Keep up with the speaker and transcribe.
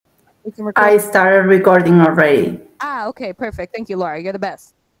We can record. I started recording already. Ah, okay, perfect. Thank you, Laura. You're the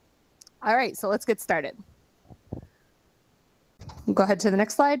best. All right, so let's get started. Go ahead to the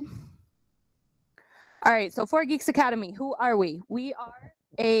next slide. All right, so 4Geeks Academy, who are we? We are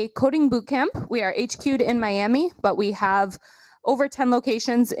a coding bootcamp. We are HQ'd in Miami, but we have over 10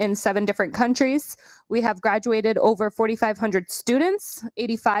 locations in 7 different countries. We have graduated over 4,500 students.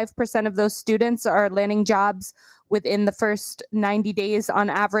 85% of those students are landing jobs within the first 90 days on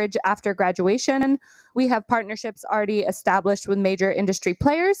average after graduation. We have partnerships already established with major industry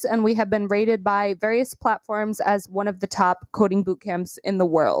players, and we have been rated by various platforms as one of the top coding bootcamps in the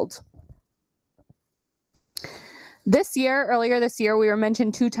world. Earlier this year, we were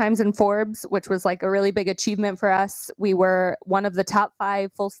mentioned 2 times in Forbes, which was like a really big achievement for us. We were one of the top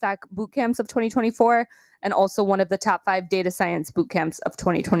 5 full stack boot camps of 2024 and also one of the top 5 data science boot camps of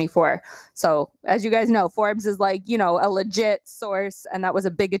 2024. So as you guys know, Forbes is like, a legit source, and that was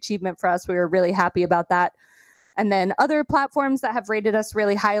a big achievement for us. We were really happy about that. And then other platforms that have rated us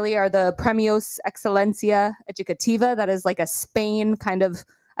really highly are the Premios Excelencia Educativa. That is like a Spain kind of,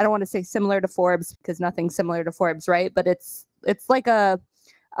 I don't want to say similar to Forbes because nothing's similar to Forbes, right? But it's like a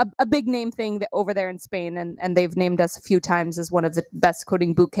big name thing over there in Spain, and they've named us a few times as one of the best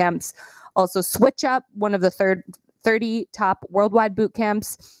coding boot camps. Also Switch Up, one of the 30 top worldwide boot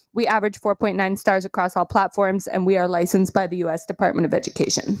camps. We average 4.9 stars across all platforms, and we are licensed by the U.S. Department of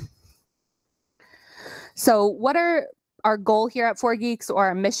Education. So what our goal here at 4Geeks, or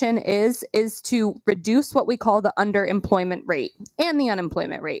our mission is to reduce what we call the underemployment rate and the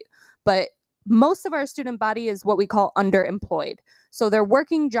unemployment rate. But most of our student body is what we call underemployed. So they're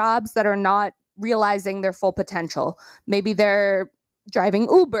working jobs that are not realizing their full potential. Maybe they're driving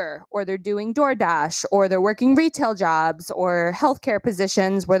Uber, or they're doing DoorDash, or they're working retail jobs or healthcare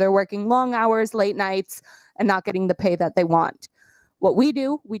positions where they're working long hours, late nights, and not getting the pay that they want. What we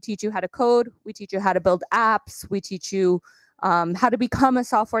do, we teach you how to code, we teach you how to build apps, we teach you how to become a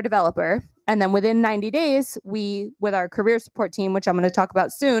software developer. And then within 90 days, we, with our career support team, which I'm going to talk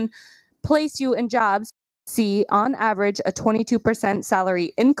about soon, place you in jobs, see on average a 22%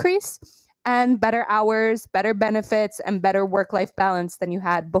 salary increase and better hours, better benefits, and better work-life balance than you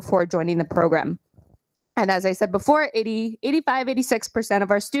had before joining the program. And as I said before, 85, 86% of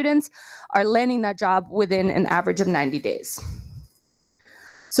our students are landing that job within an average of 90 days.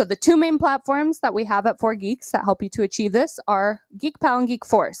 So the 2 main platforms that we have at 4Geeks that help you to achieve this are GeekPal and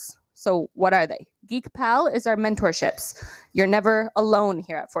GeekForce. So what are they? GeekPal is our mentorships. You're never alone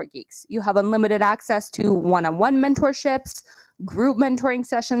here at 4Geeks. You have unlimited access to one-on-one mentorships, group mentoring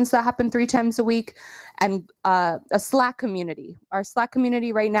sessions that happen 3 times a week, and a Slack community. Our Slack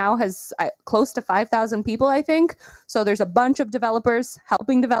community right now has close to 5,000 people, I think. So there's a bunch of developers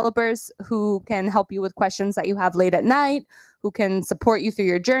helping developers who can help you with questions that you have late at night, who can support you through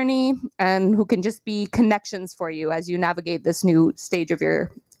your journey, and who can just be connections for you as you navigate this new stage of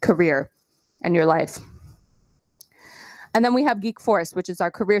your career and your life. And then we have GeekForce, which is our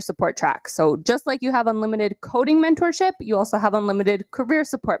career support track. So just like you have unlimited coding mentorship, you also have unlimited career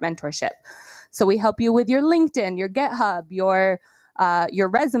support mentorship. So we help you with your LinkedIn, your GitHub, your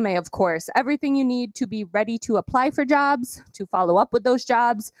resume, of course, everything you need to be ready to apply for jobs, to follow up with those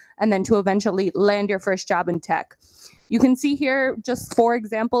jobs, and then to eventually land your first job in tech. You can see here just 4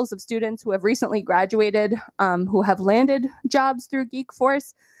 examples of students who have recently graduated, who have landed jobs through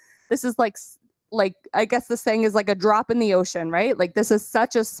GeekForce. This is like I guess the saying is like a drop in the ocean, right? Like this is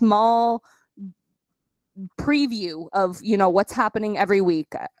such a small preview of, what's happening every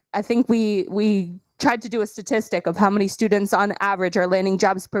week. I think we tried to do a statistic of how many students on average are landing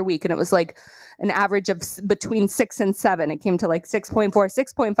jobs per week, and it was like an average of between 6 and 7. It came to like 6.4,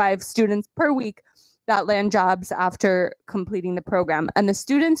 6.5 students per week that land jobs after completing the program. And the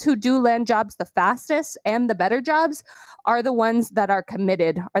students who do land jobs the fastest and the better jobs are the ones that are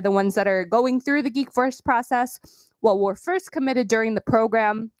committed, are the ones that are going through the GeekForce process. Well, were first committed during the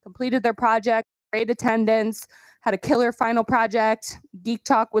program, completed their project, great attendance, had a killer final project, Geek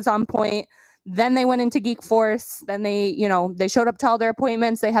Talk was on point. Then they went into GeekForce. Then they showed up to all their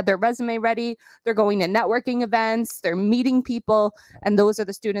appointments. They had their resume ready. They're going to networking events. They're meeting people. And those are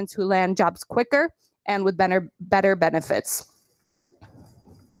the students who land jobs quicker and with better benefits.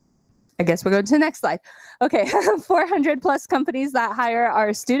 I guess we'll go to the next slide. Okay, 400 plus companies that hire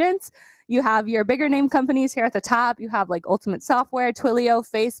our students. You have your bigger name companies here at the top. You have like Ultimate Software, Twilio,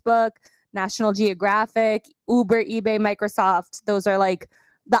 Facebook, National Geographic, Uber, eBay, Microsoft. Those are like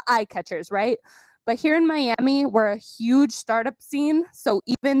the eye catchers, right? But here in Miami, we're a huge startup scene. So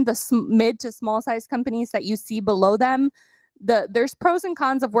even the mid to small size companies that you see below them, there's pros and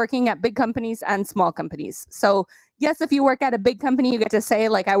cons of working at big companies and small companies. So yes, if you work at a big company, you get to say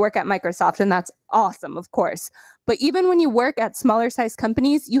like, I work at Microsoft, and that's awesome, of course. But even when you work at smaller size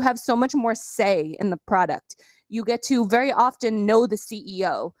companies, you have so much more say in the product. You get to very often know the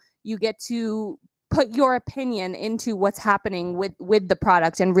CEO. You get to put your opinion into what's happening with the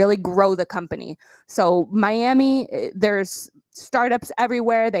product and really grow the company. So Miami, there's startups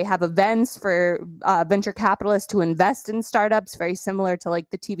everywhere. They have events for venture capitalists to invest in startups, very similar to like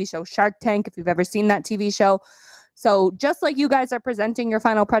the TV show Shark Tank, if you've ever seen that TV show. So just like you guys are presenting your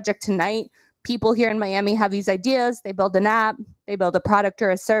final project tonight, people here in Miami have these ideas. They build an app, they build a product or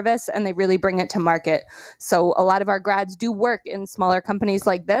a service, and they really bring it to market. So a lot of our grads do work in smaller companies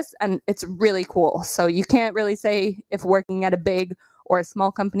like this, and it's really cool. So you can't really say if working at a big or a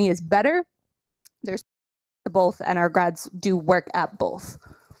small company is better. There's both, and our grads do work at both.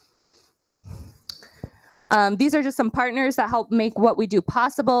 These are just some partners that help make what we do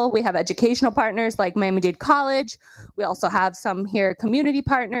possible. We have educational partners like Miami-Dade College. We also have some here community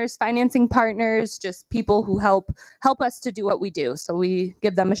partners, financing partners, just people who help us to do what we do. So we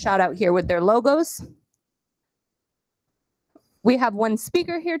give them a shout out here with their logos. We have one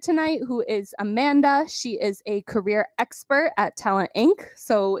speaker here tonight who is Amanda. She is a career expert at Talent Inc.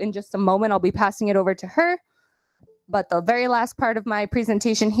 So in just a moment, I'll be passing it over to her. But the very last part of my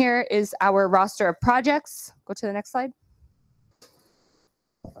presentation here is our roster of projects. Go to the next slide.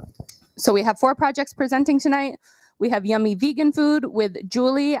 So we have 4 projects presenting tonight. We have Yummy Vegan Food with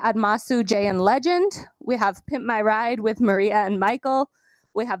Julie, Admasu, Jay, and Legend. We have Pimp My Ride with Maria and Michael.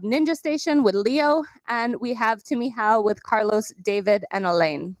 We have Ninja Station with Leo. And we have Timmy Howe with Carlos, David, and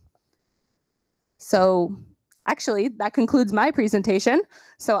Elaine. So actually, that concludes my presentation.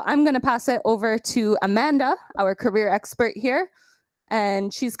 So I'm going to pass it over to Amanda, our career expert here,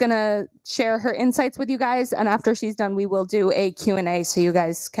 and she's going to share her insights with you guys. And after she's done, we will do a Q&A so you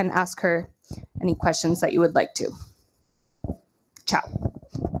guys can ask her any questions that you would like to. Ciao.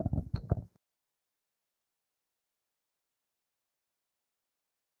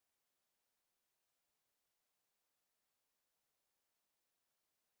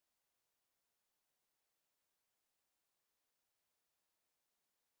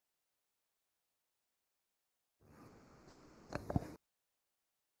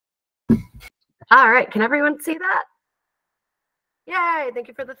 All right, can everyone see that? Yay, thank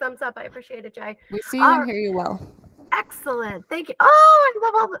you for the thumbs up. I appreciate it, Jay. We see you and hear you well. Excellent, thank you. Oh, I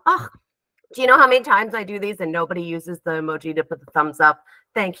love all the, do you know how many times I do these and nobody uses the emoji to put the thumbs up?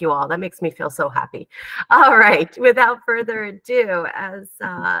 Thank you all. That makes me feel so happy. All right, without further ado, as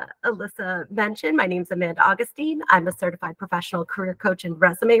Alyssa mentioned, my name is Amanda Augustine. I'm a certified professional career coach and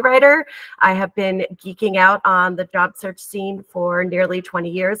resume writer. I have been geeking out on the job search scene for nearly 20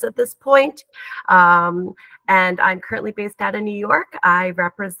 years at this point. And I'm currently based out of New York. I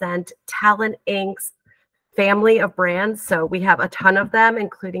represent Talent Inc.'s family of brands. So we have a ton of them,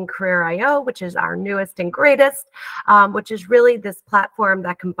 including Career.io, which is our newest and greatest, which is really this platform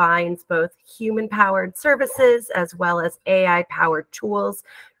that combines both human-powered services as well as AI-powered tools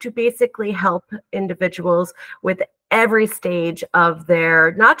to basically help individuals with every stage of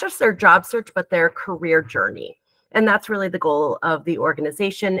their, not just their job search, but their career journey. And that's really the goal of the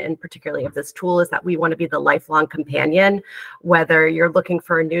organization, and particularly of this tool, is that we want to be the lifelong companion, whether you're looking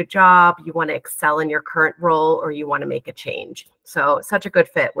for a new job, you want to excel in your current role, or you want to make a change. So such a good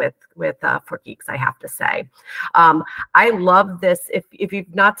fit with 4Geeks, I have to say. I love this. If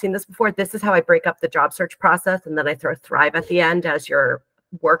you've not seen this before, this is how I break up the job search process, and then I throw Thrive at the end as your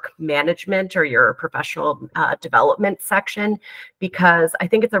work management or your professional development section, because I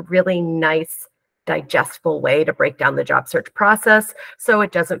think it's a really nice, digestible way to break down the job search process so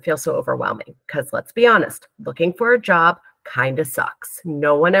it doesn't feel so overwhelming. Because let's be honest, looking for a job kind of sucks.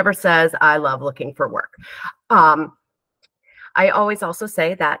 No one ever says, I love looking for work. I always also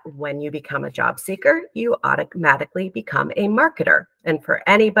say that when you become a job seeker, you automatically become a marketer. And for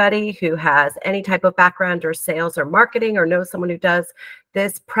anybody who has any type of background or sales or marketing, or knows someone who does,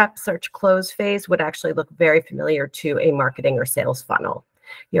 this prep, search, close phase would actually look very familiar to a marketing or sales funnel.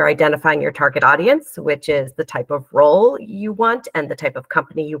 You're identifying your target audience, which is the type of role you want and the type of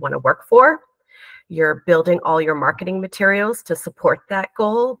company you want to work for. You're building all your marketing materials to support that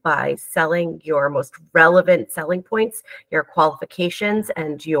goal by selling your most relevant selling points, your qualifications,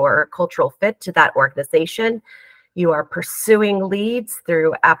 and your cultural fit to that organization. You are pursuing leads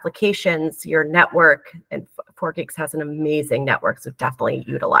through applications, your network, and 4Geeks has an amazing network, so definitely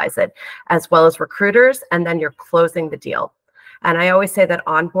utilize it, as well as recruiters, and then you're closing the deal. And I always say that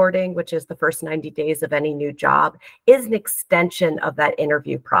onboarding, which is the first 90 days of any new job, is an extension of that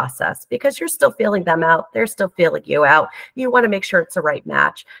interview process because you're still feeling them out. They're still feeling you out. You want to make sure it's the right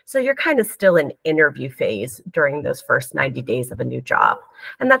match. So you're kind of still in interview phase during those first 90 days of a new job.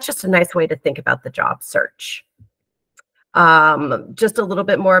 And that's just a nice way to think about the job search. Just a little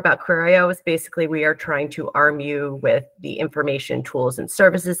bit more about Career.io is basically we are trying to arm you with the information, tools, and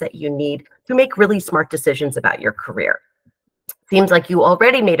services that you need to make really smart decisions about your career. Seems like you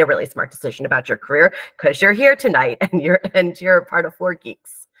already made a really smart decision about your career because you're here tonight and you're a part of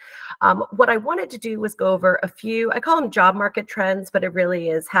 4Geeks. What I wanted to do was go over a few, I call them job market trends, but it really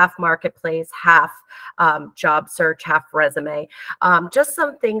is half marketplace, half job search, half resume. Just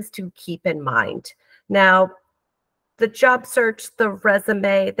some things to keep in mind. Now, the job search, the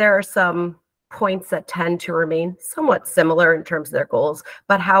resume, there are some points that tend to remain somewhat similar in terms of their goals,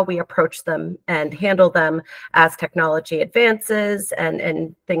 but how we approach them and handle them as technology advances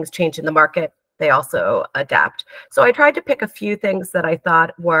and things change in the market, they also adapt. So I tried to pick a few things that I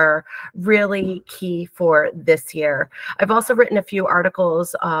thought were really key for this year. I've also written a few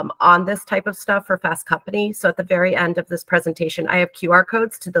articles on this type of stuff for Fast Company. So at the very end of this presentation, I have QR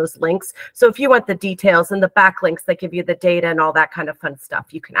codes to those links. So if you want the details and the backlinks that give you the data and all that kind of fun stuff,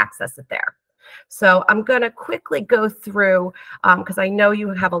 you can access it there. So I'm going to quickly go through, because I know you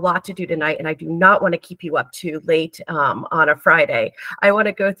have a lot to do tonight, and I do not want to keep you up too late on a Friday. I want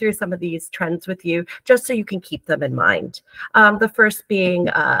to go through some of these trends with you just so you can keep them in mind. The first being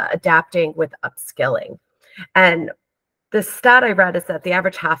adapting with upskilling. And the stat I read is that the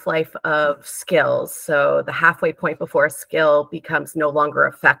average half-life of skills, so the halfway point before a skill becomes no longer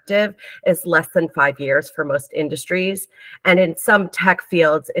effective, is less than 5 years for most industries. And in some tech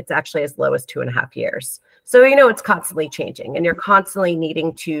fields, it's actually as low as 2.5 years. So you know it's constantly changing, and you're constantly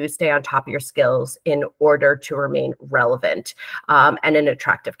needing to stay on top of your skills in order to remain relevant and an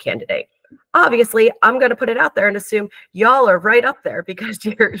attractive candidate. Obviously, I'm going to put it out there and assume y'all are right up there because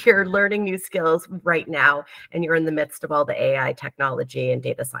you're learning new skills right now, and you're in the midst of all the AI technology and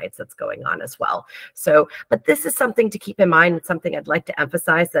data science that's going on as well. So, but this is something to keep in mind and something I'd like to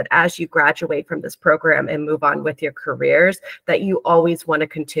emphasize, that as you graduate from this program and move on with your careers, that you always want to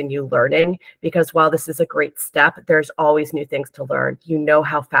continue learning, because while this is a great step, there's always new things to learn. You know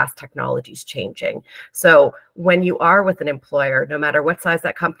how fast technology is changing. So when you are with an employer, no matter what size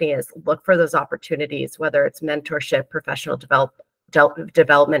that company is, look for those opportunities, whether it's mentorship, professional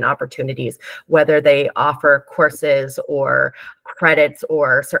development opportunities, whether they offer courses or credits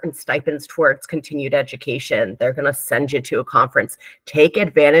or certain stipends towards continued education. They're going to send you to a conference. Take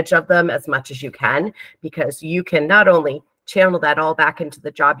advantage of them as much as you can, because you can not only channel that all back into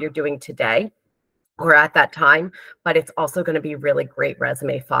the job you're doing today or at that time, but it's also going to be really great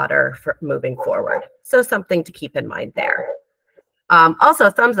resume fodder for moving forward. So something to keep in mind there. Also,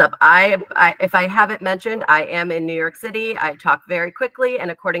 thumbs up. If I haven't mentioned, I am in New York City. I talk very quickly,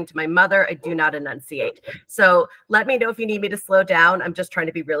 and according to my mother, I do not enunciate. So let me know if you need me to slow down. I'm just trying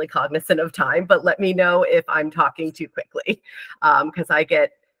to be really cognizant of time, but let me know if I'm talking too quickly, because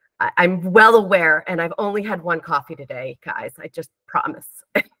I'm well aware, and I've only had one coffee today, guys. I just promise.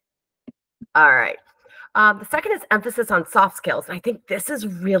 All right. The second is emphasis on soft skills. And I think this is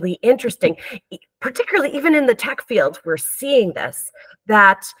really interesting, particularly even in the tech field. We're seeing this,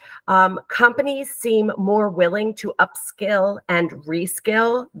 that companies seem more willing to upskill and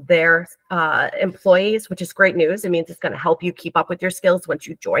reskill their employees, which is great news. It means it's going to help you keep up with your skills once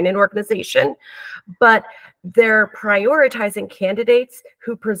you join an organization. But they're prioritizing candidates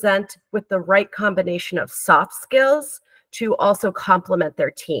who present with the right combination of soft skills to also complement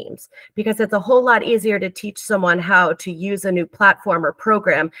their teams, because it's a whole lot easier to teach someone how to use a new platform or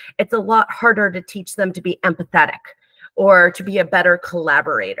program. It's a lot harder to teach them to be empathetic or to be a better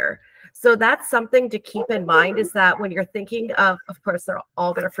collaborator. So that's something to keep in mind, is that when you're thinking of course, they're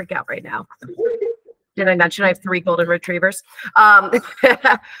all going to freak out right now. Did I mention I have 3 golden retrievers?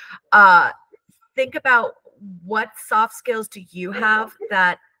 Think about what soft skills do you have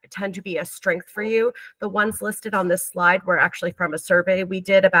that tend to be a strength for you. The ones listed on this slide were actually from a survey we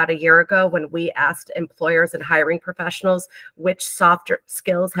did about a year ago, when we asked employers and hiring professionals which soft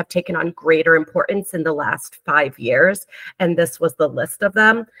skills have taken on greater importance in the last 5 years. And this was the list of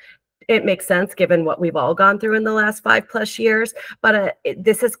them. It makes sense given what we've all gone through in the last 5+ years, but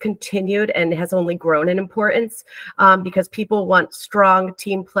this has continued and has only grown in importance because people want strong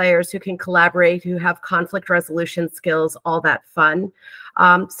team players who can collaborate, who have conflict resolution skills, all that fun.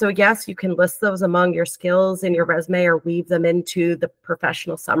 So yes, you can list those among your skills in your resume or weave them into the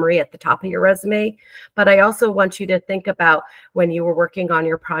professional summary at the top of your resume. But I also want you to think about when you were working on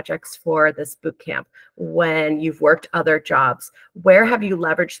your projects for this boot camp, when you've worked other jobs, where have you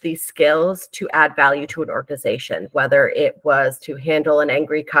leveraged these skills to add value to an organization, whether it was to handle an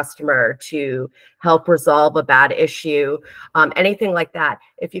angry customer, to help resolve a bad issue, anything like that.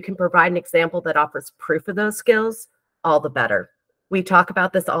 If you can provide an example that offers proof of those skills, all the better. We talk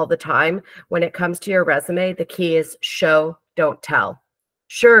about this all the time. When it comes to your resume, the key is show, don't tell.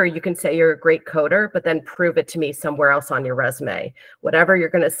 Sure, you can say you're a great coder, but then prove it to me somewhere else on your resume. Whatever you're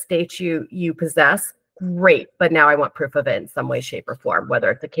going to state you possess, great, but now I want proof of it in some way, shape, or form,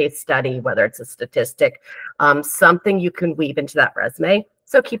 whether it's a case study, whether it's a statistic, something you can weave into that resume.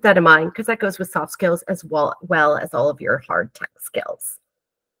 So keep that in mind, because that goes with soft skills as well as all of your hard tech skills.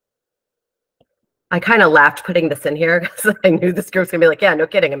 I kind of laughed putting this in here because I knew this group's gonna be like, yeah, no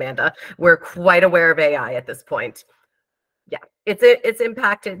kidding, Amanda. We're quite aware of AI at this point. Yeah, it's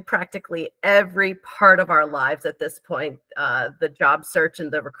impacted practically every part of our lives at this point. The job search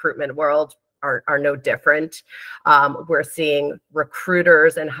and the recruitment world are no different. We're seeing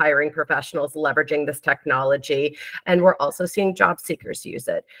recruiters and hiring professionals leveraging this technology, and we're also seeing job seekers use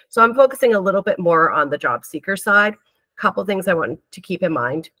it. So I'm focusing a little bit more on the job seeker side. A couple things I want to keep in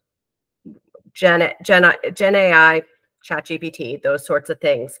mind. Gen AI, ChatGPT, those sorts of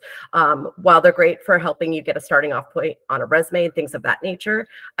things. While they're great for helping you get a starting off point on a resume and things of that nature,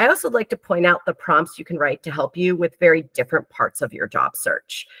 I also like to point out the prompts you can write to help you with very different parts of your job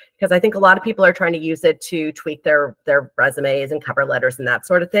search. Because I think a lot of people are trying to use it to tweak their resumes and cover letters and that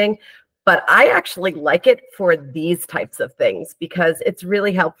sort of thing. But I actually like it for these types of things because it's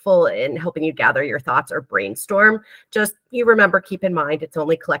really helpful in helping you gather your thoughts or brainstorm. Just you remember, keep in mind, it's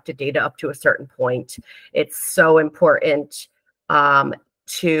only collected data up to a certain point. It's so important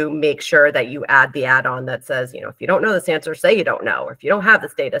to make sure that you add the add-on that says, you know, if you don't know this answer, say you don't know. Or if you don't have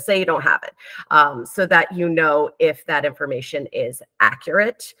this data, say you don't have it, so that you know if that information is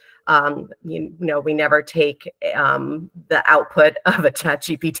accurate. You know, we never take the output of a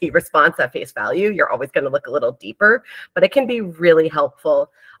ChatGPT response at face value. You're always going to look a little deeper, but it can be really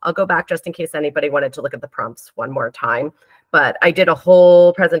helpful. I'll go back just in case anybody wanted to look at the prompts one more time. But I did a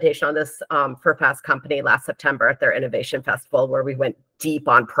whole presentation on this for Fast Company last September at their Innovation Festival, where we went deep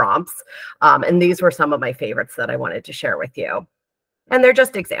on prompts. And these were some of my favorites that I wanted to share with you. And they're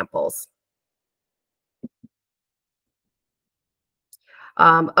just examples.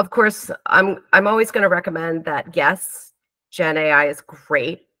 Of course, I'm always going to recommend that, yes, Gen AI is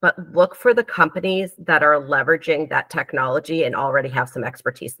great, but look for the companies that are leveraging that technology and already have some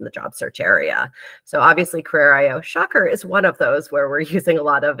expertise in the job search area. So obviously Career.io, shocker, is one of those where we're using a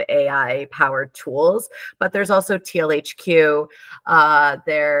lot of AI powered tools, but there's also TLHQ,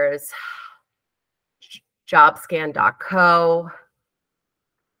 there's jobscan.co.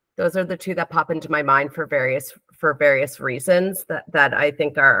 Those are the two that pop into my mind for various reasons that I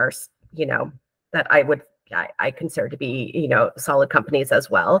think are, you know, that I consider to be, you know, solid companies as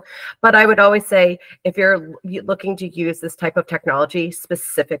well. But I would always say, if you're looking to use this type of technology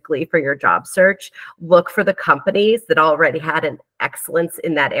specifically for your job search, look for the companies that already had an excellence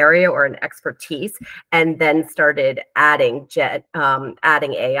in that area or an expertise, and then started adding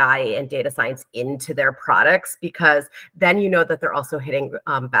AI and data science into their products, because then you know that they're also hitting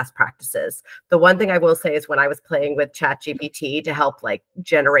best practices. The one thing I will say is when I was playing with ChatGPT to help like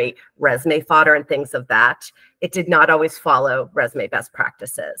generate resume fodder and things of that, it did not always follow resume best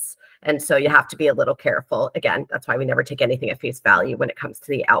practices. And so you have to be a little careful. Again, that's why we never take anything at face value when it comes to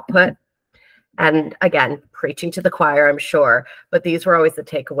the output. And again, preaching to the choir, I'm sure, but these were always the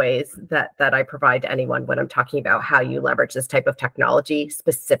takeaways that I provide to anyone when I'm talking about how you leverage this type of technology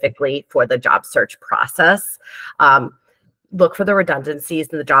specifically for the job search process. Look for the redundancies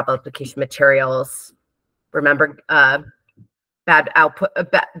in the job application materials. Remember, bad output,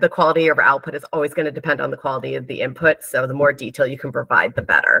 the quality of output is always going to depend on the quality of the input. So the more detail you can provide, the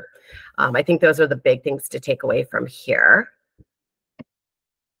better. I think those are the big things to take away from here.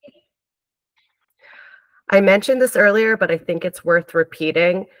 I mentioned this earlier, but I think it's worth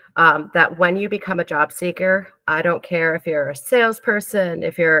repeating, that when you become a job seeker, I don't care if you're a salesperson,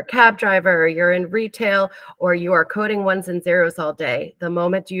 if you're a cab driver, you're in retail, or you are coding ones and zeros all day. The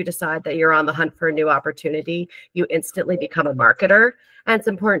moment you decide that you're on the hunt for a new opportunity, you instantly become a marketer. And it's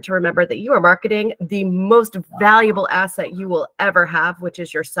important to remember that you are marketing the most valuable asset you will ever have, which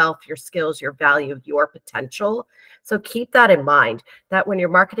is yourself, your skills, your value, your potential. So keep that in mind, that when you're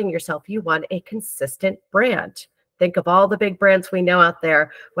marketing yourself, you want a consistent brand. Think of all the big brands we know out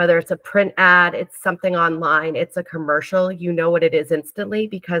there, whether it's a print ad, it's something online, it's a commercial, you know what it is instantly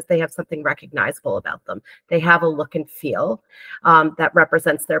because they have something recognizable about them. They have a look and feel that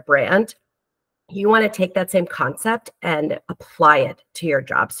represents their brand. You want to take that same concept and apply it to your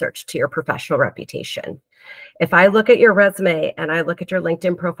job search, to your professional reputation. If I look at your resume and I look at your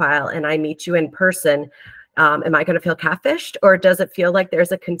LinkedIn profile and I meet you in person, am I going to feel catfished, or does it feel like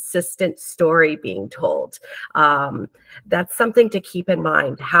there's a consistent story being told? That's something to keep in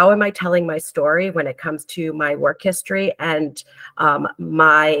mind. How am I telling my story when it comes to my work history and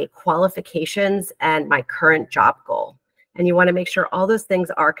my qualifications and my current job goal? And you want to make sure all those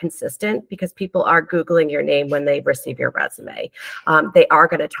things are consistent because people are Googling your name when they receive your resume. They are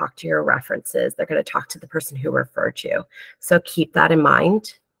going to talk to your references. They're going to talk to the person who referred you. So keep that in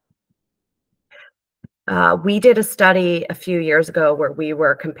mind. We did a study a few years ago where we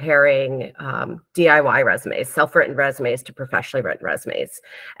were comparing DIY resumes, self-written resumes to professionally written resumes.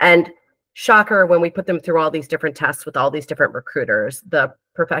 And shocker, when we put them through all these different tests with all these different recruiters, the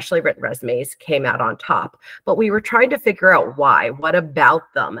professionally written resumes came out on top. But we were trying to figure out why. What about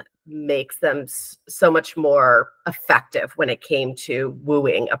them makes them so much more effective when it came to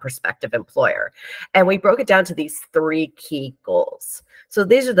wooing a prospective employer? And we broke it down to these 3 key goals. So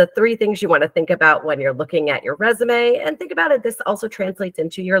these are the 3 things you want to think about when you're looking at your resume, and think about it. This also translates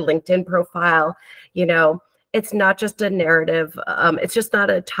into your LinkedIn profile. You know, it's not just a narrative. It's just not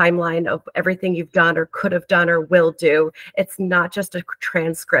a timeline of everything you've done or could have done or will do. It's not just a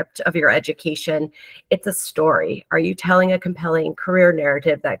transcript of your education. It's a story. Are you telling a compelling career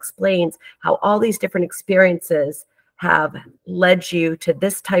narrative that explains how all these different experiences have led you to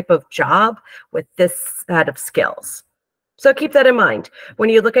this type of job with this set of skills? So keep that in mind. When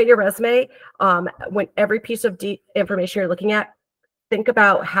you look at your resume, when every piece of information you're looking at, think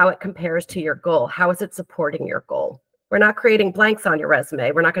about how it compares to your goal. How is it supporting your goal? We're not creating blanks on your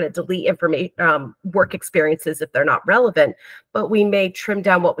resume. We're not going to delete information, work experiences if they're not relevant, but we may trim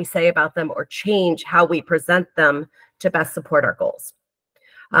down what we say about them or change how we present them to best support our goals.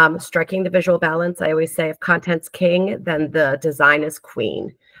 Striking the visual balance. I always say if content's king, then the design is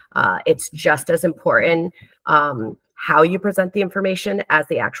queen. It's just as important how you present the information as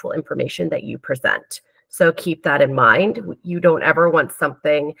the actual information that you present. So keep that in mind. You don't ever want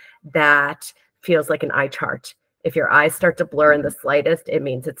something that feels like an eye chart. If your eyes start to blur in the slightest, it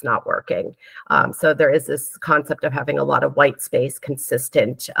means it's not working. So there is this concept of having a lot of white space,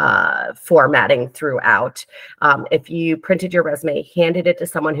 consistent formatting throughout. If you printed your resume, handed it to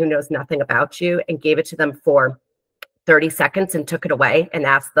someone who knows nothing about you, and gave it to them for 30 seconds and took it away and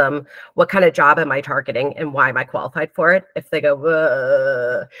asked them, what kind of job am I targeting and why am I qualified for it? If they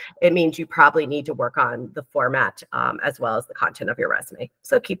go, it means you probably need to work on the format as well as the content of your resume.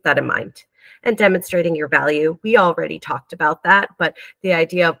 So keep that in mind. And demonstrating your value. We already talked about that, but the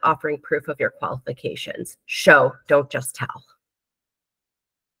idea of offering proof of your qualifications. Show, don't just tell.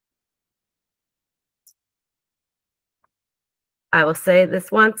 I will say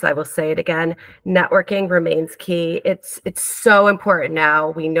this once, I will say it again. Networking remains key. It's so important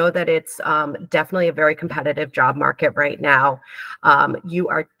now. We know that it's definitely a very competitive job market right now. You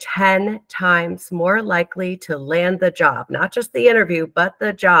are 10 times more likely to land the job, not just the interview, but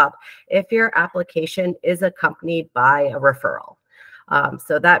the job, if your application is accompanied by a referral.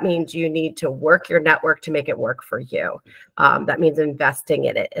 So that means you need to work your network to make it work for you. That means investing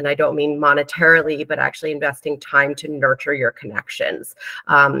in it. And I don't mean monetarily, but actually investing time to nurture your connections.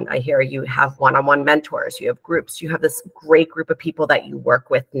 I hear you have one-on-one mentors, you have groups, you have this great group of people that you work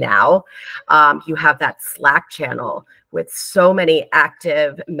with now. You have that Slack channel with so many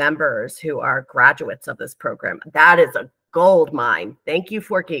active members who are graduates of this program. That is a gold mine. Thank you,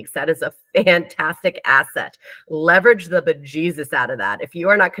 4Geeks. That is a fantastic asset. Leverage the bejesus out of that. If you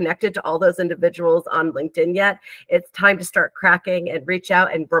are not connected to all those individuals on LinkedIn yet, it's time to start cracking and reach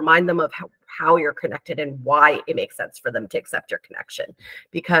out and remind them of how you're connected and why it makes sense for them to accept your connection.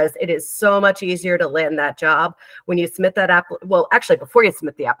 Because it is so much easier to land that job when you submit that app. Well, actually, before you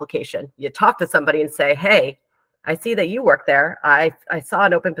submit the application, you talk to somebody and say, hey, I see that you work there. I saw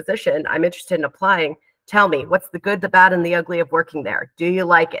an open position. I'm interested in applying. Tell me, what's the good, the bad, and the ugly of working there? Do you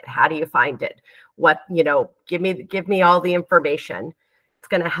like it? How do you find it? What, give me all the information. It's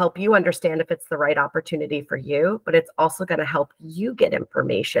going to help you understand if it's the right opportunity for you, but it's also going to help you get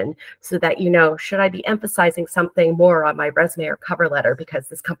information so that should I be emphasizing something more on my resume or cover letter because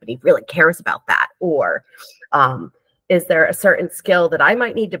this company really cares about that? Or is there a certain skill that I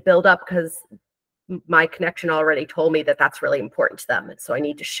might need to build up because my connection already told me that that's really important to them. And so I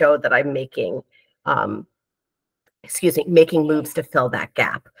need to show that I'm making excuse me, making moves to fill that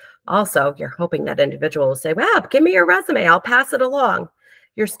gap. Also, you're hoping that individual will say, wow, give me your resume, I'll pass it along.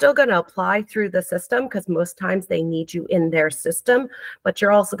 You're still going to apply through the system because most times they need you in their system, but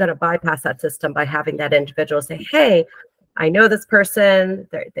you're also going to bypass that system by having that individual say, hey, I know this person,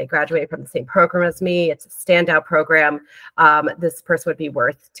 they graduated from the same program as me, it's a standout program, this person would be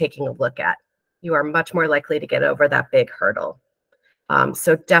worth taking a look at. You are much more likely to get over that big hurdle.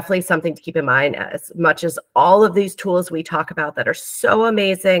 So definitely something to keep in mind, as much as all of these tools we talk about that are so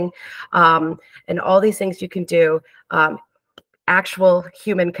amazing, and all these things you can do, actual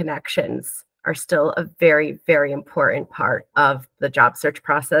human connections are still a very, very important part of the job search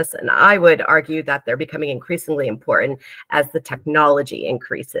process. And I would argue that they're becoming increasingly important as the technology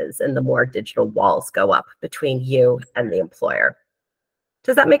increases and the more digital walls go up between you and the employer.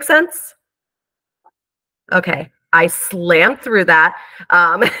 Does that make sense? Okay. I slammed through that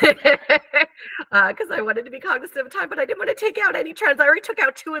because I wanted to be cognizant of time, but I didn't want to take out any trends. I already took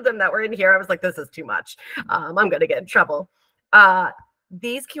out 2 of them that were in here. I was like, this is too much. I'm going to get in trouble.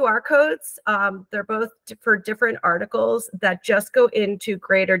 These QR codes, they're both for different articles that just go into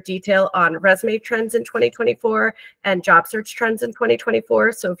greater detail on resume trends in 2024 and job search trends in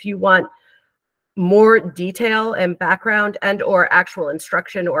 2024. So if you want more detail and background and or actual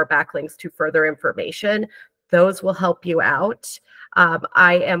instruction or backlinks to further information, those will help you out.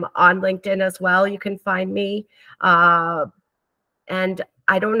 I am on LinkedIn as well. You can find me. And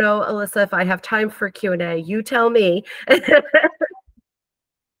I don't know, Alyssa, if I have time for Q&A. You tell me.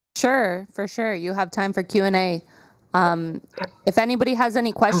 Sure, for sure. You have time for Q&A. If anybody has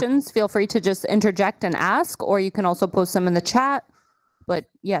any questions, feel free to just interject and ask, or you can also post them in the chat. But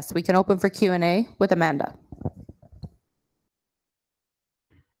yes, we can open for Q&A with Amanda.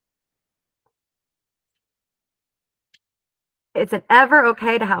 Is it ever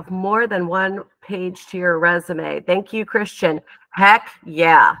okay to have more than 1 page to your resume? Thank you, Christian. Heck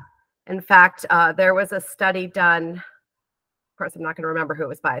yeah. In fact, there was a study done, of course, I'm not going to remember who it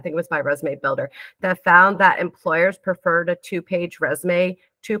was by. I think it was by Resume Builder, that found that employers preferred a 2-page resume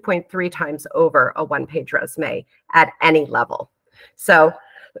 2.3 times over a 1-page resume at any level. So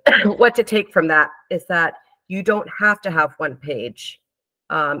what to take from that is that you don't have to have 1 page.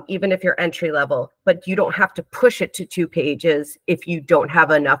 Even if you're entry level, but you don't have to push it to 2 pages if you don't have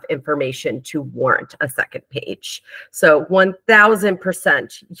enough information to warrant a 2nd page. So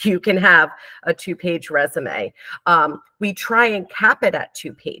 1000% you can have a 2-page resume. We try and cap it at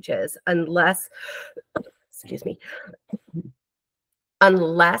 2 pages unless, excuse me,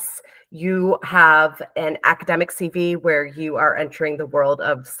 unless you have an academic CV where you are entering the world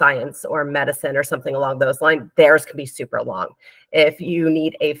of science or medicine or something along those lines. Theirs can be super long. If you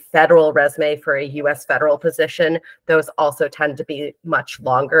need a federal resume for a US federal position, those also tend to be much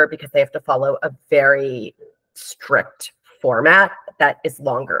longer because they have to follow a very strict format that is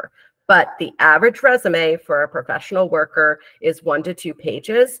longer. But the average resume for a professional worker is 1 to 2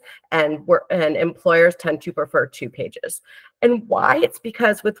 pages, and employers tend to prefer 2 pages. And why? It's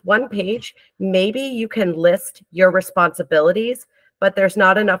because with 1 page, maybe you can list your responsibilities, but there's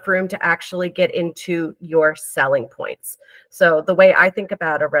not enough room to actually get into your selling points. So the way I think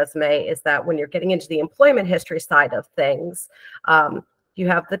about a resume is that when you're getting into the employment history side of things, you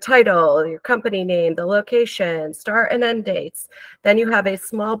have the title, your company name, the location, start and end dates. Then you have a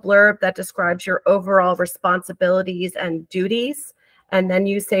small blurb that describes your overall responsibilities and duties. And then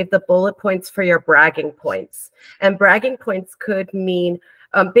you save the bullet points for your bragging points. And bragging points could mean,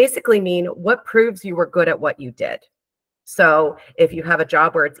 basically mean what proves you were good at what you did. So if you have a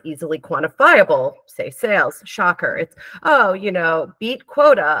job where it's easily quantifiable, say sales, shocker, it's, oh, you know, beat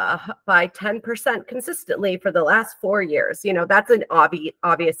quota by 10% consistently for the last 4 years. You know, that's an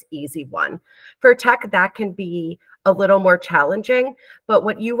obvious, easy one. For tech, that can be a little more challenging, but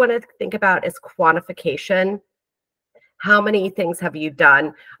what you want to think about is quantification. How many things have you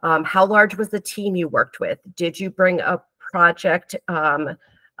done? How large was the team you worked with? Did you bring a project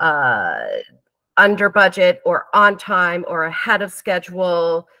under budget or on time or ahead of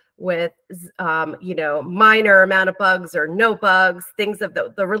schedule with, you know, minor amount of bugs or no bugs, things of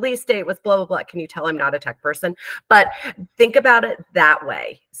the release date was blah, blah, blah. Can you tell I'm not a tech person? But think about it that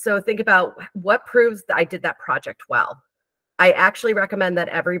way. So think about what proves that I did that project well. I actually recommend that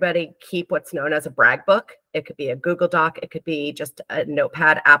everybody keep what's known as a brag book. It could be a Google Doc. It could be just a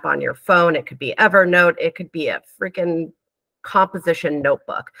notepad app on your phone. It could be Evernote. It could be a freaking composition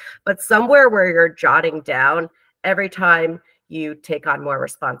notebook, but somewhere where you're jotting down every time you take on more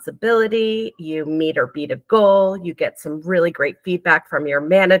responsibility, you meet or beat a goal, you get some really great feedback from your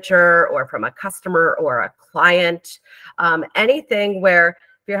manager or from a customer or a client, anything where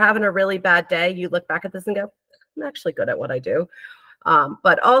if you're having a really bad day, you look back at this and go, I'm actually good at what I do.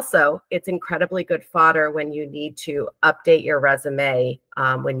 But also, it's incredibly good fodder when you need to update your resume,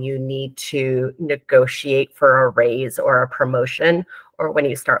 when you need to negotiate for a raise or a promotion, or when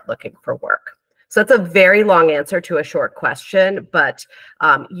you start looking for work. So it's a very long answer to a short question, but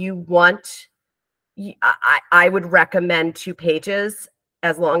I would recommend 2 pages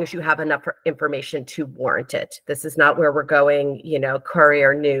as long as you have enough information to warrant it. This is not where we're going,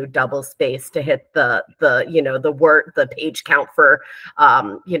 Courier New double space to hit the page count for,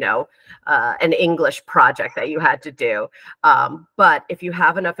 an English project that you had to do. But if you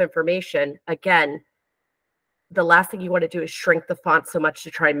have enough information, again, the last thing you want to do is shrink the font so much to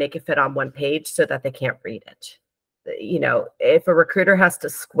try and make it fit on one page so that they can't read it. If a recruiter has to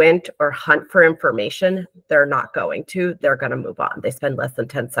squint or hunt for information, they're not going to. They're going to move on. They spend less than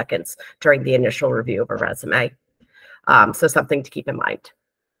 10 seconds during the initial review of a resume. So something to keep in mind.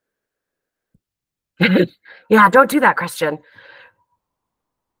 Yeah, don't do that, Christian.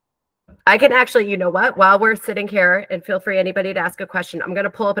 I can actually, you know what? While we're sitting here, and feel free anybody to ask a question, I'm going to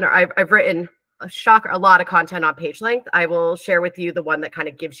pull up I've written a lot of content on page length. I will share with you the one that kind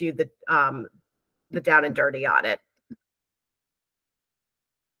of gives you the down and dirty on it.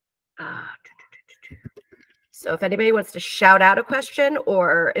 So if anybody wants to shout out a question,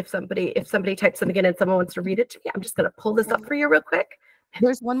 or if somebody types something in and someone wants to read it to me, I'm just going to pull this up for you real quick.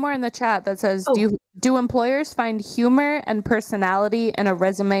 There's one more in the chat that says, do employers find humor and personality in a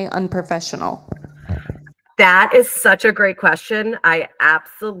resume unprofessional? That is such a great question. I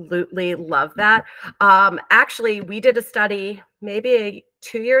absolutely love that. Actually, we did a study maybe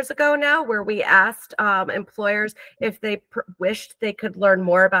 2 years ago now where we asked employers if they wished they could learn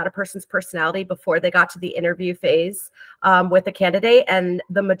more about a person's personality before they got to the interview phase with a candidate. And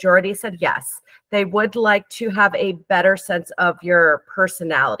the majority said yes. They would like to have a better sense of your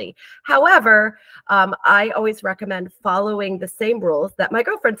personality. However, I always recommend following the same rules that my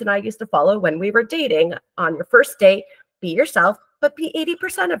girlfriends and I used to follow when we were dating. On your first date, be yourself, but be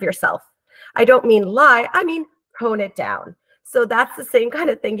 80% of yourself. I don't mean lie, I mean tone it down. So that's the same kind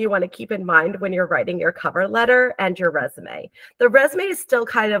of thing you want to keep in mind when you're writing your cover letter and your resume. The resume is still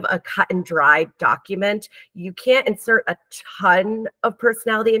kind of a cut and dry document. You can't insert a ton of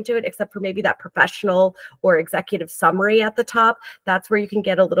personality into it, except for maybe that professional or executive summary at the top. That's where you can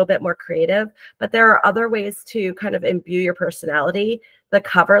get a little bit more creative. But there are other ways to kind of imbue your personality. The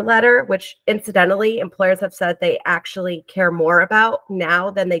cover letter, which incidentally, employers have said they actually care more about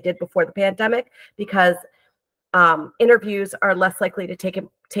now than they did before the pandemic, because interviews are less likely to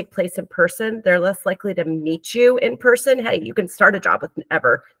take place in person. They're less likely to meet you in person. Hey, you can start a job with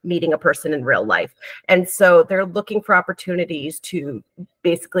never meeting a person in real life. And so they're looking for opportunities to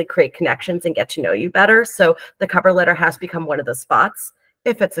basically create connections and get to know you better. So the cover letter has become one of the spots,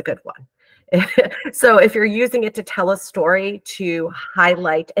 if it's a good one. So if you're using it to tell a story, to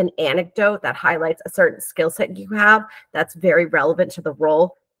highlight an anecdote that highlights a certain skill set you have that's very relevant to the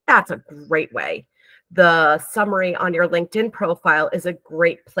role, that's a great way. The summary on your LinkedIn profile is a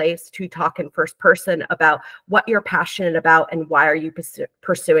great place to talk in first person about what you're passionate about and why are you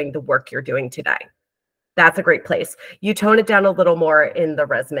pursuing the work you're doing today. That's a great place. You tone it down a little more in the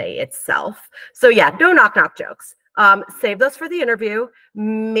resume itself. So yeah, no knock jokes. Save those for the interview.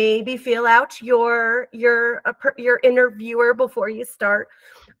 Maybe feel out your interviewer before you start.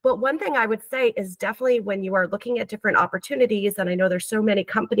 But one thing I would say is definitely when you are looking at different opportunities, and I know there's so many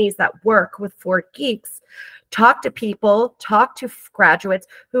companies that work with 4 Geeks, talk to people, talk to graduates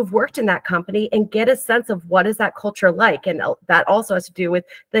who've worked in that company and get a sense of what is that culture like. And that also has to do with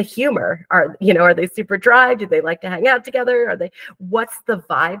the humor. Are they super dry? Do they like to hang out together? What's the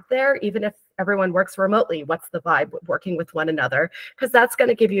vibe there? Even if everyone works remotely, what's the vibe working with one another? Because that's going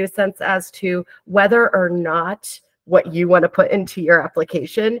to give you a sense as to whether or not what you want to put into your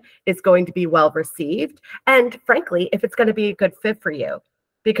application is going to be well received. And frankly, if it's going to be a good fit for you.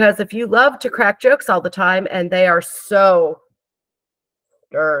 Because if you love to crack jokes all the time and they are so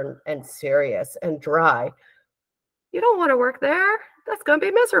stern and serious and dry, you don't want to work there. That's going to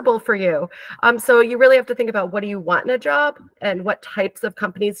be miserable for you. So you really have to think about, what do you want in a job and what types of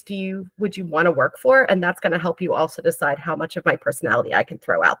companies would you want to work for? And that's going to help you also decide how much of my personality I can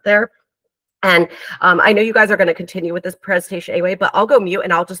throw out there. And I know you guys are going to continue with this presentation anyway, but I'll go mute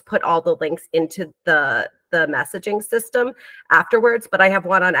and I'll just put all the links into the messaging system afterwards. But I have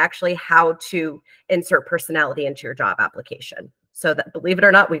one on actually how to insert personality into your job application. So that, believe it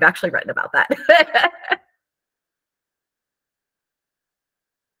or not, we've actually written about that.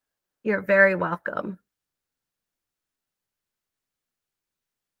 You're very welcome.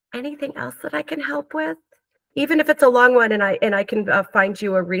 Anything else that I can help with? Even if it's a long one, and I can find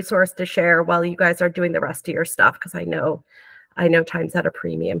you a resource to share while you guys are doing the rest of your stuff, because I know time's at a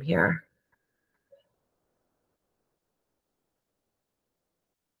premium here.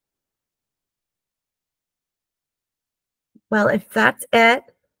 Well, if that's it,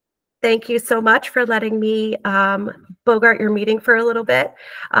 thank you so much for letting me bogart your meeting for a little bit.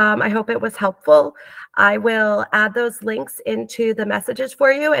 I hope it was helpful. I will add those links into the messages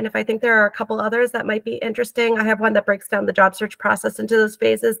for you. And if I think there are a couple others that might be interesting, I have one that breaks down the job search process into those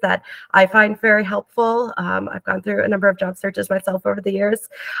phases that I find very helpful. I've gone through a number of job searches myself over the years.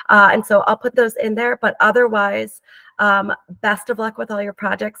 And so I'll put those in there. But otherwise, best of luck with all your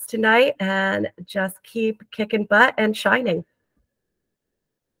projects tonight, and just keep kicking butt and shining.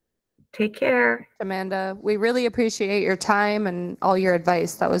 Take care. Amanda, we really appreciate your time and all your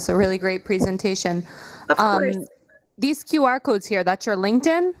advice. That was a really great presentation. Of course. These QR codes here, that's your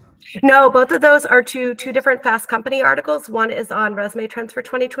LinkedIn? No, both of those are two different Fast Company articles. One is on resume trends for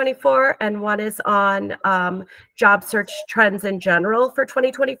 2024, and one is on job search trends in general for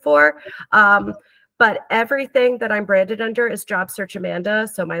 2024. But everything that I'm branded under is Job Search Amanda.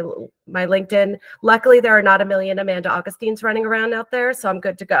 So my LinkedIn, luckily there are not a million Amanda Augustines running around out there, so I'm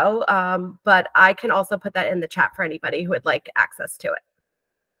good to go. But I can also put that in the chat for anybody who would like access to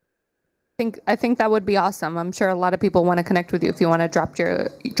it. I think that would be awesome. I'm sure a lot of people want to connect with you. If you want to drop your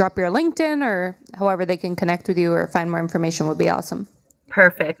LinkedIn, or however they can connect with you or find more information, would be awesome.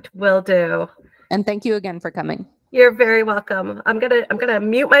 Perfect. Will do. And thank you again for coming. You're very welcome. I'm gonna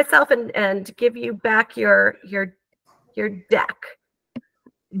mute myself and give you back your deck.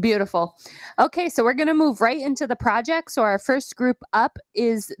 Beautiful. Okay, so we're gonna move right into the project. So our first group up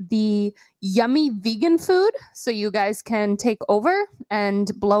is the yummy vegan food. So you guys can take over and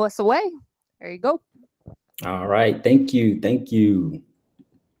blow us away. There you go. All right, thank you, thank you.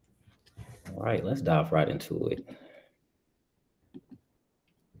 All right, let's dive right into it.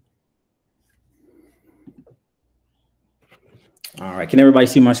 All right, can everybody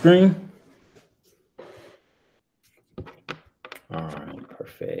see my screen? All right,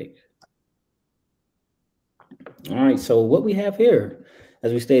 perfect. All right, so what we have here,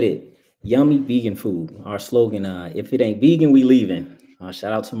 as we stated, yummy vegan food. Our slogan, if it ain't vegan, we leaving.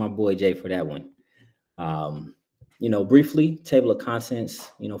 Shout out to my boy Jay for that one. Briefly, table of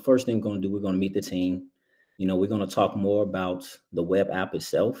contents. First thing we're going to do, we're going to meet the team. We're going to talk more about the web app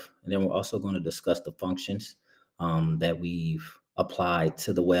itself, and then we're also going to discuss the functions that we've applied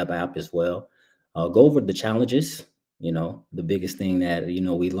to the web app as well. Go over the challenges, the biggest thing that,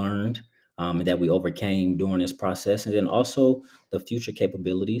 we learned and that we overcame during this process, and then also the future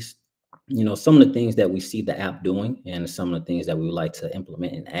capabilities, some of the things that we see the app doing and some of the things that we would like to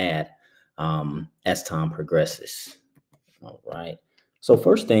implement and add as time progresses. All right. So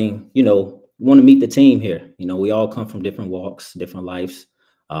first thing, we want to meet the team here. We all come from different walks, different lives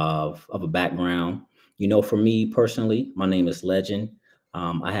of a background. For me personally, my name is Legend.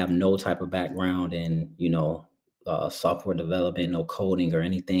 I have no type of background in, software development, no coding or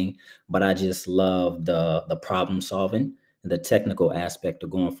anything, but I just love the problem solving and the technical aspect of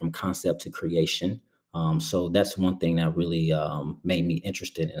going from concept to creation. So that's one thing that really made me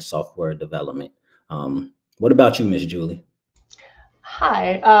interested in software development. What about you, Miss Julie?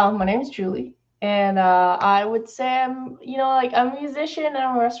 Hi, my name is Julie, and I would say I'm, I'm a musician and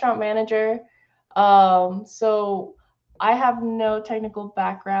I'm a restaurant manager. So I have no technical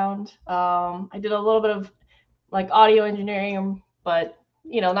background. I did a little bit of audio engineering, but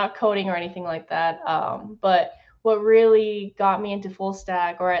not coding or anything like that. But what really got me into full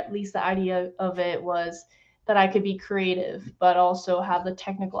stack, or at least the idea of it, was that I could be creative, but also have the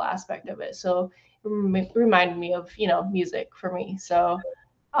technical aspect of it. So it reminded me of, music for me. So,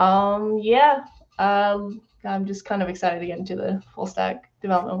 yeah, I'm just kind of excited to get into the full stack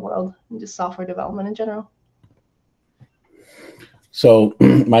development world and just software development in general. So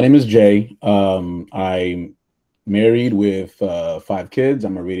my name is Jay. I'm married with 5 kids.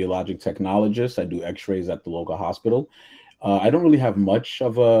 I'm a radiologic technologist. I do x-rays at the local hospital. I don't really have much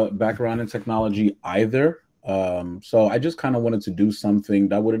of a background in technology either. So I just kind of wanted to do something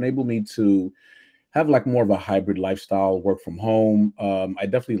that would enable me to have more of a hybrid lifestyle, work from home. I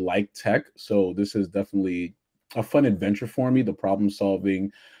definitely like tech. So this is definitely a fun adventure for me. The problem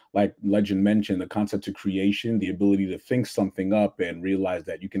solving, like Legend mentioned, the concept of creation, the ability to think something up and realize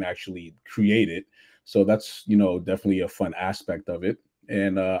that you can actually create it. So that's, definitely a fun aspect of it.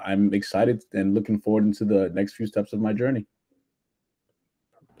 And I'm excited and looking forward into the next few steps of my journey.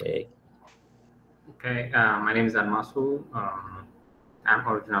 Okay. Okay, my name is Almasu. I'm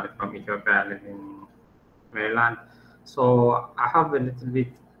originally from Ethiopia. I live in Maryland. So I have a little bit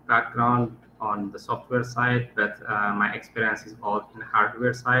background on the software side, but my experience is all in the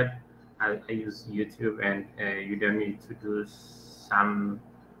hardware side. I use YouTube and Udemy to do some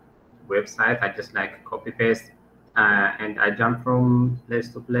website. I just like copy paste, and I jump from place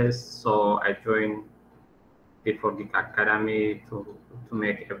to place. So I joined the 4Geek Academy to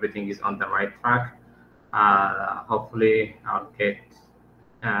make everything is on the right track. Hopefully, I'll get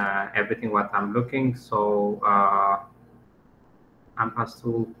everything what I'm looking. So I'm past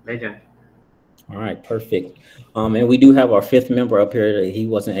to legend. All right, perfect. And we do have our fifth member up here. He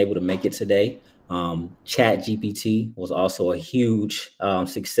wasn't able to make it today. Chat GPT was also a huge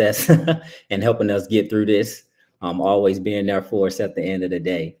success in helping us get through this. Always being there for us at the end of the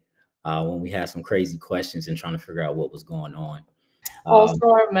day when we had some crazy questions and trying to figure out what was going on. Also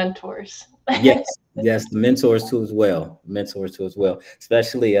our mentors. Yes, the mentors too as well.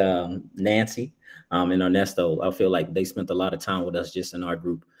 Especially Nancy and Ernesto. I feel like they spent a lot of time with us just in our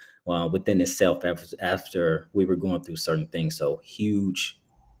group within itself after we were going through certain things. So huge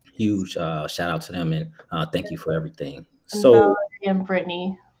shout out to them and thank you for everything. And So Valerie and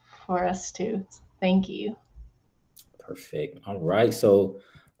Brittany for us too. Thank you. Perfect. All right. So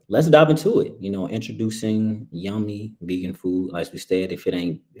let's dive into it. Introducing yummy vegan food. Like we said, if it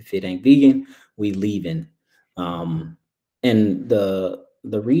ain't vegan, we leaving. And the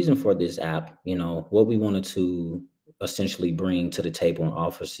reason for this app, what we wanted to essentially bring to the table and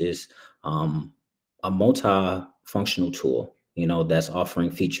offers is a multi-functional tool, that's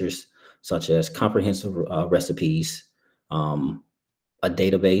offering features such as comprehensive recipes, a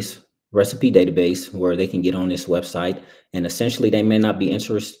recipe database where they can get on this website, and essentially they may not be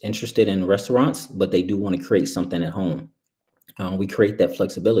interested in restaurants, but they do want to create something at home. We create that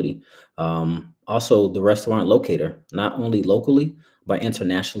flexibility. Also, the restaurant locator, not only locally, but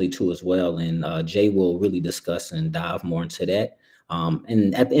internationally too as well. And Jay will really discuss and dive more into that.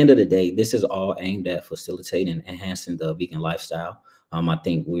 And at the end of the day, this is all aimed at facilitating and enhancing the vegan lifestyle. I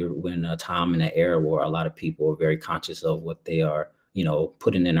think we're in a time and an era where a lot of people are very conscious of what they are,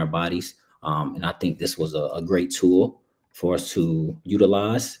 putting in our bodies. And I think this was a great tool for us to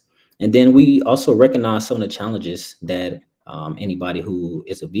utilize. And then we also recognize some of the challenges that anybody who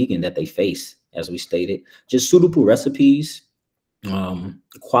is a vegan that they face, as we stated, just suitable recipes,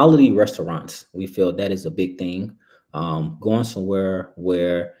 quality restaurants. We feel that is a big thing. Going somewhere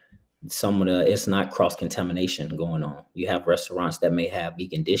where it's not cross-contamination going on. You have restaurants that may have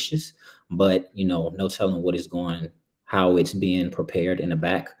vegan dishes, but no telling how it's being prepared in the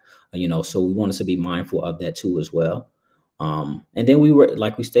back. So we want us to be mindful of that too as well. And then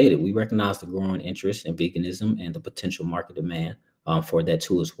like we stated, we recognize the growing interest in veganism and the potential market demand for that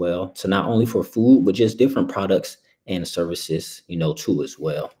too as well. So not only for food, but just different products and services, too as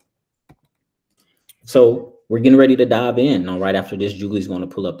well. So we're getting ready to dive in. Right after this, Julie's going to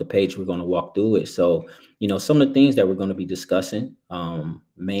pull up the page. We're going to walk through it. So, some of the things that we're going to be discussing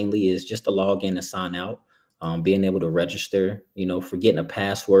mainly is just to log in and sign out, being able to register, forgetting a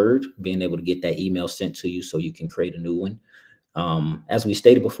password, being able to get that email sent to you so you can create a new one. As we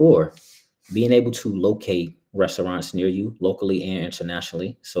stated before, being able to locate restaurants near you locally and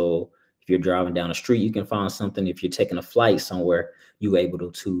internationally. So if you're driving down the street, you can find something. If you're taking a flight somewhere, you're able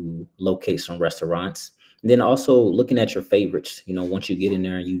to locate some restaurants. And then also looking at your favorites, once you get in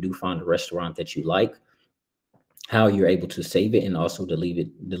there and you do find a restaurant that you like, how you're able to save it and also delete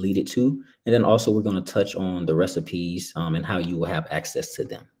it too. And then also we're going to touch on the recipes and how you will have access to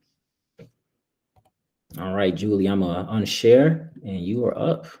them. All right, Julie, I'm going to unshare and you are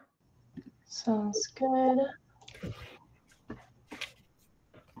up. Sounds good.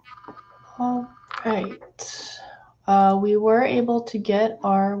 All right. We were able to get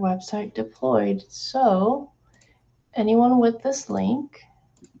our website deployed. So anyone with this link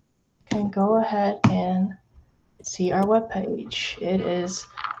can go ahead and see our webpage. It is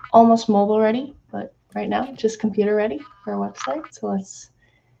almost mobile ready, but right now just computer ready for our website. So let's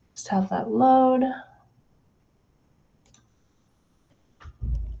just have that load.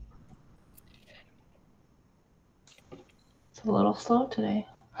 It's a little slow today.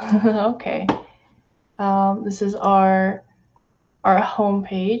 Okay. This is our home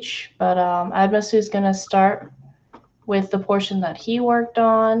page, but Admasu is going to start with the portion that he worked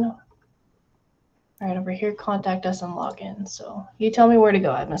on. All right, over here, contact us and log in. So you tell me where to go,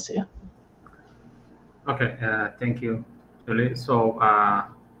 Admasu. Okay, thank you, Julie. So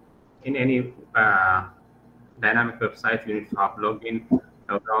in any dynamic website, you need to have login,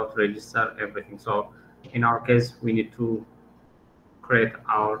 log out, register, everything. So in our case, we need to create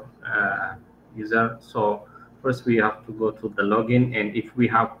our user. So first we have to go to the login, and if we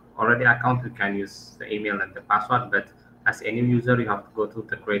have already account, we can use the email and the password. But as any user, you have to go to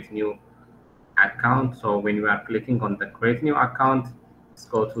the create new account. So when you are clicking on the create new account, let's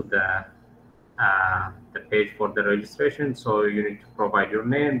go to the page for the registration. So you need to provide your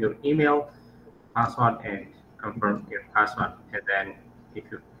name, your email, password, and confirm your password. And then if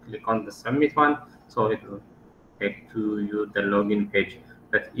you click on the submit one, so it will take to you the login page.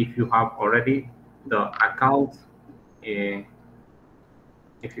 But if you have already the account, if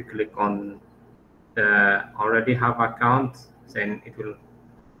you click on the already have account, then it will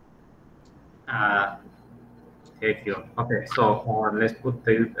take you. Okay, so let's put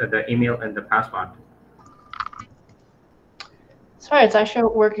the email and the password. Sorry, it's actually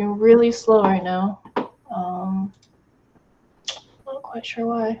working really slow right now. Not quite sure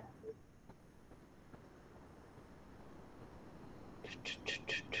why.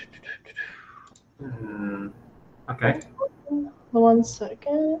 Okay. 1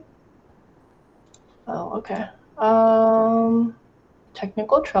 second. Oh, okay.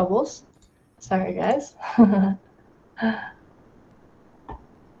 Technical troubles. Sorry, guys.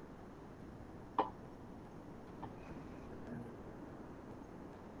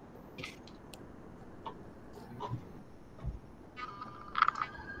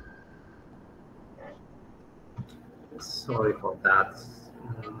 Sorry for that.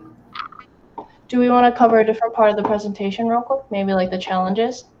 Do we want to cover a different part of the presentation real quick? Maybe like the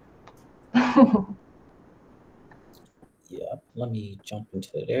challenges? Yeah, let me jump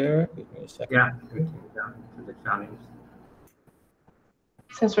into there. Give me a second. Yeah, we can jump to the challenge.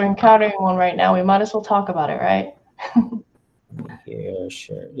 Since we're encountering one right now, we might as well talk about it, right? Here,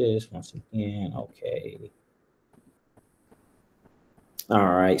 share this once again. Okay.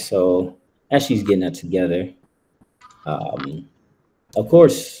 All right. So as she's getting that together, of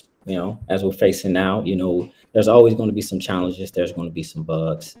course, you know, as we're facing now, you know, there's always going to be some challenges. There's going to be some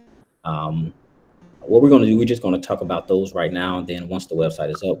bugs. What we're going to do, we're just going to talk about those right now. And then once the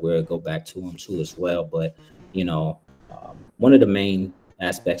website is up, we'll go back to them too as well. But, you know, one of the main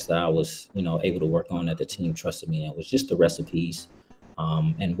aspects that I was, you know, able to work on that the team trusted me in was just the recipes.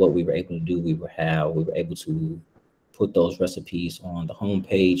 And what we were able to do, we were able to put those recipes on the home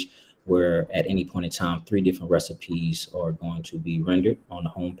page, where at any point in time, 3 different recipes are going to be rendered on the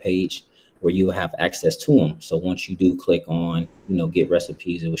home page, where you have access to them. So once you do click on, you know, get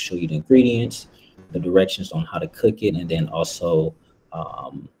recipes, it will show you the ingredients, the directions on how to cook it, and then also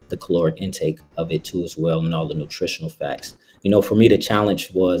the caloric intake of it too as well, and all the nutritional facts. You know, for me, the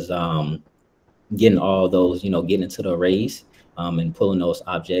challenge was getting all those, you know, getting into the arrays and pulling those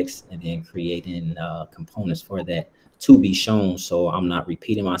objects and then creating components for that to be shown, so I'm not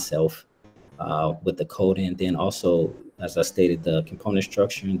repeating myself with the code. And then also, as I stated, the component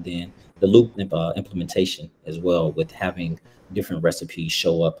structure, and then the loop implementation as well, with having different recipes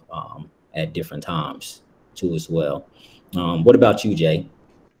show up at different times too as well. What about you, Jay?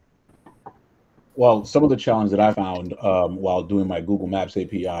 Well, some of the challenge that I found while doing my Google Maps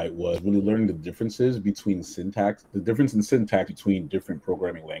API was really learning the differences between syntax, the difference in syntax between different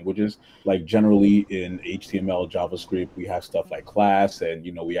programming languages. Like generally in HTML, JavaScript, we have stuff like class, and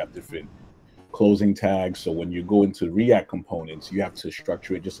you know, we have different closing tags. So when you go into React components, you have to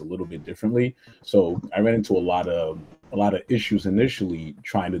structure it just a little bit differently. So I ran into a lot of issues initially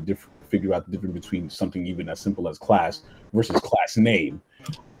trying to figure out the difference between something even as simple as class versus class name.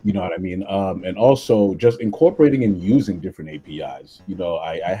 You know what I mean? And also just incorporating and using different APIs. You know,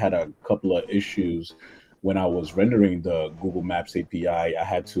 I had a couple of issues when I was rendering the Google Maps API. I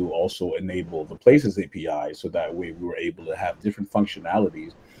had to also enable the Places API, so that way we were able to have different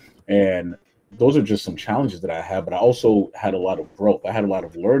functionalities. And those are just some challenges that I had, but I also had a lot of growth. I had a lot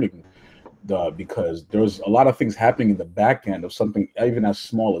of learning because there's a lot of things happening in the back end of something even as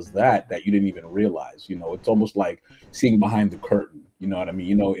small as that you didn't even realize. You know, it's almost like seeing behind the curtain. You know what I mean?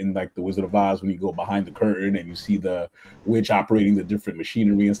 You know, in like the Wizard of Oz, when you go behind the curtain and you see the witch operating the different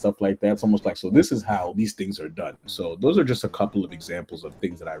machinery and stuff like that, it's almost like, so this is how these things are done. So those are just a couple of examples of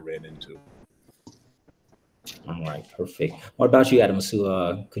things that I ran into. All right, perfect. What about you, Adam?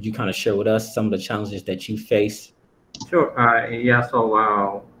 So could you kind of share with us some of the challenges that you face? Sure. Yeah.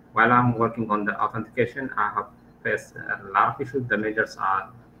 So while I'm working on the authentication, I have faced a lot of issues. The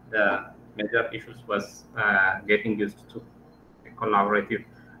major issues was getting used to collaborative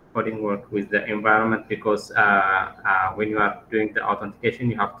coding work with the environment, because when you are doing the authentication,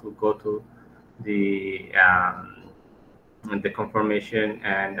 you have to go to the confirmation,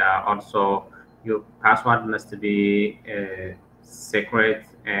 and also your password must be secret,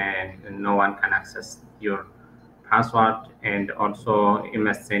 and no one can access your password. And also it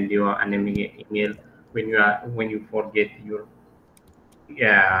must send you an email when you forget your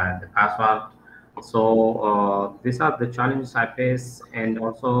the password. So these are the challenges I face, and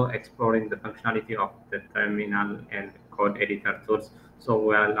also exploring the functionality of the terminal and code editor tools. So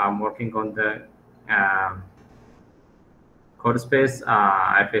while I'm working on the code space,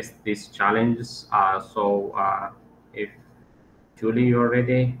 I face these challenges. So if Julie, you're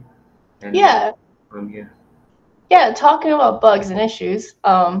ready, and Yeah. yeah. Yeah, talking about bugs and issues.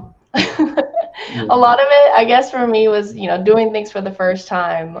 Yeah. A lot of it, I guess, for me was, doing things for the first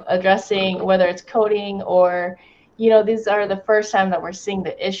time, addressing whether it's coding or, these are the first time that we're seeing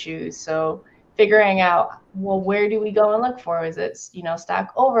the issues. So figuring out, well, where do we go and look for? Is it,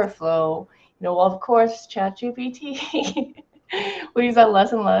 Stack Overflow? Well, of course, ChatGPT. We use that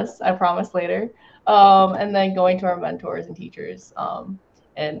less and less, I promise later. And then going to our mentors and teachers.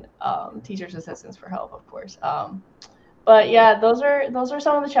 And teachers' assistants for help, of course. But yeah, those are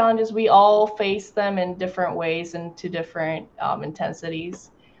some of the challenges. We all face them in different ways and to different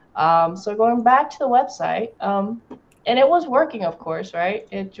intensities. So going back to the website, and it was working, of course, right?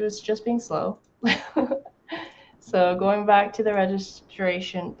 It was just being slow. So going back to the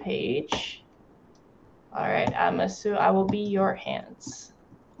registration page. All right, Amasu, I will be your hands.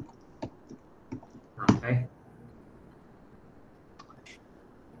 Okay.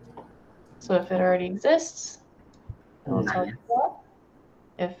 So if it already exists, it will tell Nice. you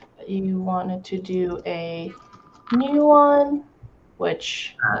that. If you wanted to do a new one,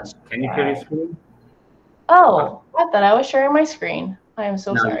 which let's Can you try. share your screen? Oh, I thought I was sharing my screen. I am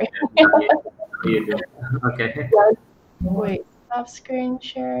so No, sorry. you do. Okay. Wait, stop screen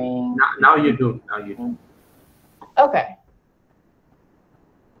sharing. Now you do. Now you do. Okay.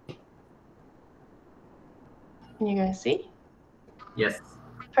 Can you guys see? Yes.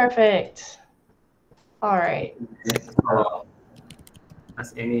 Perfect. All right. So,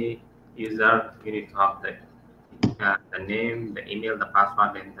 as any user, you need to have the name, the email, the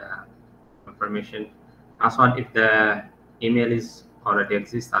password, and the information. Password, if the email is already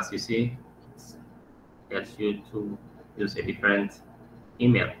exists, as you see, it tells you to use a different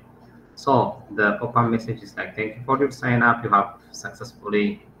email. So the pop-up message is like, thank you for your sign up. You have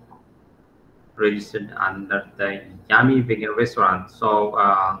successfully registered under the Yummy Vegan Restaurant. So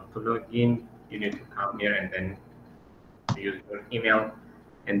to log in, you need to come here and then use your email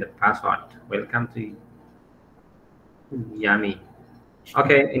and the password. Welcome to Yummy.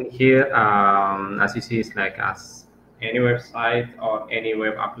 Okay, in here, as you see, it's like as any website or any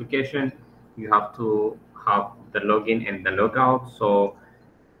web application, you have to have the login and the logout. So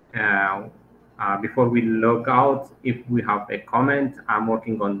before we log out, if we have a comment, I'm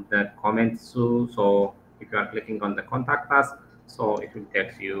working on the comments too. So if you are clicking on the contact us, so it will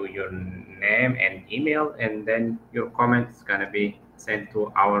text you your name and email, and then your comment is gonna be sent to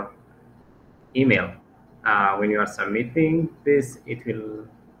our email. When you are submitting this, it will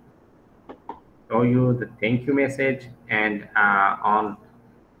show you the thank you message, and on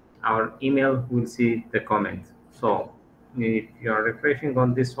our email, we'll see the comment. So if you are refreshing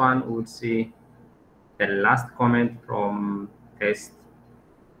on this one, we'll see the last comment from test.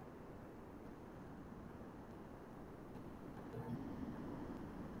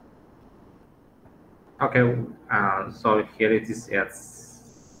 Okay, so here it is.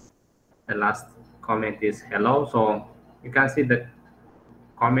 Yes, the last comment is hello. So you can see the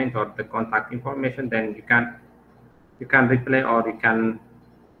comment or the contact information. Then you can replay or you can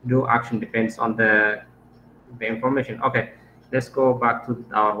do action, depends on the information. Okay, let's go back to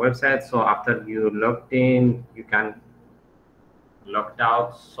our website. So after you logged in, you can logged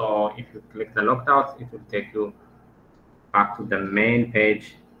out. So if you click the logged out, it will take you back to the main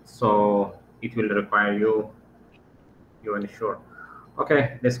page. So it will require you ensure.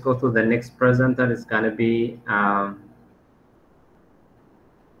 Okay, let's go to the next presenter. It's gonna be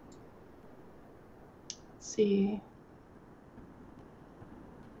Let's see.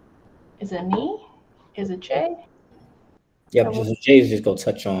 Is it me? Is it Jay? Yeah, so Jay's just go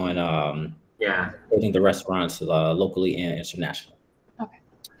touch on yeah, building the restaurants locally and internationally. Okay.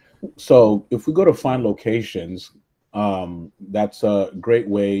 So if we go to find locations, that's a great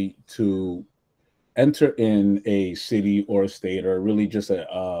way to enter in a city or a state, or really just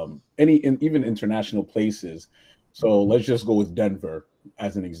even international places. So let's just go with Denver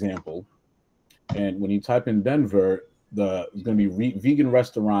as an example. And when you type in Denver, there's going to be vegan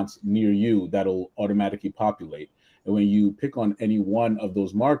restaurants near you that'll automatically populate. And when you pick on any one of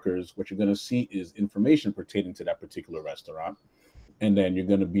those markers, what you're going to see is information pertaining to that particular restaurant. And then you're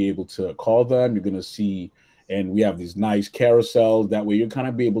going to be able to call them. You're going to see And we have these nice carousels. That way you're kind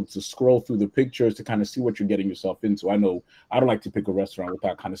of be able to scroll through the pictures to kind of see what you're getting yourself into. I know I don't like to pick a restaurant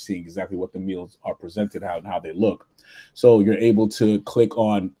without kind of seeing exactly what the meals are presented, how they look. So you're able to click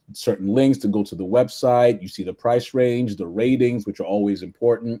on certain links to go to the website. You see the price range, the ratings, which are always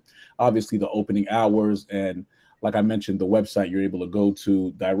important. Obviously the opening hours, and like I mentioned, the website you're able to go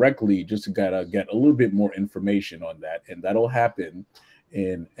to directly just to get a little bit more information on that. And that'll happen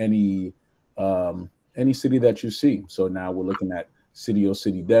in any city that you see. So now we're looking at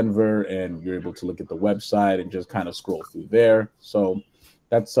City Denver, and you're able to look at the website and just kind of scroll through there. So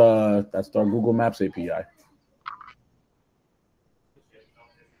that's our Google Maps API.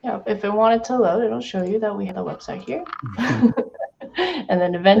 Yeah, if it wanted to load, it'll show you that we have the website here. And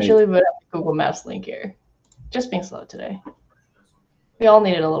then eventually we'll have the Google Maps link here. Just being slow today. We all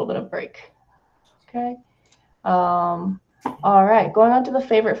needed a little bit of break. Okay. All right, going on to the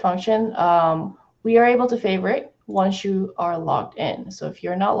favorite function. We are able to favorite once you are logged in. So if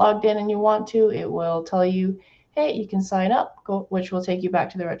you're not logged in and you want to, it will tell you, hey, you can sign up, which will take you back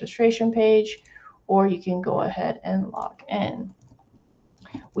to the registration page, or you can go ahead and log in.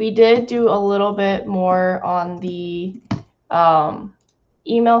 We did do a little bit more on the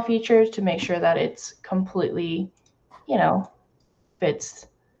email features to make sure that it's completely, fits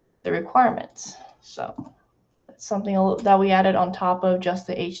the requirements. So that's something that we added on top of just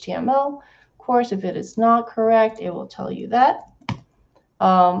the HTML. Of course, if it is not correct, it will tell you that.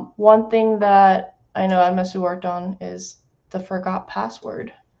 One thing that I know I must have worked on is the forgot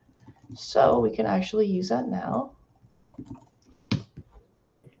password. So we can actually use that now.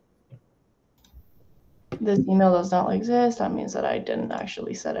 This email does not exist. That means that I didn't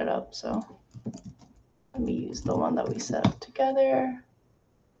actually set it up. So let me use the one that we set up together.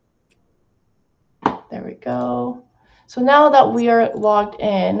 There we go. So now that we are logged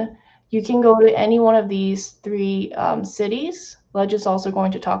in, you can go to any one of these three cities. Ledge is also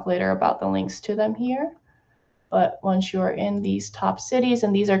going to talk later about the links to them here. But once you are in these top cities,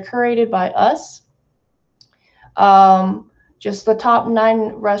 and these are curated by us, just the top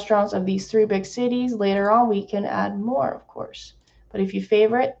 9 restaurants of these 3 big cities. Later on, we can add more, of course. But if you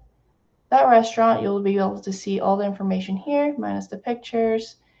favorite that restaurant, you'll be able to see all the information here, minus the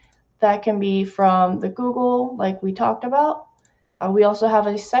pictures. That can be from the Google, like we talked about. We also have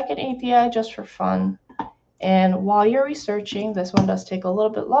a second API just for fun. And while you're researching, this one does take a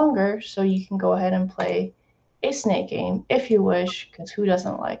little bit longer, so you can go ahead and play a snake game if you wish, because who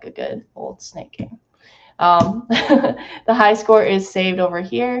doesn't like a good old snake game? The high score is saved over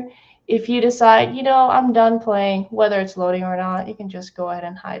here. If you decide, I'm done playing, whether it's loading or not, you can just go ahead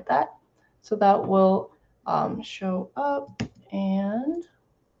and hide that. So that will show up. And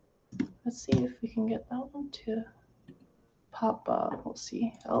let's see if we can get that one to pop up. We'll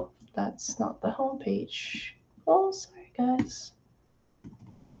see. Oh, that's not the home page. Oh, sorry, guys.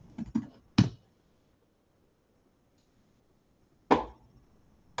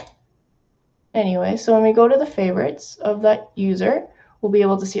 Anyway, so when we go to the favorites of that user, we'll be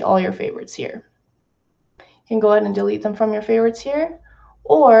able to see all your favorites here. You can go ahead and delete them from your favorites here.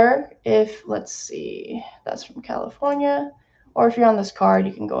 Or if, let's see, that's from California. Or if you're on this card,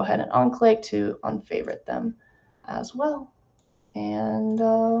 you can go ahead and unclick to unfavorite them as well. And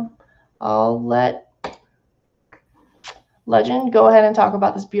I'll let Legend go ahead and talk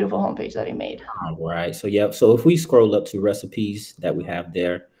about this beautiful homepage that he made. All right. So, yeah. So if we scroll up to recipes that we have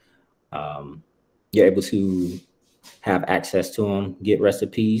there, you're able to have access to them, get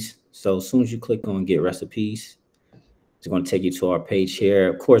recipes. So as soon as you click on get recipes, it's going to take you to our page here.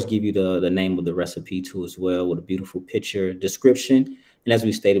 Of course, give you the name of the recipe too as well, with a beautiful picture, description. And as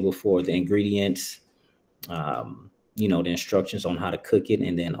we stated before, the ingredients, the instructions on how to cook it,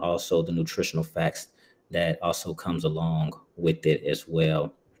 and then also the nutritional facts that also comes along with it as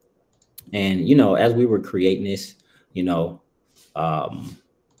well. And, as we were creating this, we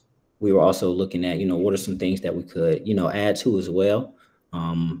were also looking at, what are some things that we could, add to as well.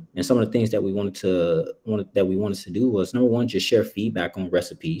 And some of the things that we wanted to do was, number one, just share feedback on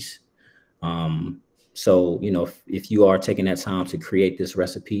recipes. So, if you are taking that time to create this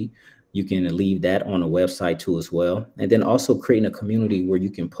recipe, you can leave that on a website too as well. And then also creating a community where you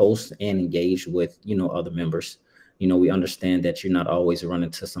can post and engage with, other members. We understand that you're not always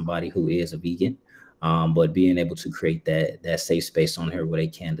running to somebody who is a vegan. But being able to create that safe space on here where they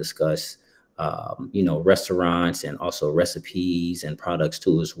can discuss, restaurants and also recipes and products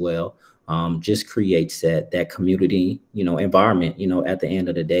too as well, just creates that community, environment, at the end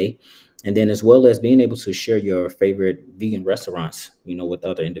of the day. And then as well as being able to share your favorite vegan restaurants, with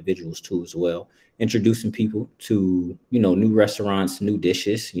other individuals too as well, introducing people to, new restaurants, new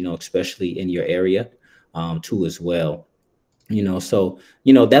dishes, especially in your area. too as well. So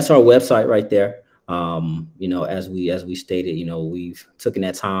that's our website right there. As we stated, we've taken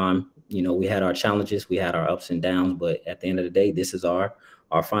that time. We had our challenges, we had our ups and downs, but at the end of the day, this is our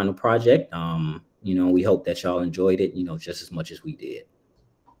final project. We hope that y'all enjoyed it, just as much as we did.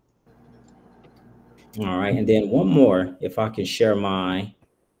 All right, and then one more, if I can share my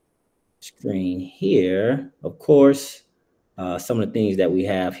screen here. Of course, some of the things that we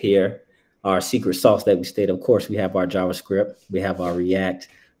have here, our secret sauce that we stated. Of course, we have our JavaScript, we have our React,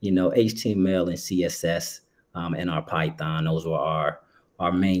 HTML and CSS, and our Python. Those were our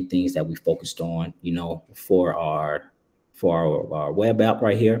main things that we focused on, for our web app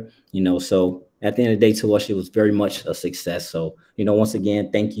right here. So at the end of the day, to us, it was very much a success. So, once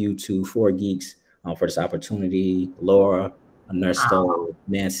again, thank you to 4Geeks for this opportunity, Laura, Ernesto,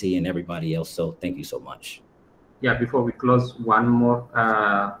 Nancy, and everybody else. So thank you so much. Yeah, before we close, one more,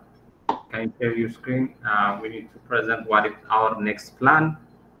 can you share your screen? We need to present what is our next plan.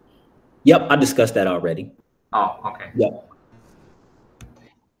 Yep, I discussed that already. Oh, okay. Yep.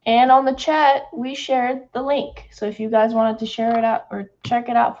 And on the chat, we shared the link. So if you guys wanted to share it out or check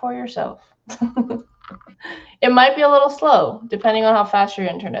it out for yourself. It might be a little slow, depending on how fast your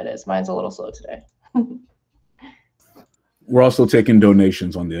internet is. Mine's a little slow today. We're also taking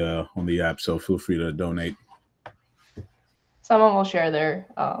donations on the app, so feel free to donate. Someone will share their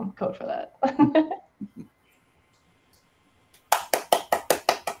code for that.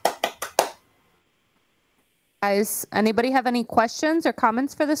 Guys, anybody have any questions or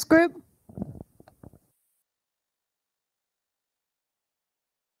comments for this group?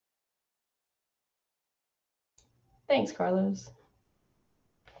 Thanks, Carlos.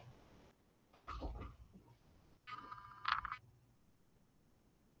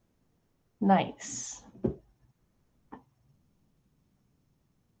 Nice.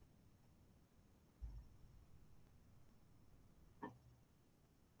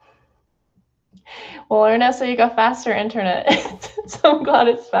 Well, Ernesto, you got faster internet, so I'm glad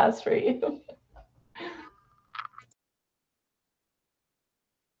it's fast for you.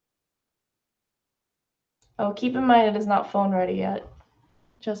 Oh, keep in mind it is not phone ready yet,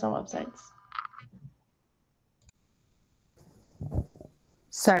 just on websites.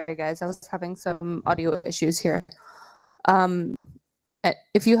 Sorry, guys, I was having some audio issues here.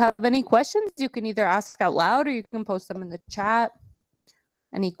 If you have any questions, you can either ask out loud or you can post them in the chat.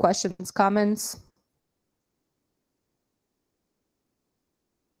 Any questions, comments?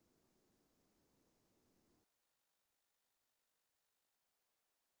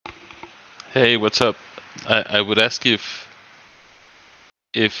 Hey, what's up? I would ask if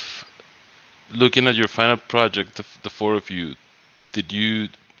looking at your final project, the four of you, did you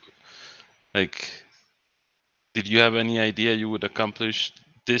have any idea you would accomplish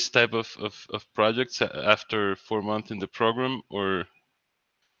this type of projects after 4 months in the program, or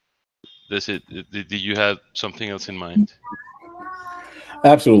did you have something else in mind?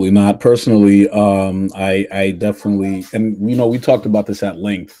 Absolutely not. Personally, I definitely, and we talked about this at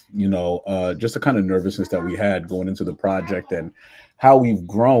length, just the kind of nervousness that we had going into the project and how we've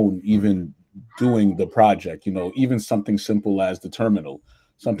grown even doing the project, even something simple as the terminal,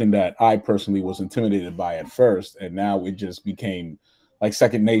 something that I personally was intimidated by at first. And now it just became like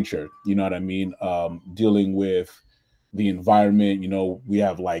second nature. You know what I mean? Dealing with the environment, we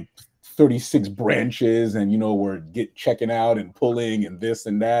have like 36 branches and we're checking out and pulling and this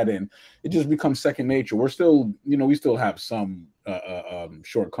and that, and it just becomes second nature. We're still we still have some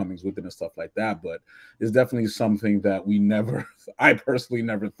shortcomings with it and stuff like that, but it's definitely something that I personally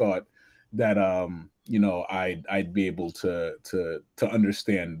never thought that I'd be able to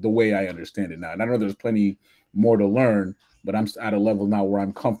understand the way I understand it now. And I know there's plenty more to learn, but I'm at a level now where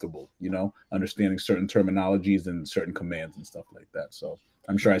I'm comfortable understanding certain terminologies and certain commands and stuff like that. So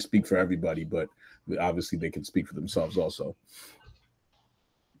I'm sure I speak for everybody, but obviously they can speak for themselves also.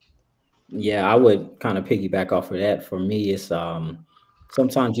 Yeah, I would kind of piggyback off of that. For me, it's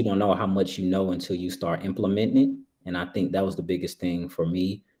sometimes you don't know how much you know until you start implementing it. And I think that was the biggest thing for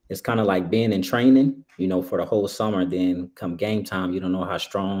me. It's kind of like being in training, for the whole summer. Then come game time, you don't know how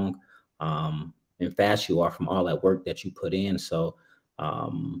strong and fast you are from all that work that you put in. So,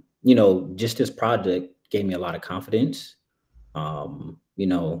 just this project gave me a lot of confidence.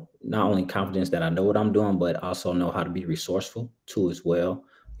 Not only confidence that I know what I'm doing, but also know how to be resourceful too as well,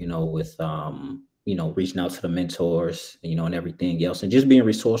 with, reaching out to the mentors, and everything else, and just being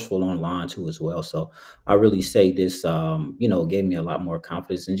resourceful online too as well. So I really say this, gave me a lot more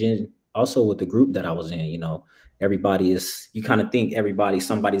confidence. And then also with the group that I was in, everybody is, you kind of think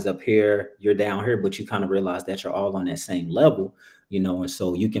somebody's up here, you're down here, but you kind of realize that you're all on that same level, and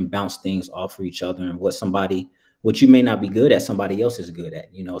so you can bounce things off for each other, and what you may not be good at, somebody else is good at,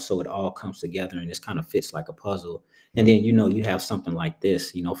 so it all comes together and it kind of fits like a puzzle. And then, you have something like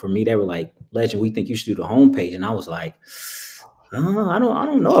this, for me, they were like, Legend, we think you should do the homepage. And I was like, oh, I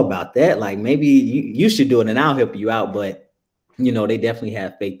don't know about that. Like, maybe you should do it and I'll help you out. But, they definitely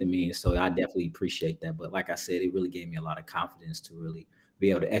have faith in me. And so I definitely appreciate that. But like I said, it really gave me a lot of confidence to really be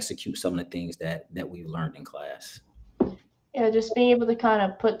able to execute some of the things that we've learned in class. Yeah, just being able to kind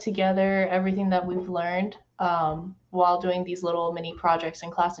of put together everything that we've learned while doing these little mini projects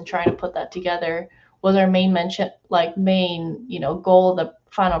in class and trying to put that together was our main goal of the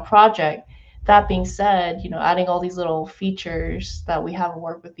final project. That being said, adding all these little features that we haven't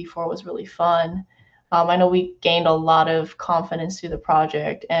worked with before was really fun. I know we gained a lot of confidence through the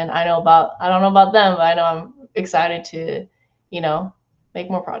project, and I don't know about them, but I know I'm excited to, make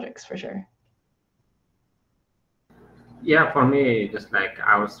more projects for sure. Yeah, for me, just like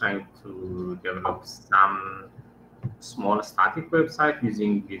I was trying to develop some small static website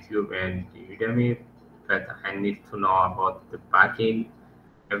using YouTube and Udemy, but I need to know about the backend,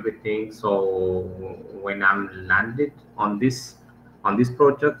 everything. So when I'm landed on this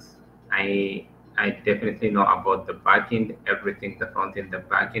project, I definitely know about the backend, everything, the front end, the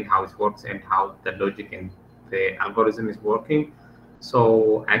backend, how it works, and how the logic and the algorithm is working.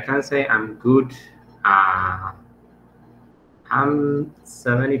 So I can say I'm good. I'm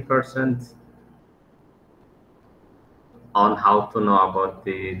 70% on how to know about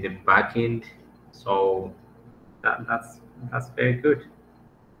the backend. So that's very good.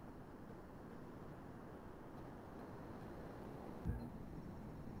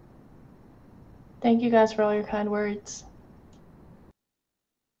 Thank you guys for all your kind words.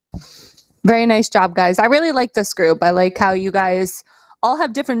 Very nice job, guys. I really like this group. I like how you guys all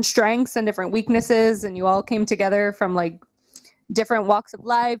have different strengths and different weaknesses, and you all came together from like different walks of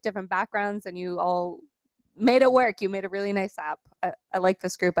life, different backgrounds, and you all made it work. You made a really nice app. I like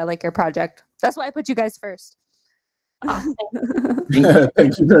this group. I like your project. That's why I put you guys first.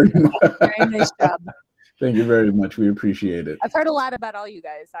 Thank you very much. Very nice job. Thank you very much. We appreciate it. I've heard a lot about all you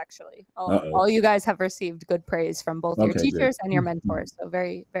guys, actually. All you guys have received good praise from both your teachers and your mentors. So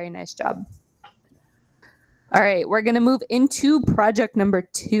very, very nice job. All right, we're going to move into project number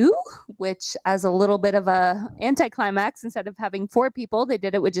 2, which as a little bit of a anticlimax, instead of having 4 people, they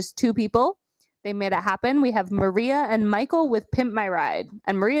did it with just 2 people. They made it happen. We have Maria and Michael with Pimp My Ride,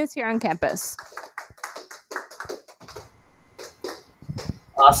 and Maria's here on campus.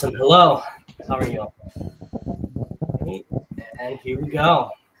 Awesome. Hello. How are you? And here we go.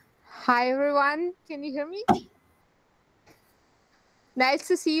 Hi, everyone. Can you hear me? Nice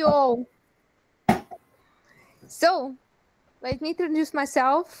to see you all. So, let me introduce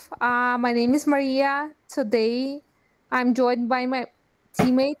myself. My name is Maria. Today, I'm joined by my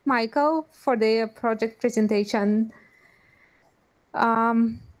teammate, Michael, for the project presentation.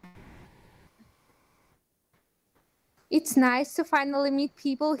 It's nice to finally meet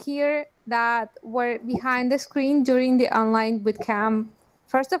people here that were behind the screen during the online bootcamp.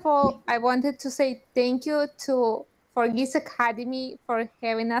 First of all, I wanted to say thank you to Forgis Academy for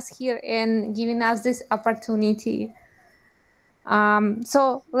having us here and giving us this opportunity.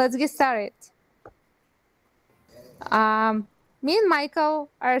 So let's get started. Me and Michael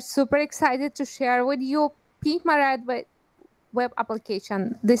are super excited to share with you Pimp My Ride web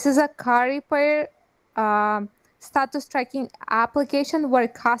application. This is a car repair status tracking application where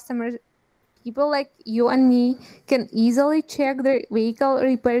customers, people like you and me, can easily check their vehicle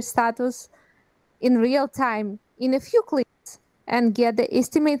repair status in real time in a few clicks and get the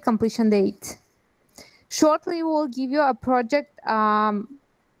estimate completion date. Shortly, we'll give you a project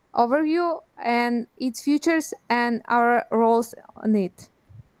overview and its features and our roles on it.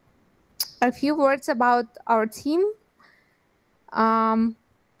 A few words about our team.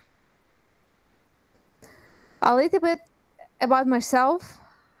 A little bit about myself.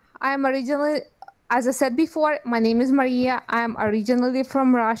 I'm originally, as I said before, my name is Maria. I'm originally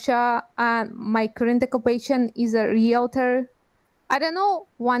from Russia, and my current occupation is a realtor. I don't know,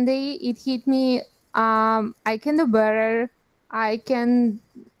 one day it hit me, I can do better. I can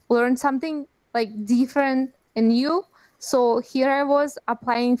learn something like different and new. So here I was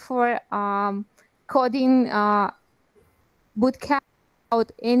applying for coding bootcamp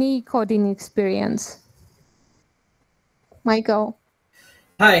without any coding experience. Michael.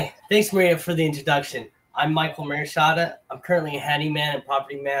 Hi, thanks Maria for the introduction. I'm Michael Marishada. I'm currently a handyman and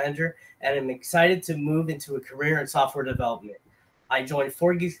property manager, and I'm excited to move into a career in software development. I joined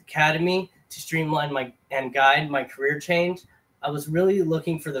Forgis Academy to streamline and guide my career change. I was really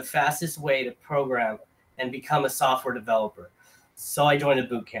looking for the fastest way to program and become a software developer. so I joined a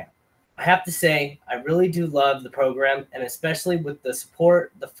boot camp. I have to say, I really do love the program, and especially with the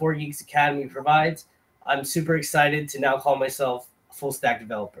support the 4Geeks Academy provides, I'm super excited to now call myself a full stack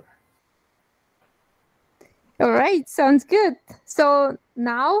developer. All right, sounds good. So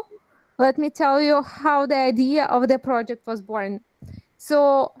now let me tell you how the idea of the project was born.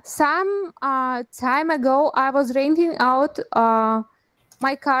 So some time ago, I was renting out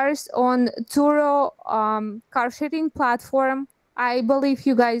my cars on Turo car sharing platform. I believe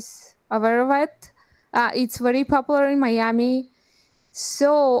you guys are aware of it. It's very popular in Miami.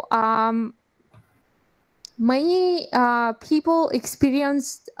 So many people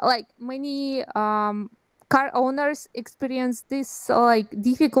experienced, like many car owners experience this like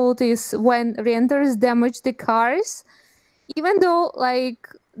difficulties when renters damage the cars, even though like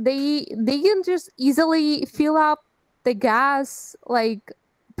they can just easily fill up the gas, like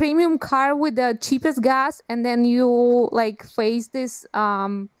premium car with the cheapest gas, and then you like face this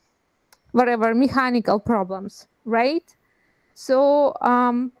whatever mechanical problems, right? So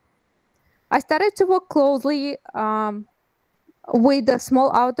I started to work closely with the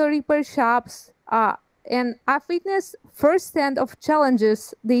small auto repair shops, and I've witnessed firsthand of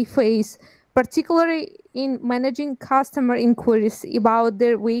challenges they face, particularly in managing customer inquiries about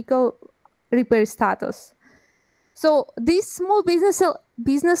their vehicle repair status. So these small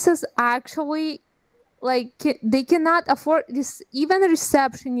businesses actually like they cannot afford this, even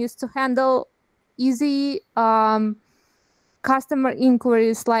receptionists, to handle easy customer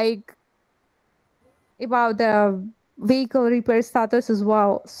inquiries like about the vehicle repair status as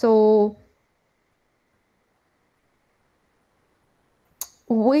well. So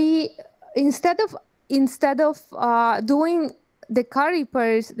we instead of doing the car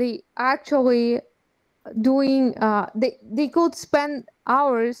repairs, they actually doing they could spend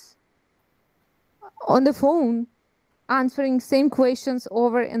hours on the phone answering same questions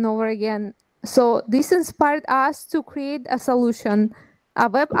over and over again. So this inspired us to create a solution, a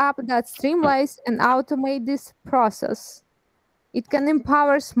web app that streamlines and automates this process. It can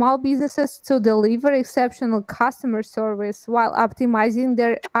empower small businesses to deliver exceptional customer service while optimizing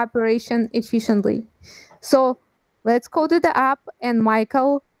their operation efficiently. So let's go to the app and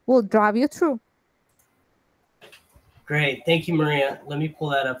Michael will drive you through. Great. Thank you, Maria. Let me pull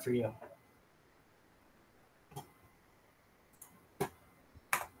that up for you.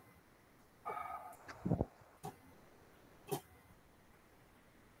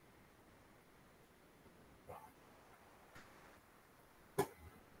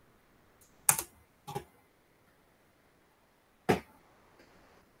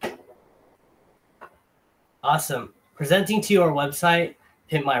 Awesome. Presenting to you our website,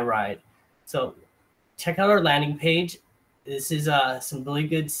 Pimp My Ride. So check out our landing page. This is some really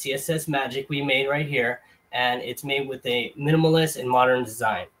good CSS magic we made right here, and it's made with a minimalist and modern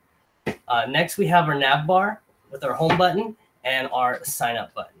design. Next, we have our nav bar with our home button and our sign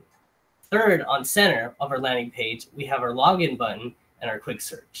up button. Third, on center of our landing page, we have our login button and our quick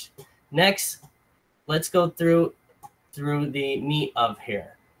search. Next, let's go through the meat of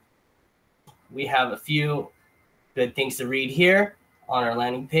here. We have a few good things to read here on our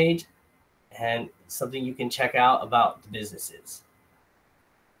landing page and something you can check out about the businesses.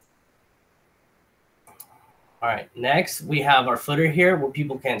 All right, next we have our footer here where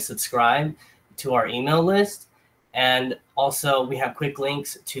people can subscribe to our email list. And also we have quick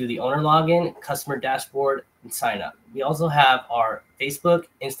links to the owner login, customer dashboard, and sign up. We also have our Facebook,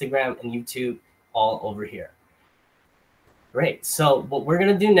 Instagram, and YouTube all over here. Great. So what we're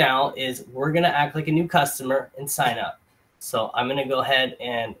going to do now is we're going to act like a new customer and sign up. So I'm going to go ahead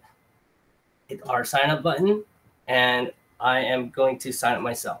and hit our sign up button, and I am going to sign up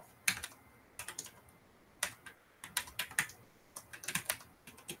myself.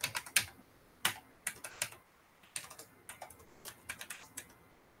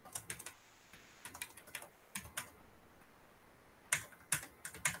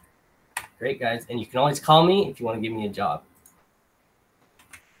 Great, guys. And you can always call me if you want to give me a job.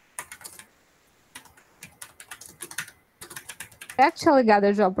 I actually got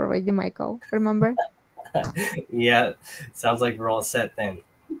a job already, Michael. Remember? Yeah, sounds like we're all set then.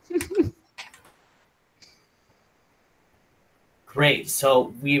 Great.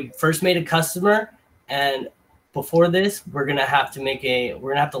 So we first made a customer, and before this, we're gonna have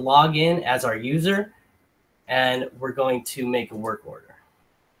to log in as our user, and we're going to make a work order.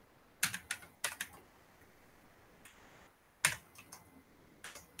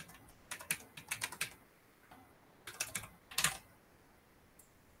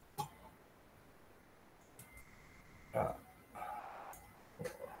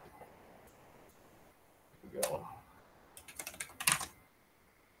 Go.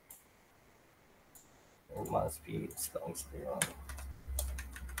 must be spelling something wrong.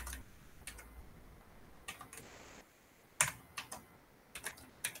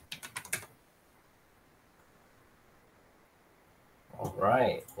 All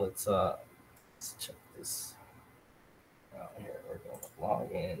right, let's check this out here. We're going to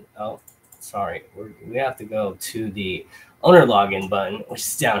log in. Oh, sorry, we have to go to the owner login button, which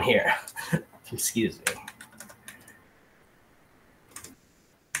is down here. Excuse me.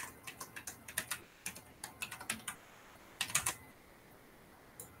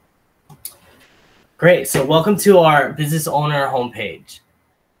 Great, so welcome to our business owner homepage.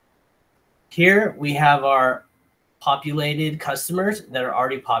 Here we have our populated customers that are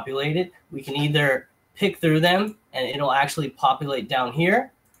already populated. We can either pick through them and it'll actually populate down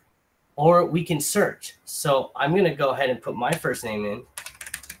here, or we can search. So I'm going to go ahead and put my first name in.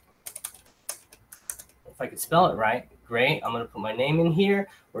 If I could spell it right, great. I'm going to put my name in here.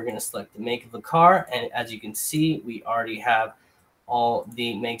 We're going to select the make of the car. And as you can see, we already have all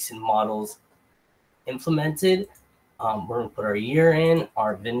the makes and models implemented. We're going to put our year in,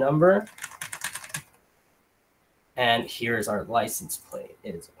 our VIN number. And here's our license plate.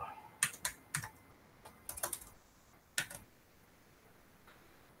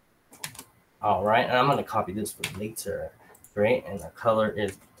 All right, and I'm going to copy this for later. Great, and the color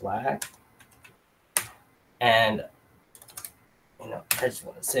is black. And I just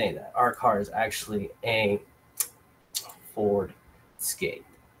want to say that our car is actually a Ford Escape.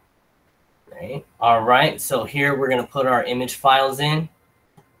 Right. All right, so here we're going to put our image files in,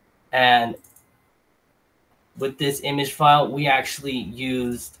 and with this image file, we actually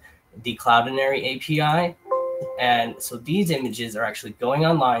used the Cloudinary API. And so these images are actually going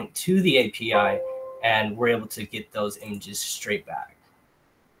online to the API, and we're able to get those images straight back.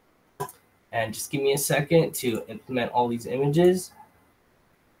 And just give me a second to implement all these images.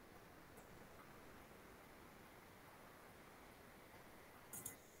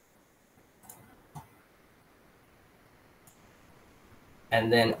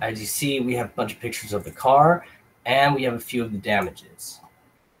 And then as you see, we have a bunch of pictures of the car, and we have a few of the damages.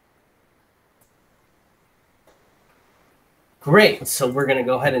 Great, so we're gonna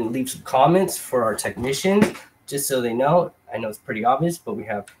go ahead and leave some comments for our technicians, just so they know. I know it's pretty obvious, but we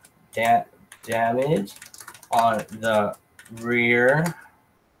have damage on the rear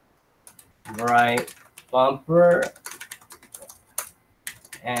right bumper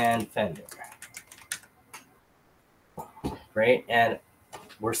and fender. Great, and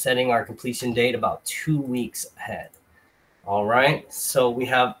we're setting our completion date about 2 weeks ahead. All right, so we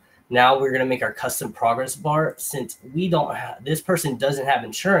have, now we're gonna make our custom progress bar. Since we don't have, this person doesn't have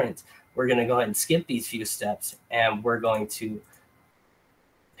insurance, we're gonna go ahead and skip these few steps, and we're going to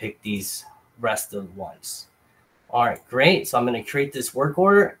pick these rest of the ones. All right, great. So I'm gonna create this work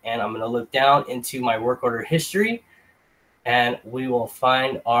order, and I'm gonna look down into my work order history, and we will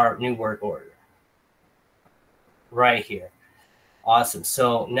find our new work order right here. Awesome.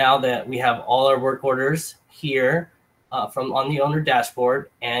 So now that we have all our work orders here from on the owner dashboard,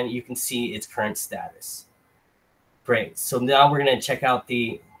 and you can see its current status. Great. So now we're going to check out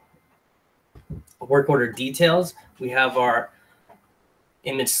the work order details. We have our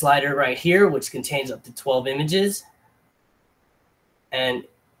image slider right here, which contains up to 12 images. And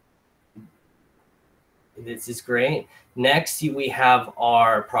this is great. Next, we have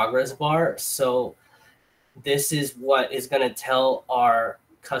our progress bar. So this is what is going to tell our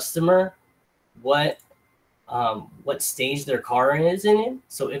customer what stage their car is in.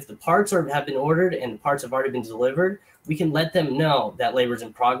 So if the parts have been ordered and the parts have already been delivered, we can let them know that labor's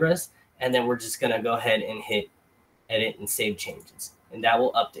in progress, and then we're just going to go ahead and hit edit and save changes, and that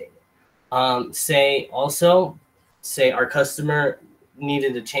will update it. Say our customer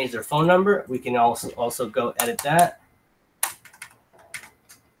needed to change their phone number, we can also go edit that.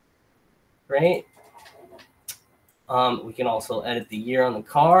 Great. We can also edit the year on the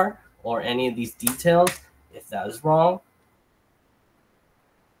car or any of these details if that is wrong.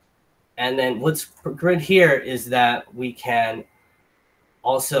 And then what's good here is that we can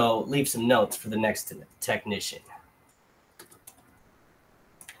also leave some notes for the next technician.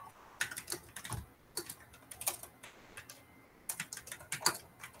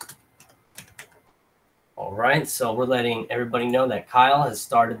 All right, so we're letting everybody know that Kyle has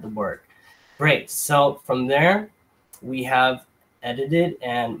started the work. Great, so from there, we have edited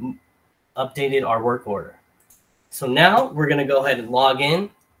and updated our work order. So now we're going to go ahead and log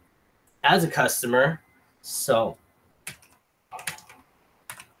in as a customer. So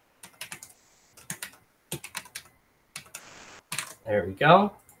there we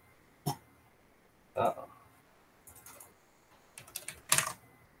go. Uh-oh.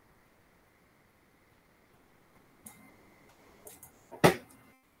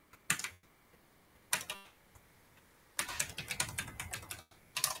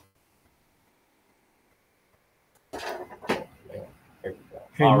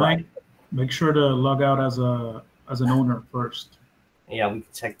 Hey, All Mike, right. make sure to log out as an owner first. Yeah, we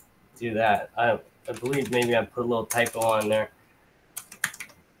can do that. I believe maybe I put a little typo on there.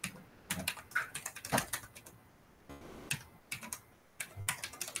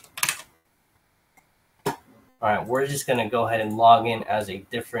 All right, we're just gonna go ahead and log in as a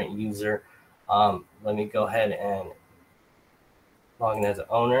different user. Let me go ahead and log in as an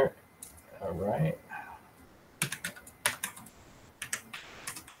owner. All right.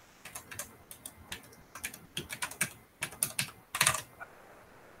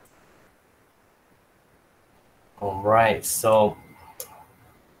 All right, so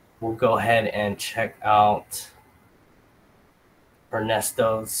we'll go ahead and check out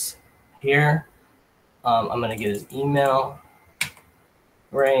Ernesto's here. I'm going to get his email.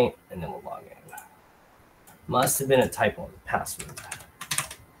 Great, and then we'll log in. Must have been a typo in the password.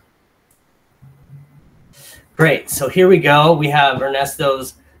 Great, so here we go. We have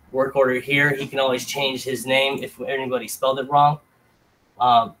Ernesto's work order here. He can always change his name if anybody spelled it wrong,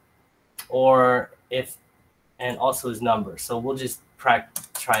 and also his number. So we'll just try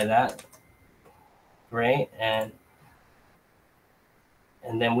that. Great, and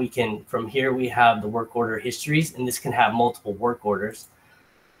then we can, from here, we have the work order histories, and this can have multiple work orders.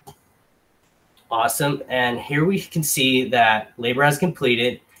 Awesome, and here we can see that labor has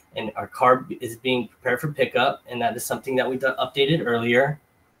completed, and our car is being prepared for pickup, and that is something that we updated earlier.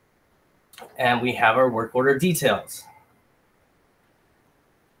 And we have our work order details.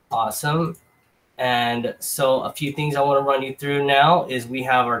 Awesome. And so a few things I want to run you through now is we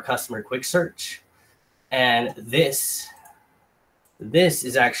have our customer quick search. And this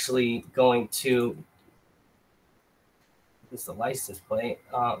is actually going to, this is the license plate.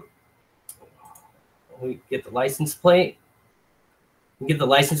 We get the license plate. We get the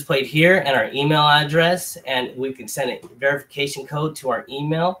license plate here and our email address, and we can send a verification code to our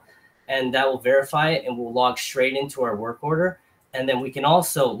email, and that will verify it, and we'll log straight into our work order. And then we can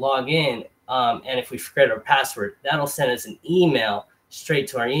also log in, and if we forget our password, that'll send us an email straight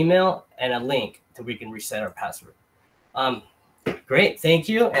to our email and a link that we can reset our password. Great, thank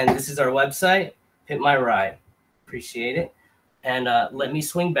you. And this is our website, Hit My Ride. Appreciate it. And let me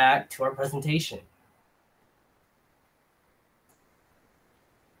swing back to our presentation.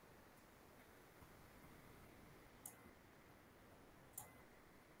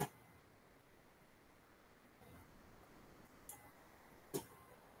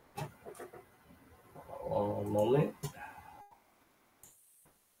 One moment.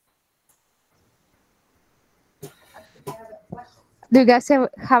 Do you guys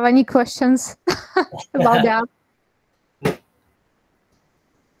have any questions about that?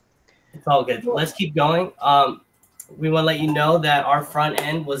 It's all good. Let's keep going. We want to let you know that our front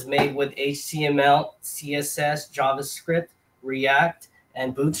end was made with HTML, CSS, JavaScript, React,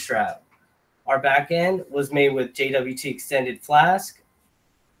 and Bootstrap. Our back end was made with JWT Extended Flask,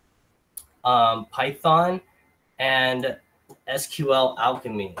 Python, and SQL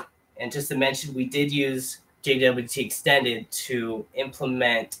Alchemy. And just to mention, we did use JWT Extended to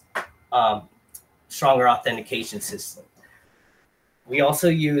implement stronger authentication system. We also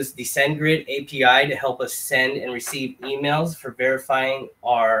use the SendGrid API to help us send and receive emails for verifying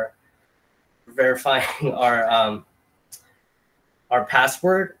our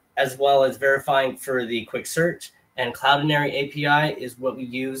password, as well as verifying for the quick search. And Cloudinary API is what we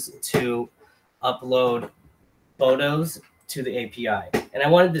use to upload photos to the API. And I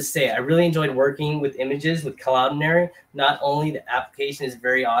wanted to say, I really enjoyed working with images with Cloudinary. Not only the application is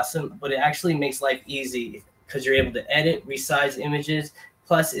very awesome, but it actually makes life easy because you're able to edit, resize images.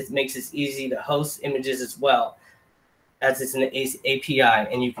 Plus, it makes it easy to host images as well, as it's an API,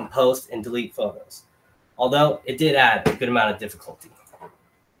 and you can post and delete photos. Although it did add a good amount of difficulty.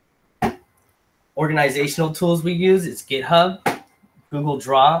 Organizational tools we use is GitHub, Google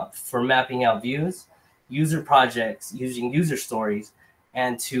Draw for mapping out views, user projects using user stories,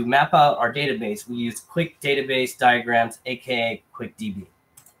 and to map out our database, we use Quick Database Diagrams, aka QuickDB.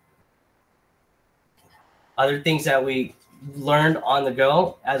 Other things that we learned on the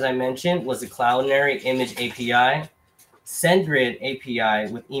go, as I mentioned, was the Cloudinary Image API, SendGrid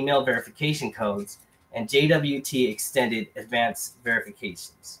API with email verification codes, and JWT Extended Advanced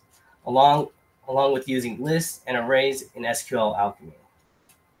Verifications, along with using lists and arrays in SQL Alchemy.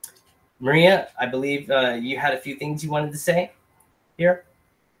 Maria, I believe you had a few things you wanted to say here.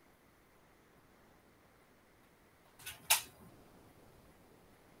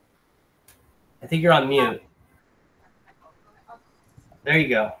 I think you're on mute. There you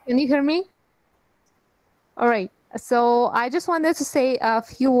go. Can you hear me? All right. So I just wanted to say a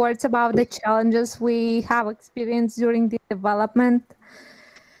few words about the challenges we have experienced during the development.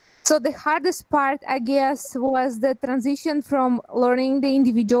 So the hardest part, I guess, was the transition from learning the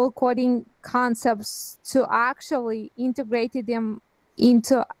individual coding concepts to actually integrating them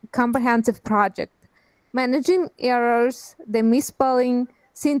into a comprehensive project. Managing errors, the misspelling,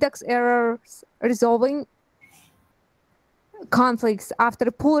 syntax errors, resolving conflicts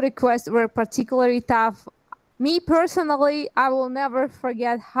after pull requests were particularly tough. Me personally, I will never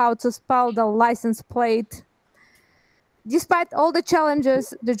forget how to spell the license plate. Despite all the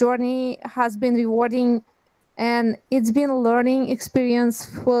challenges, the journey has been rewarding, and it's been a learning experience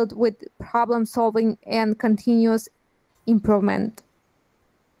filled with problem solving and continuous improvement.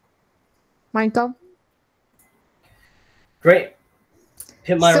 Michael? Great.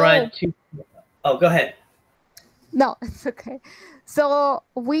 Hit my So- ride to. Oh, go ahead. No, it's okay. So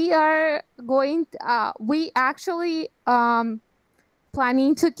we are going, we actually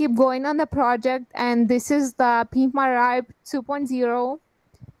planning to keep going on the project, and this is the Pimp My Ride 2.0.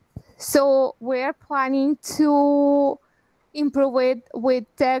 So we're planning to improve it with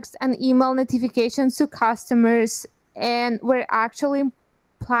text and email notifications to customers, and we're actually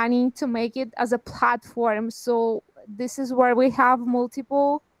planning to make it as a platform. So this is where we have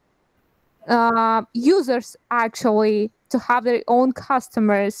multiple users actually to have their own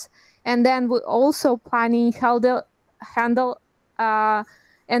customers, and then we're also planning how to handle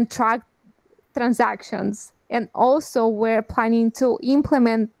and track transactions. And also we're planning to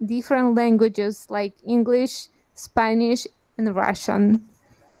implement different languages like English, Spanish, and Russian.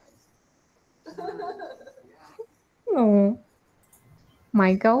 Oh,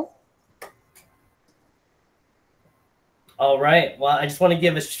 Michael? All right. Well, I just want to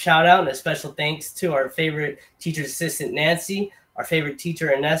give a shout out and a special thanks to our favorite teacher assistant, Nancy, our favorite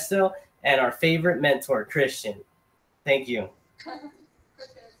teacher, Ernesto, and our favorite mentor, Christian. Thank you.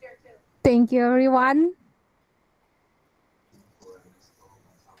 Thank you, everyone.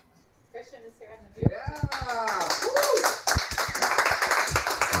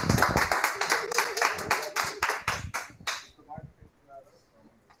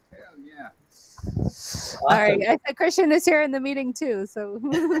 Awesome. All right, I said Christian is here in the meeting too, so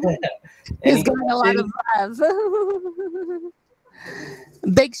he's getting a lot of love.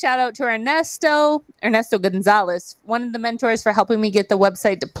 Big shout out to Ernesto Gonzalez, one of the mentors for helping me get the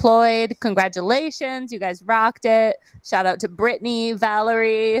website deployed. Congratulations, you guys rocked it. Shout out to Brittany,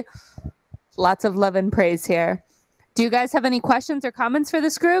 Valerie. Lots of love and praise here. Do you guys have any questions or comments for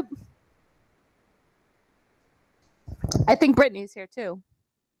this group? I think Brittany's here too.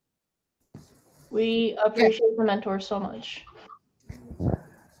 We appreciate the mentors so much.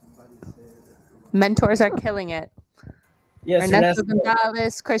 Mentors are killing it. Yes, Ernesto Ernesto.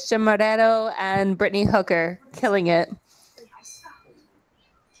 Gonzalez, Christian Morero, and Brittany Hooker, killing it.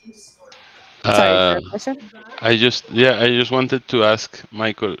 Sorry, is there a question? I just wanted to ask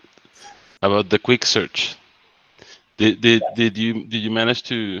Michael about the quick search. Did you manage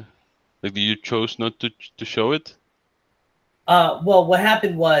to, like, did you chose not to show it? Well, what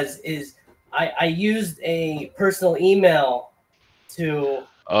happened is I used a personal email to,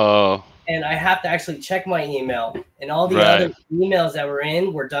 Oh, and I have to actually check my email, and all the Right. other emails that were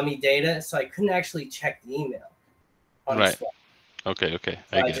in were dummy data, so I couldn't actually check the email on the Right. spot. okay,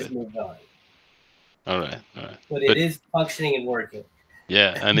 So I I get just it. moved on. All right. But it is functioning and working.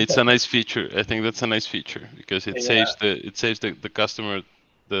 Yeah, and it's a nice feature. I think that's a nice feature because it Yeah. saves the customer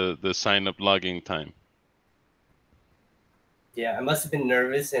the sign up logging time. Yeah, I must have been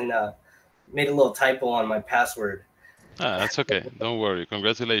nervous and made a little typo on my password. That's okay. Don't worry.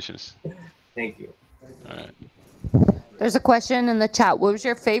 Congratulations. Thank you. All right. There's a question in the chat. What was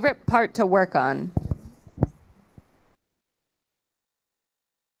your favorite part to work on?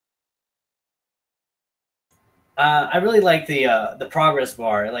 I really like the progress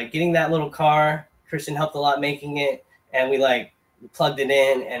bar, like getting that little car. Christian helped a lot making it, and we plugged it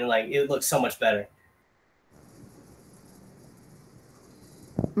in, and it looks so much better.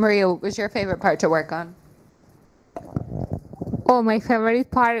 Maria, what was your favorite part to work on? Oh, my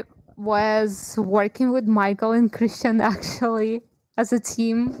favorite part was working with Michael and Christian actually as a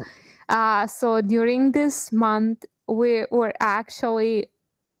team. So during this month, we were actually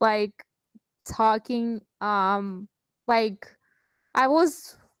talking. I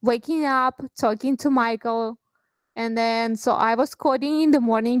was waking up, talking to Michael, and then so I was coding in the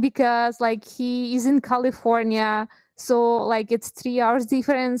morning because he is in California, so it's 3 hours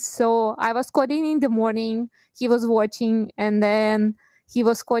difference. So I was coding in the morning, he was watching, and then he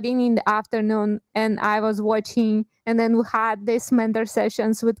was coding in the afternoon, and I was watching. And then we had these mentor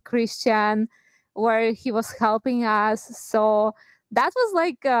sessions with Christian where he was helping us. So that was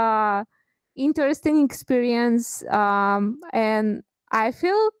a interesting experience, and I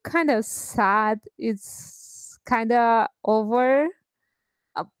feel kind of sad. It's kind of over,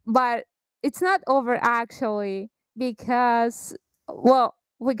 but it's not over actually because, well,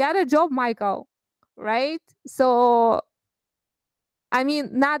 we got a job, Michael, right? So, I mean,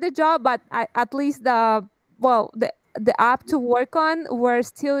 not the job, but at least the app to work on. We're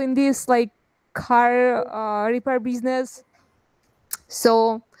still in this like car repair business,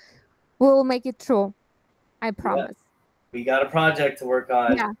 so we'll make it through. I promise. We got a project to work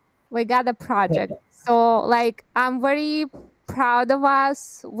on. Yeah, we got a project. So like I'm very proud of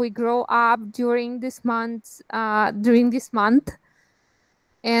us. We grow up during this month,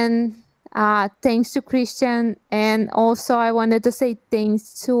 and thanks to Christian, and also I wanted to say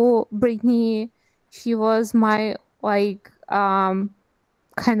thanks to Brittany. She was my like kind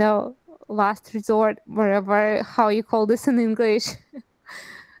of last resort, whatever how you call this in English.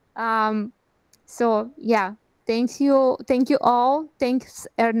 So yeah, thank you all. Thanks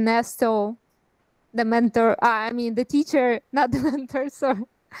Ernesto, the mentor. I mean the teacher, not the mentor. Sorry,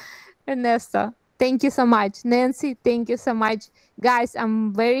 Ernesto. Thank you so much, Nancy. Thank you so much, guys.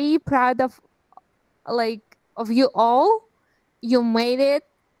 I'm very proud of you all. You made it.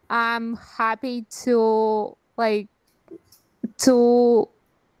 I'm happy to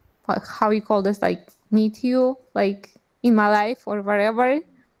how you call this, like meet you like in my life or wherever.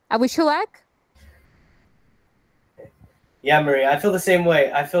 I wish you luck. Yeah, Maria, I feel the same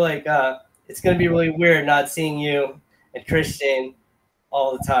way. I feel like it's going to be really weird not seeing you and Christian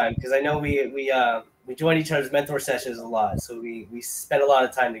all the time, because I know we join each other's mentor sessions a lot, so we spend a lot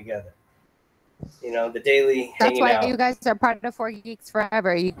of time together. You know, the daily That's hanging why out. you guys are part of 4 Geeks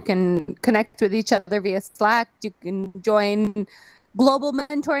Forever. You can connect with each other via Slack. You can join global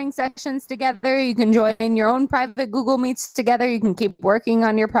mentoring sessions together. You can join your own private Google Meets together. You can keep working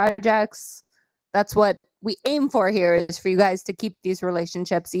on your projects. That's what we aim for here, is for you guys to keep these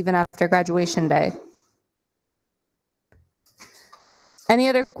relationships even after graduation day. Any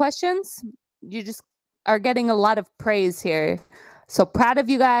other questions? You just are getting a lot of praise here. So proud of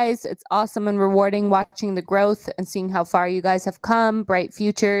you guys. It's awesome and rewarding watching the growth and seeing how far you guys have come. Bright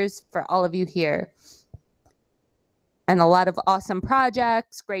futures for all of you here. And a lot of awesome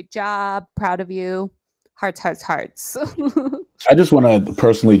projects. Great job. Proud of you. Hearts, hearts, hearts. I just want to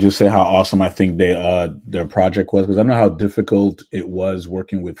personally just say how awesome I think their project was, because I know how difficult it was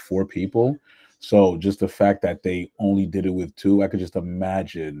working with 4 people. So just the fact that they only did it with 2, I could just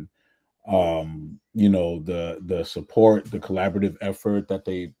imagine you know, the support, the collaborative effort that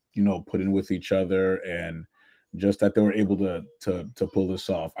they, you know, put in with each other, and just that they were able to pull this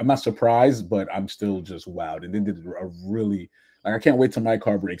off. I'm not surprised, but I'm still just wowed. And they did a really, like, I can't wait till my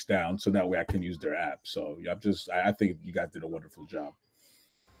car breaks down so that way I can use their app. So yeah, I think you guys did a wonderful job.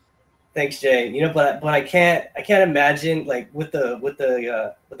 Thanks, Jay. You know, but I can't imagine, like, with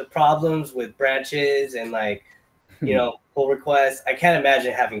the problems with branches and, like, you know, pull requests. I can't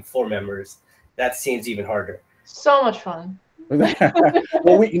imagine having 4 members. That seems even harder. So much fun.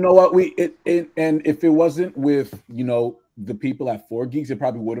 Well, you know what, and if it wasn't with, you know, the people at 4 Geeks, it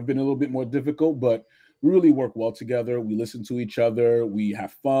probably would have been a little bit more difficult, but we really work well together. We listen to each other. We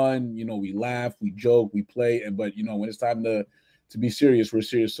have fun. You know, we laugh, we joke, we play. But, you know, when it's time to be serious, we're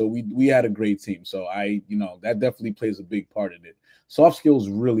serious. So we had a great team. So you know, that definitely plays a big part in it. Soft skills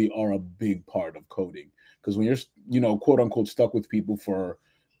really are a big part of coding, because when you're, you know, quote unquote, stuck with people for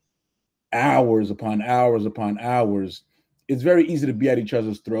hours upon hours upon hours, it's very easy to be at each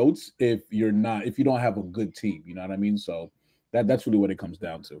other's throats if you don't have a good team. You know what I mean? So that's really what it comes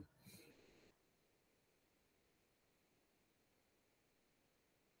down to.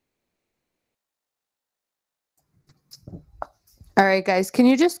 All right, guys, can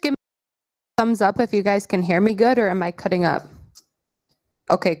you just give me a thumbs up if you guys can hear me good, or am I cutting up?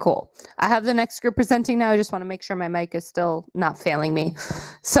 Okay, cool. I have the next group presenting now. I just want to make sure my mic is still not failing me.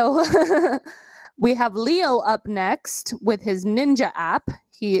 So we have Leo up next with his Ninja app.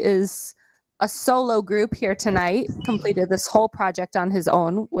 He is a solo group here tonight, completed this whole project on his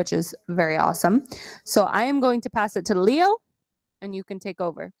own, which is very awesome. So I am going to pass it to Leo, and you can take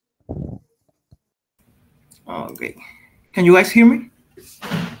over. Okay. Can you guys hear me?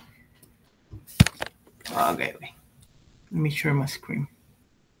 Okay. Let me share my screen.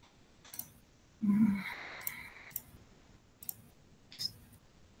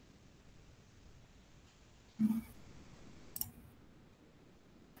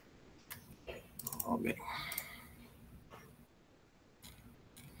 Okay.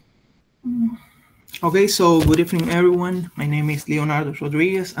 Okay, so good evening, everyone. My name is Leonardo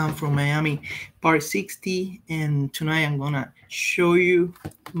Rodriguez. I'm from Miami, Part 60, and tonight I'm gonna show you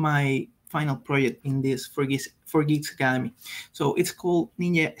my final project in this 4Geeks Academy. So it's called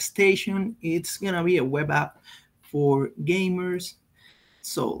Ninja Station. It's gonna be a web app for gamers.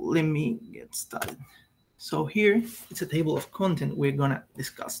 So let me get started. So here it's a table of content we're gonna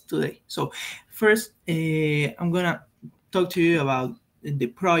discuss today. So first, I'm gonna talk to you about the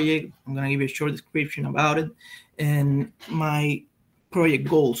project. I'm gonna give you a short description about it and my project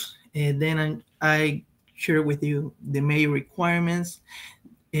goals. And then I share with you the major requirements,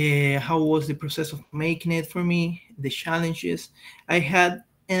 how was the process of making it for me, the challenges I had,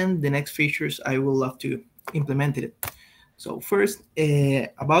 and the next features I would love to implement it. So first,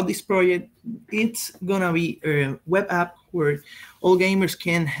 about this project, it's gonna be a web app where all gamers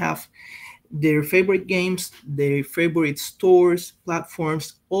can have their favorite games, their favorite stores,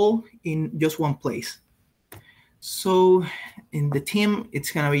 platforms, all in just one place. So in the team,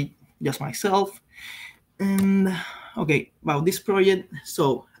 it's gonna be just myself. And okay, about this project,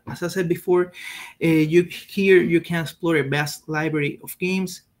 so as I said before, you can explore a vast library of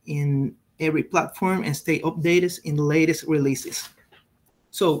games in every platform and stay updated in the latest releases.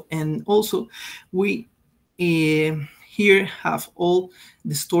 So, and also we here have all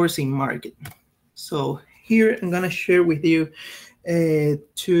the stores in market. So here I'm gonna share with you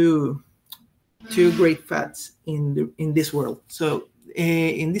two great facts in this world. So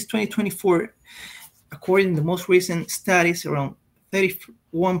in this 2024, according to the most recent studies, around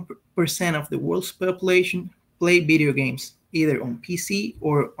 31% of the world's population play video games, either on PC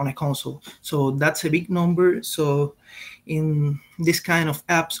or on a console. So that's a big number. So in this kind of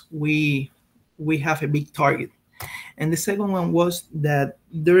apps, we have a big target. And the second one was that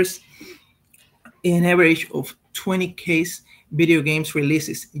there's an average of 20K video games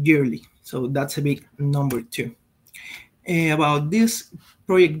releases yearly. So that's a big number too. About these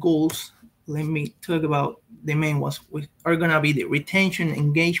project goals, let me talk about the main ones, which are gonna be the retention,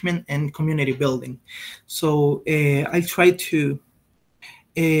 engagement, and community building. So I try to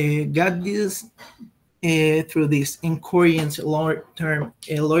get this through this encouraging long-term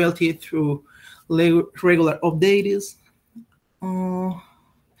loyalty through regular updates,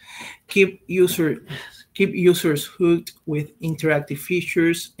 keep users hooked with interactive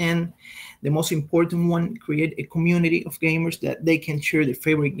features, and the most important one, create a community of gamers that they can share their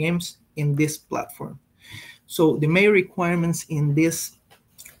favorite games in this platform. So the main requirements in this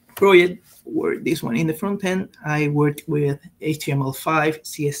project were this one. In the front end, I worked with HTML5,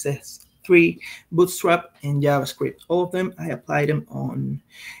 CSS3, Bootstrap, and JavaScript. All of them, I applied them on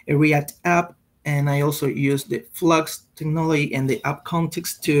a React app, and I also used the Flux technology and the app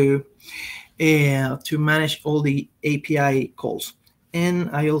context to manage all the API calls. And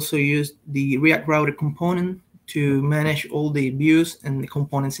I also used the React Router component to manage all the views and the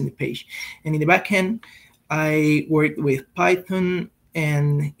components in the page. And in the backend, I worked with Python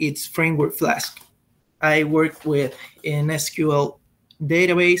and its framework Flask. I worked with an SQL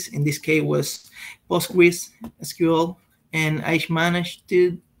database. In this case was PostgreSQL, and I managed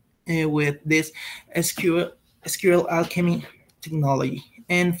it with this SQL Alchemy technology.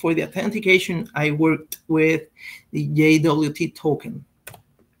 And for the authentication, I worked with the JWT token.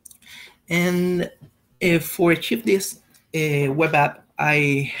 And for achieve this web app,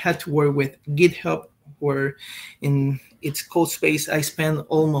 I had to work with GitHub, where in its code space, I spent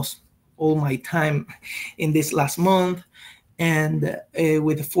almost all my time in this last month. And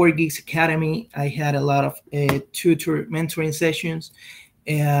with the 4Geeks Academy, I had a lot of tutor mentoring sessions.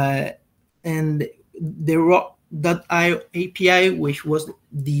 And the .io API, which was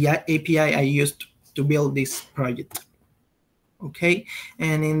the API I used to build this project. Okay,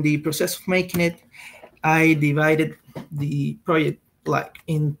 and in the process of making it, I divided the project like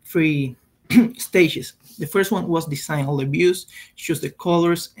in 3 stages. The first one was design all the views, choose the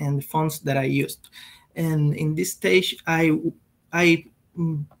colors and the fonts that I used. And in this stage, I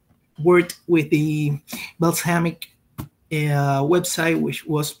worked with the Balsamiq website, which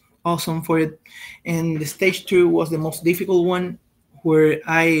was awesome for it. And the stage 2 was the most difficult one, where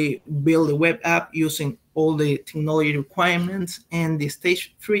I built a web app using all the technology requirements. And the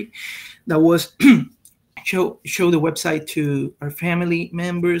stage 3, that was show the website to our family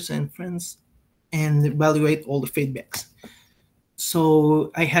members and friends and evaluate all the feedbacks.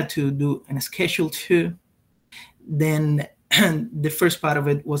 So I had to do a schedule too. Then the first part of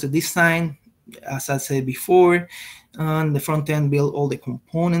it was a design, as I said before. On the front end, build all the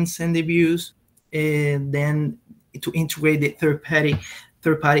components and the views, and then to integrate the third-party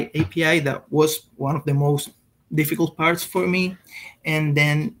API, that was one of the most difficult parts for me, and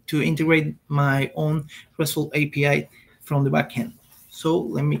then to integrate my own RESTful API from the backend. So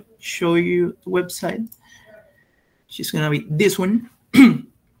let me show you the website. She's gonna be this one.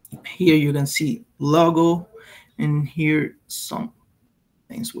 Here you can see logo, and here some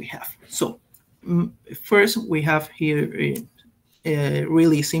things we have. So first we have here a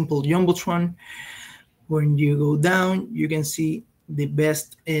really simple Jumbotron. When you go down, you can see the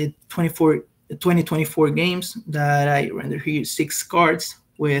best 2024 games that I render here, 6 cards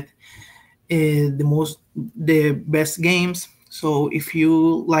with the best games. So if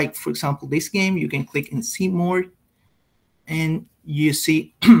you like, for example, this game, you can click and see more, and you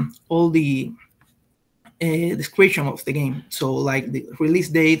see all the description of the game. So like the release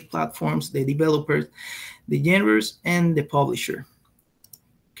date, platforms, the developers, the genres, and the publisher.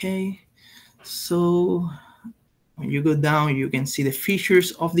 Okay, so when you go down, you can see the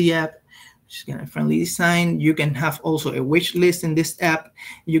features of the app, which is kind of friendly design. You can have also a wish list in this app.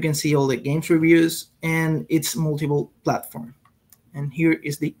 You can see all the games reviews, and it's multiple platform. And here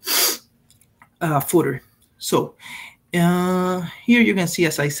is the footer. So here you can see,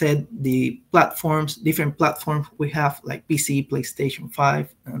 as I said, the platforms, different platforms we have, like PC, PlayStation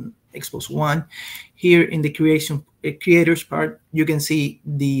 5, and Xbox One. Here in the creators part, you can see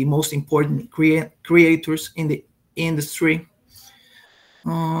the most important creators in the industry.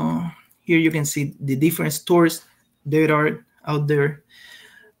 Here you can see the different stores that are out there.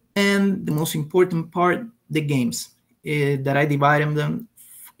 And the most important part, the games, that I divided them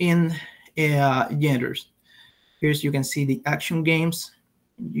in genres. Here you can see the action games.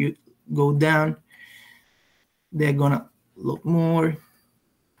 You go down, they're gonna look more.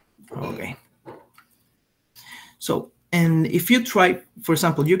 Okay. So, and if you try, for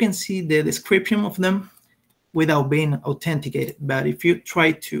example, you can see the description of them without being authenticated. But if you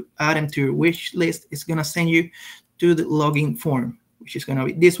try to add them to your wish list, it's gonna send you to the login form, which is gonna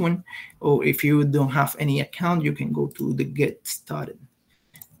be this one. Or if you don't have any account, you can go to the get started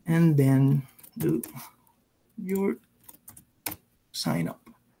and then do your sign up.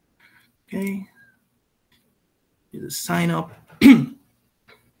 Okay, you just sign up.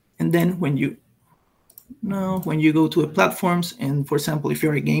 And then when you go to the platforms, and for example, if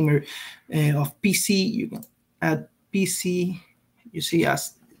you're a gamer of PC, you can add PC, you see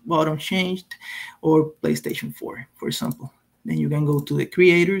as bottom changed, or PlayStation 4, for example. Then you can go to the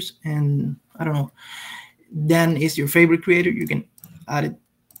creators, and I don't know, Dan is your favorite creator, you can add it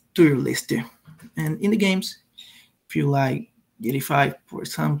to your list too. And in the games, if you like GTA 5, for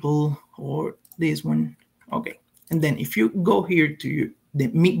example, or this one, okay. And then if you go here to the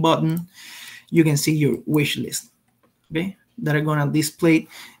Me button, you can see your wish list, okay, that are gonna display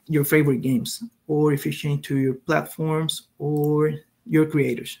your favorite games. Or if you change to your platforms or your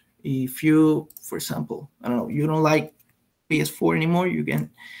creators. If you, for example, I don't know, you don't like PS4 anymore, you can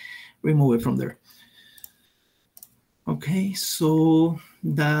remove it from there. Okay, so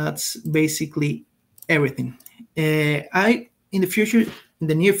that's basically everything. In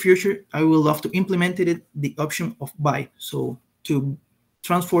the near future, I will love to implement it, the option of buy. So to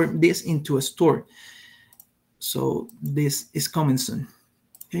transform this into a store. So this is coming soon.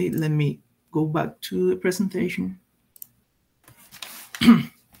 Okay, let me go back to the presentation.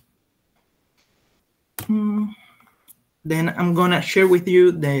 Then I'm gonna share with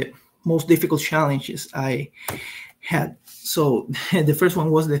you the most difficult challenges I had. So the first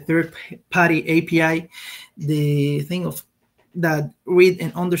one was the third-party API. The thing of that read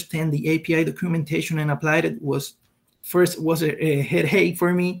and understand the API documentation and applied it was a headache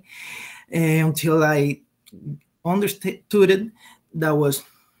for me until I understood it.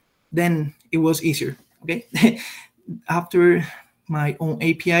 Then it was easier. Okay, after my own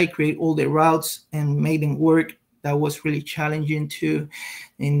API, create all the routes and made them work. That was really challenging to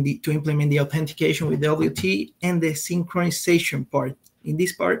implement the authentication with WT and the synchronization part. In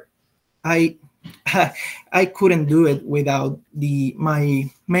this part, I couldn't do it without my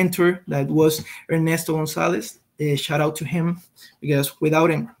mentor, that was Ernesto Gonzalez. Shout out to him, because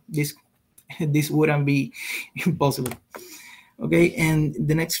without him, this wouldn't be impossible. Okay, and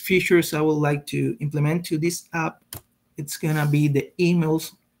the next features I would like to implement to this app, it's gonna be the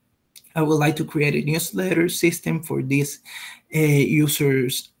emails. I would like to create a newsletter system for these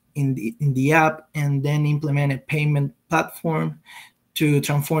users in the app, and then implement a payment platform to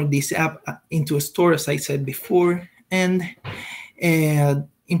transform this app into a store, as I said before, and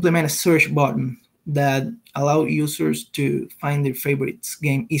implement a search button that allow users to find their favorites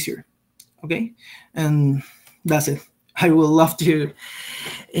game easier. Okay, and that's it. I will love to,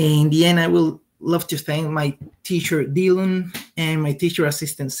 in the end, I will love to thank my teacher Dylan and my teacher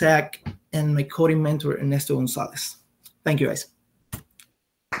assistant Zach and my coding mentor Ernesto Gonzalez. Thank you, guys.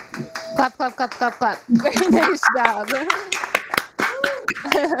 Clap, clap, clap, clap, clap. Very nice job.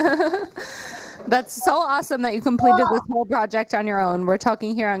 That's so awesome that you completed this whole project on your own. We're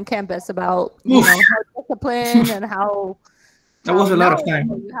talking here on campus about how discipline and how that was a lot of time.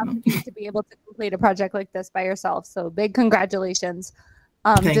 You have to be able to complete a project like this by yourself. So big congratulations.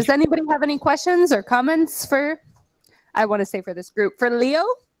 Does anybody have any questions or comments for, I want to say for this group, for Leo?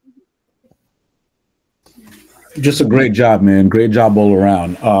 Just a great job, man. Great job all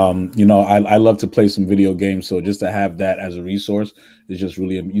around. I love to play some video games, so just to have that as a resource is just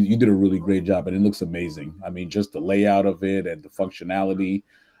really, you did a really great job, and it looks amazing. I mean, just the layout of it and the functionality,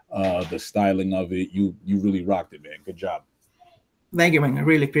 the styling of it, you really rocked it, man. Good job. Thank you, man. I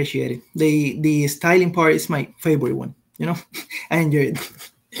really appreciate it. The styling part is my favorite one. I enjoy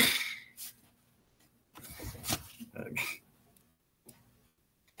it. Okay.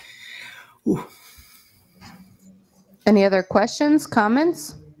 Any other questions,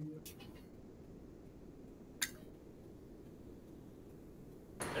 comments?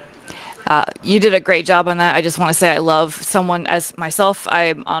 You did a great job on that. I just want to say I love someone as myself.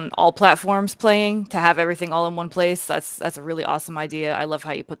 I'm on all platforms playing, to have everything all in one place. That's a really awesome idea. I love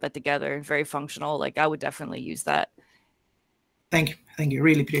how you put that together. Very functional. Like, I would definitely use that. Thank you. Thank you.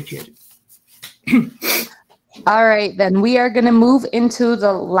 Really appreciate it. All right, then we are going to move into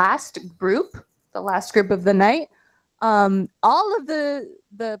the last group of the night. All of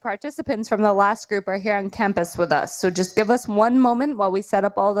the participants from the last group are here on campus with us. So just give us one moment while we set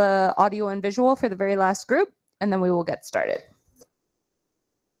up all the audio and visual for the very last group, and then we will get started.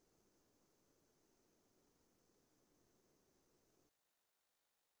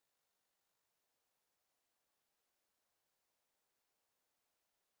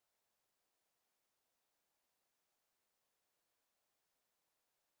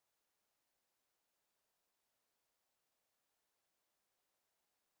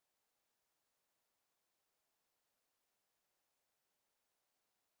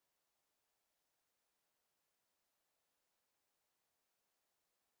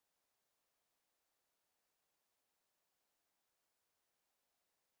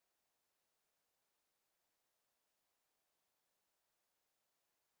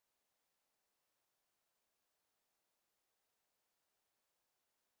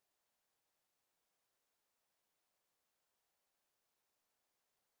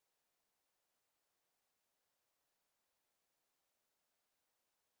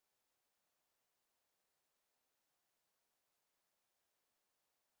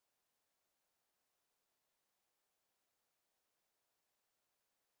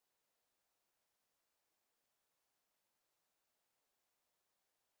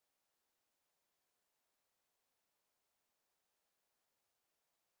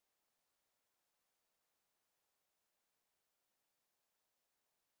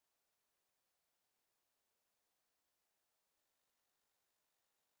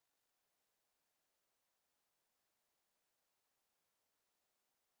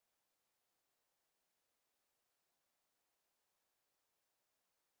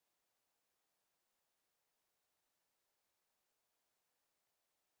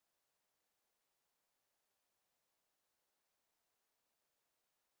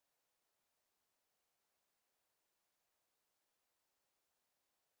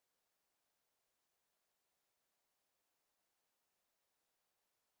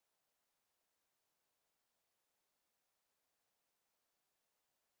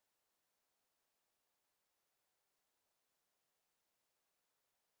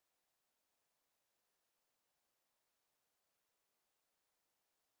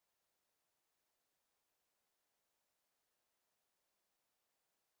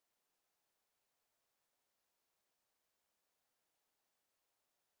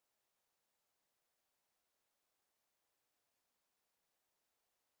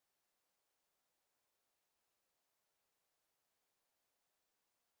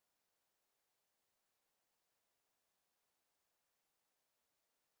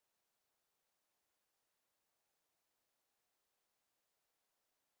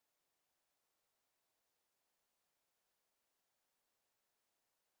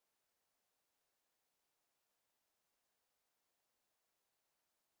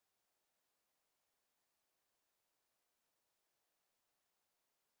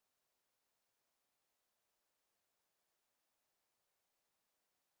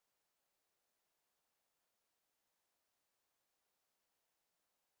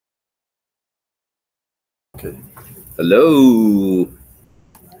 Okay. Hello.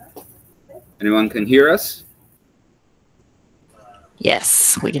 Anyone can hear us?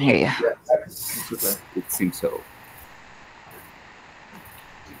 Yes, we can hear you. Yes, it seems so.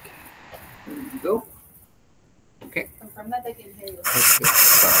 Okay. There we go. Okay. Confirm that they can hear you. Let's get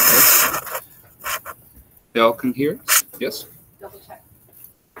started. Y'all can hear us? Yes? Double check.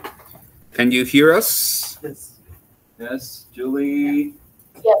 Can you hear us? Yes. Yes, Julie.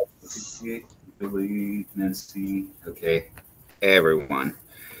 Yes. Julie, Nancy. Okay, everyone.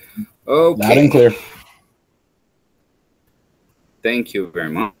 Loud and Okay. clear. Thank you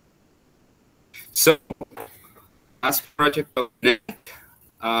very much. So, last project of the night.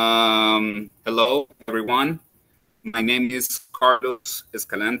 Hello, everyone. My name is Carlos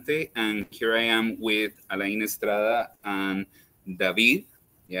Escalante, and here I am with Alain Estrada and David.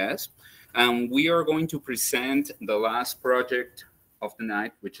 Yes. And we are going to present the last project of the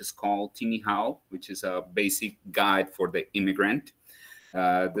night, which is called Timmy How, which is a basic guide for the immigrant.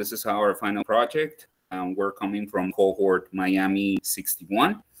 This is our final project. We're coming from Cohort Miami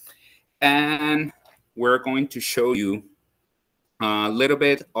 61. And we're going to show you a little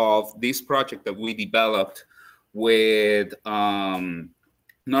bit of this project that we developed with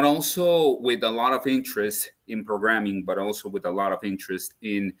not also with a lot of interest in programming, but also with a lot of interest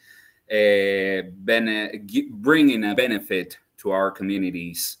in bringing a benefit to our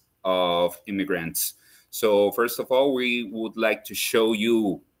communities of immigrants. So first of all, we would like to show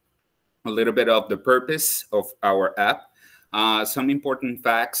you a little bit of the purpose of our app, some important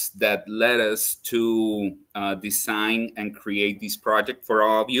facts that led us to design and create this project for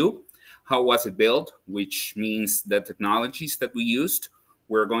all of you. How was it built, which means the technologies that we used.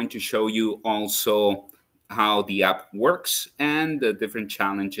 We're going to show you also how the app works and the different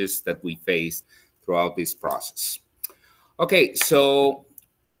challenges that we faced throughout this process. Okay, so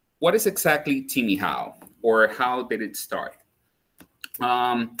what is exactly Timmy How, or how did it start?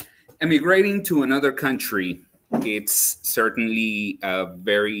 Emigrating to another country, it's certainly a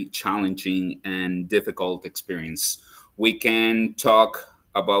very challenging and difficult experience. We can talk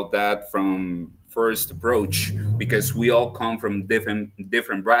about that from first approach because we all come from different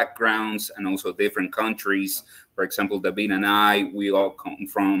backgrounds and also different countries. For example, David and I, we all come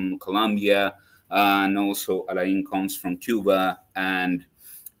from Colombia, and also Alain comes from Cuba. And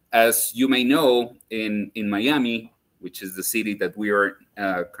as you may know, in Miami, which is the city that we are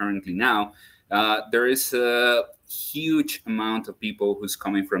currently now, there is a huge amount of people who's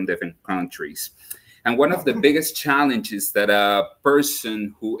coming from different countries. And one of the biggest challenges that a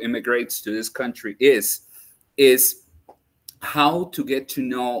person who immigrates to this country is how to get to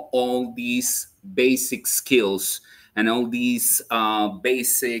know all these basic skills and all these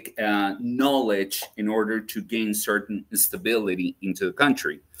basic knowledge in order to gain certain stability into the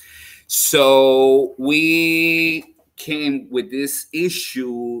country. So we came with this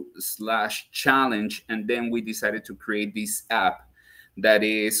issue / challenge, and then we decided to create this app that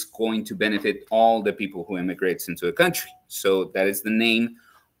is going to benefit all the people who immigrates into the country. So that is the name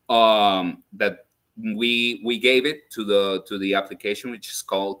that we gave it to the application, which is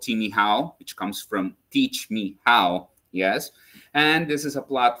called Timmy How, which comes from Teach Me How. Yes. And this is a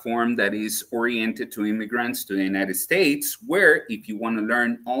platform that is oriented to immigrants to the United States, where if you want to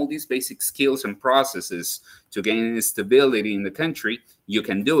learn all these basic skills and processes to gain stability in the country, you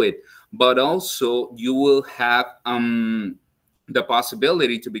can do it. But also you will have the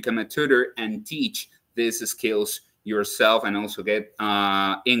possibility to become a tutor and teach these skills yourself and also get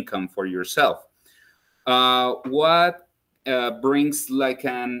income for yourself. What brings like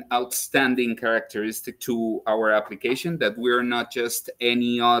an outstanding characteristic to our application, that we're not just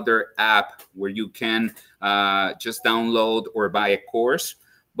any other app where you can just download or buy a course,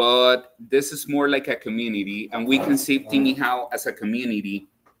 but this is more like a community, and we conceive Timmy How as a community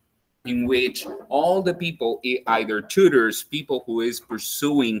in which all the people, either tutors, people who is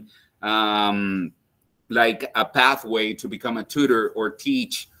pursuing like a pathway to become a tutor or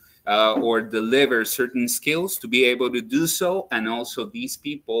teach or deliver certain skills, to be able to do so. And also these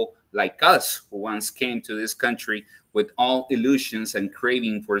people like us who once came to this country with all illusions and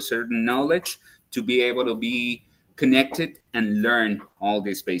craving for certain knowledge, to be able to be connected and learn all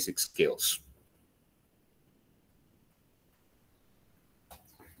these basic skills.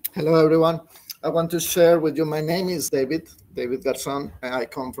 Hello, everyone. I want to share with you, my name is David Garzon, and I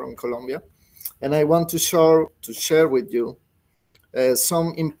come from Colombia. And I want to share with you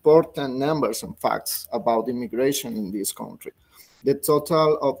some important numbers and facts about immigration in this country. The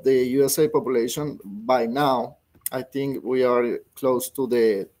total of the USA population by now, I think we are close to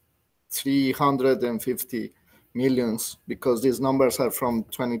the 350 millions, because these numbers are from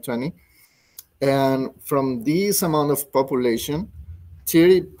 2020. And from this amount of population,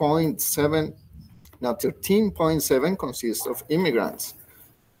 13.7 consists of immigrants.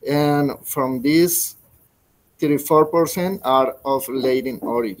 And from this, 34% are of Latin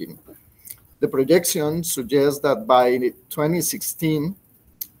origin. The projection suggests that by 2016,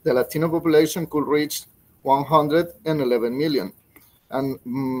 the Latino population could reach 111 million, and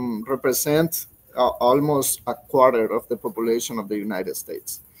represent almost a quarter of the population of the United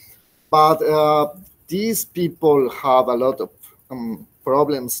States. But these people have a lot of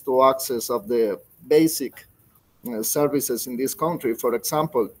problems to access of the basic services in this country. For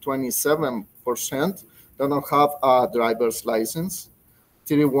example, 27% do not have a driver's license,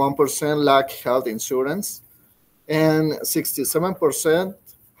 31% lack health insurance, and 67%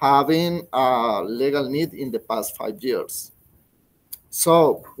 having a legal need in the past 5 years.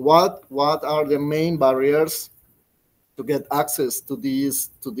 So what are the main barriers to get access to these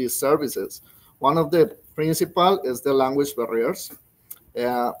services? One of the principal is the language barriers,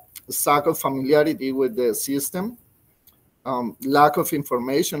 lack of familiarity with the system, lack of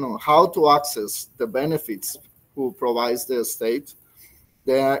information on how to access the benefits who provides the state.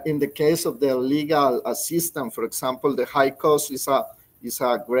 In the case of the legal assistance, for example, the high cost is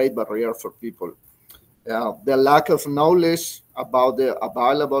a great barrier for people. The lack of knowledge about the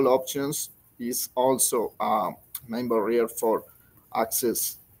available options is also a main barrier for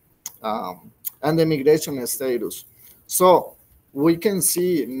access, and the migration status. So we can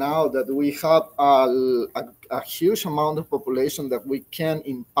see now that we have a huge amount of population that we can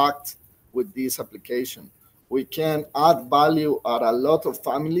impact with this application. We can add value at a lot of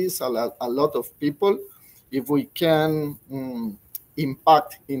families, a lot of people, if we can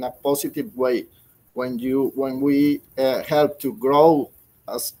impact in a positive way when we help to grow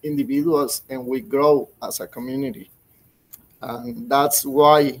as individuals and we grow as a community. And that's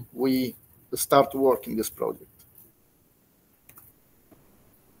why we start to work in this project.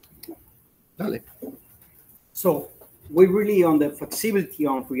 Dale. So we really on the flexibility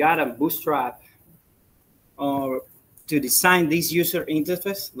on React and Bootstrap to design this user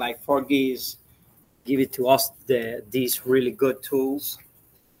interface, like 4Geeks give it to us these really good tools.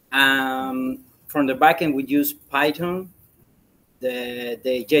 From the backend, we use Python, the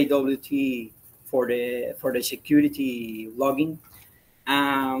JWT for the security logging.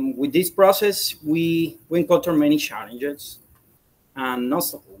 With this process, we encounter many challenges, and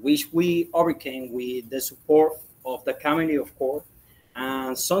also which we overcame with the support of the community of Cohort.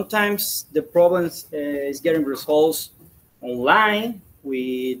 And sometimes the problems is getting resolved online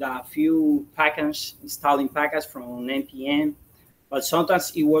with a few packages, installing packages from npm. But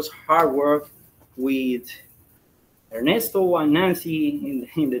sometimes it was hard work with Ernesto and Nancy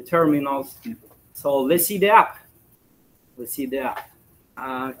in the terminals. So let's see the app. Let's see the app.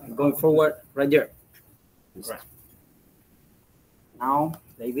 Going forward right there. Right. Now,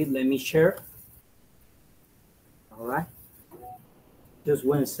 David, let me share. All right. Just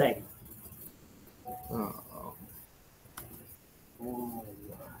 1 second. Oh,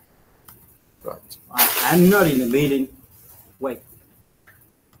 right. I'm not in the meeting. Wait.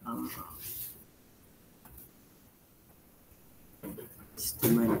 It's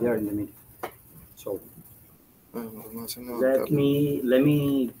too many there in the meeting. So let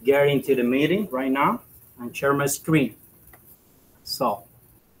me get into the meeting right now and share my screen. So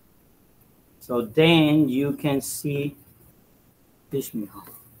then you can see this one.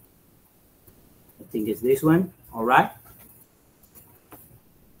 I think it's this one. All right.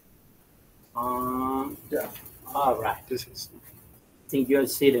 Yeah. All right. This is. I think you're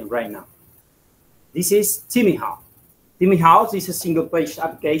sitting right now. This is Timmy House. Timmy House is a single-page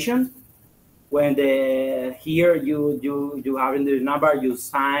application. When here you have in the number, you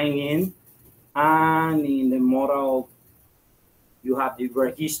sign in, and in the model you have the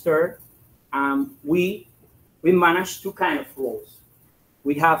register. We manage two kind of flows.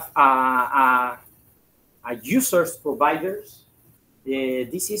 We have a users providers.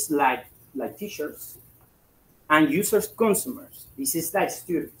 This is like teachers, and users consumers. This is like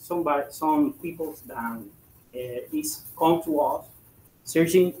students. Some people that is come to us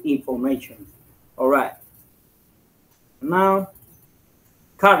searching information. All right. Now,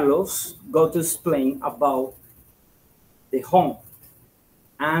 Carlos go to explain about the home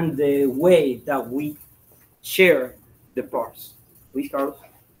and the way that we share the parts. Please, Carlos.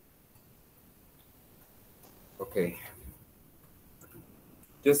 Okay.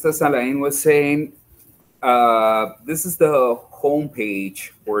 Just as Alain was saying, this is the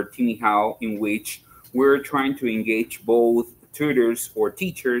homepage for Timmy How, in which we're trying to engage both tutors or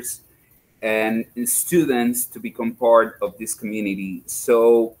teachers and students to become part of this community.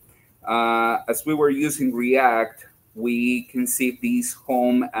 So as we were using React, we conceive this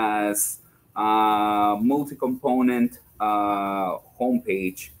home as a multi-component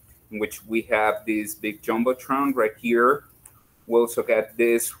homepage in which we have this big jumbotron right here. We also got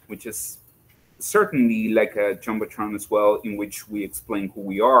this, which is certainly like a jumbotron as well, in which we explain who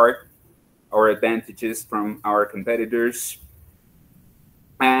we are. our advantages from our competitors.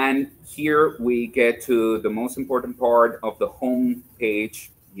 And here we get to the most important part of the home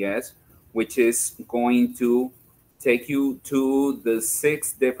page, yes, which is going to take you to the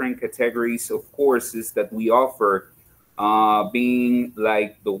 6 different categories of courses that we offer, being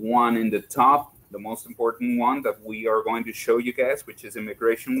like the one in the top, the most important one that we are going to show you guys, which is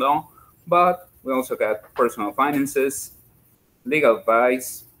immigration law. But we also got personal finances, legal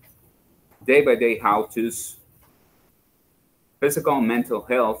advice, day-by-day how-tos, physical and mental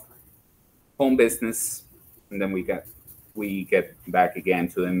health, home business, and then we get back again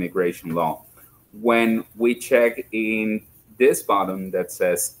to immigration law. When we check in this button that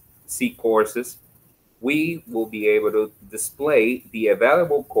says see courses, we will be able to display the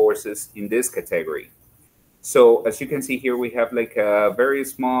available courses in this category. So as you can see here, we have like a very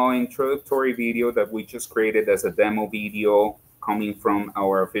small introductory video that we just created as a demo video coming from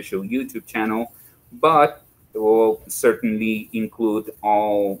our official YouTube channel, but it will certainly include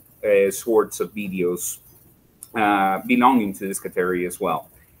all sorts of videos belonging to this category as well.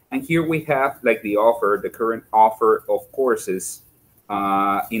 And here we have like the offer, the current offer of courses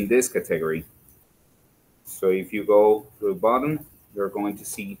in this category. So if you go to the bottom, you're going to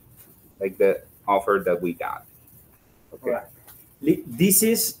see like the offer that we got. Okay. Right. This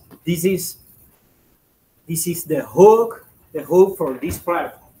is the hook for this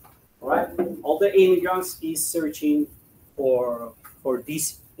platform. Right? All the immigrants is searching for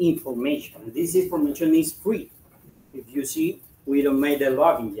this information. This information is free. If you see, we don't make the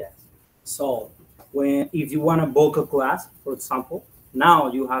login yet. So if you want to book a class, for example,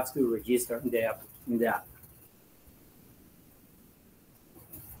 now you have to register in the app.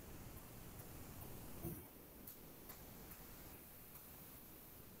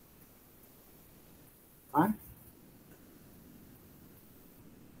 Huh?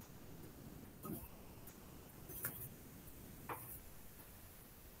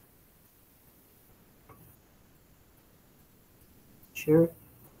 Sure.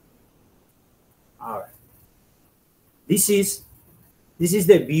 All right. This is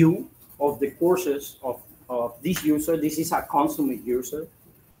the view of the courses of this user. This is a consummate user.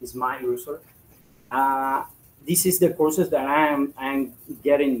 Is my user. This is the courses that I'm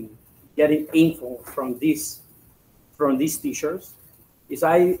getting info from these teachers. If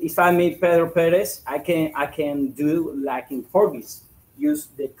I make Pedro Perez, I can do like in Forbes, use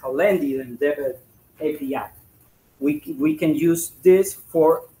the calendar and debit API. We can use this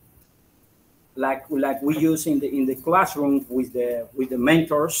for like we use in the classroom with the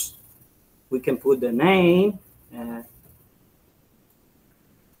mentors. We can put the name.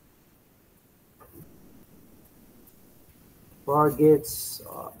 Forgets.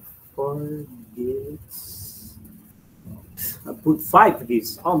 I put 5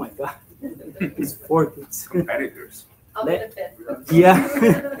 gigs. Oh my god, it's 4 gigs. Competitors. Yeah.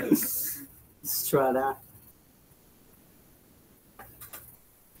 Let's try that.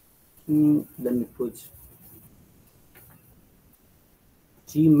 Let me put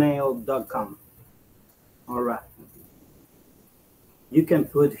gmail.com. All right. You can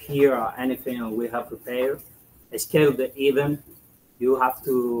put here anything we have prepared. Schedule the event. You have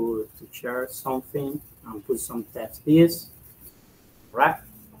to share something and put some text this, right?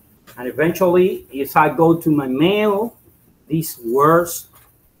 And eventually, if I go to my mail, these words,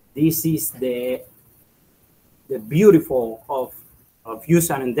 this is the beautiful of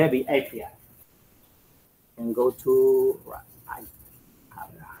user and debit API. And go to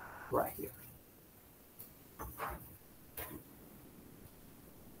right here.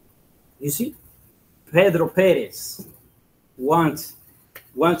 You see, Pedro Perez want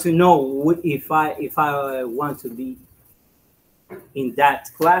to know if I want to be in that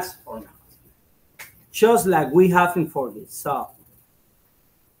class or not. Just like we have in Forbes. So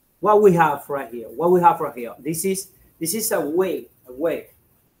what we have right here, this is a way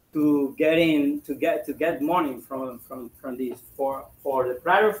to get money from this for the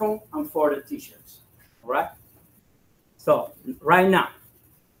platform and for the teachers. All right. So right now,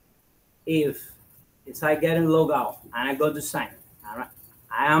 if I get in log out and I go to sign, all right,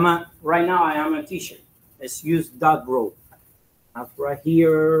 right now I am a teacher. Let's use .bro. I have right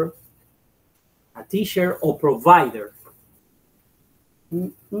here a teacher or provider.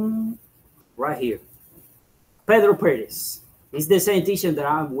 Right here, Pedro Perez. It's the same teacher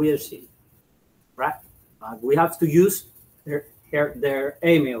that we're seeing, right? We have to use their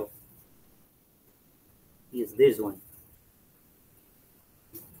email. Is this one?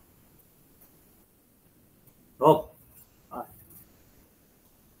 Oh,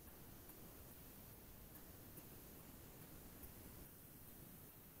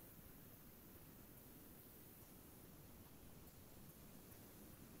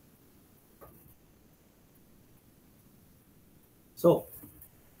 So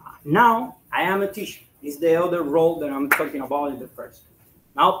now I am a teacher. This is the other role that I'm talking about in the first.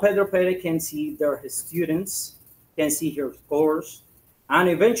 Now Pedro Perez can see their students, can see his scores, and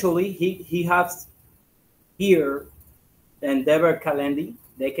eventually he has here the Endeavor Calendar.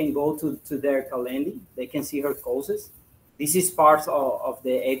 They can go to their calendar. They can see her courses. This is part of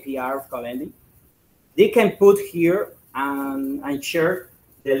the API of Calendar. They can put here and share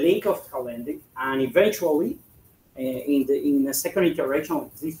the link of Calendar, and eventually in the second iteration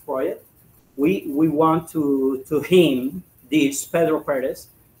of this project, we want to him, this Pedro Perez,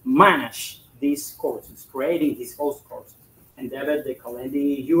 manage these courses, creating his host courses, and David the calendar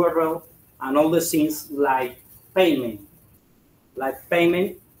URL, and all the things like payment, like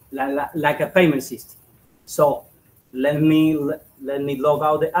a payment system. So let me log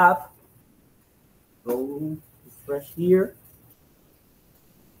out the app. Go refresh here.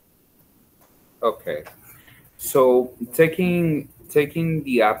 Okay. So taking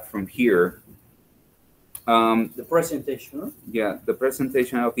the app from here, the presentation. Yeah, the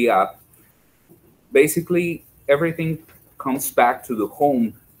presentation of the app. Basically, everything comes back to the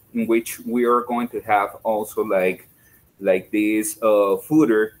home, in which we are going to have also like this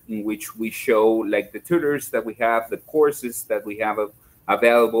footer in which we show like the tutors that we have, the courses that we have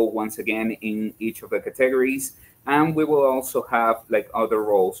available once again in each of the categories, and we will also have like other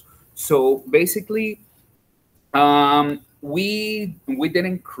roles. So basically, we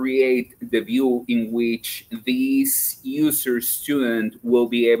didn't create the view in which this user student will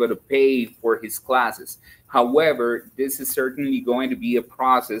be able to pay for his classes. However, this is certainly going to be a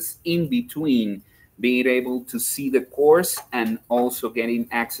process in between being able to see the course and also getting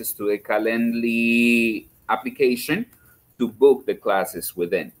access to a Calendly application to book the classes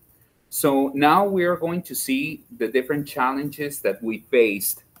within. So now we are going to see the different challenges that we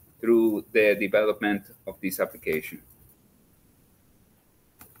faced through the development of this application.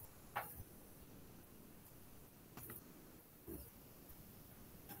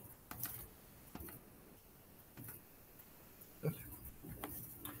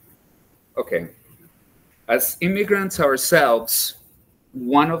 Okay. As immigrants ourselves,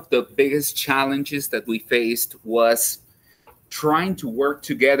 one of the biggest challenges that we faced was trying to work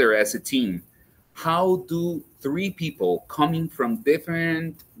together as a team. How do three people coming from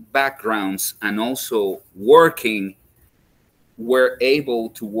different backgrounds and also working were able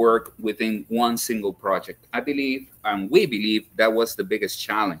to work within one single project? I believe, and we believe, that was the biggest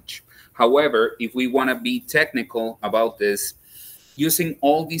challenge. However, if we want to be technical about this, using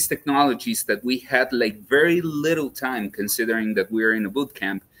all these technologies that we had like very little time, considering that we're in a boot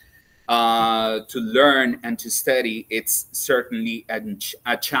camp, to learn and to study, it's certainly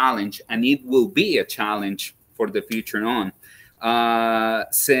a challenge, and it will be a challenge for the future on,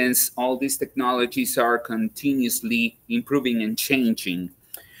 since all these technologies are continuously improving and changing.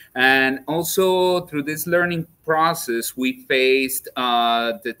 And also through this learning process, we faced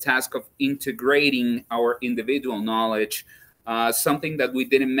the task of integrating our individual knowledge. Something that we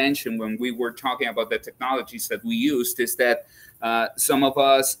didn't mention when we were talking about the technologies that we used is that some of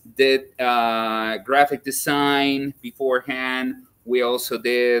us did graphic design beforehand. We also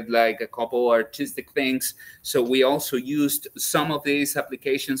did like a couple artistic things. So we also used some of these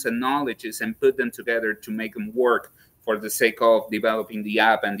applications and knowledges and put them together to make them work for the sake of developing the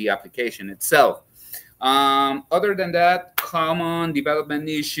app and the application itself. Other than that, common development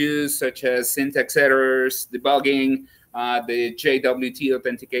issues such as syntax errors, debugging, the JWT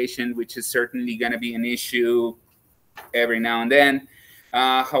authentication, which is certainly going to be an issue every now and then.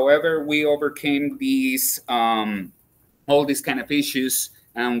 However, we overcame these all these kind of issues,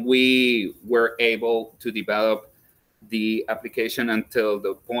 and we were able to develop the application until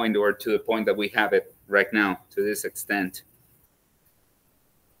the point, or to the point that we have it right now, to this extent.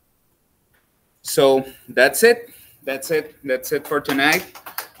 So that's it. That's it for tonight.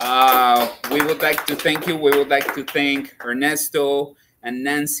 We would like to thank you. We would like to thank Ernesto and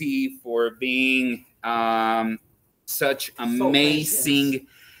Nancy for being such amazing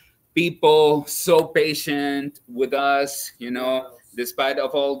people, so patient with us, you know, despite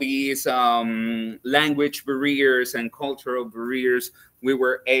of all these language barriers and cultural barriers, we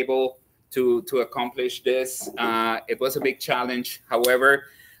were able to accomplish this. It was a big challenge. However,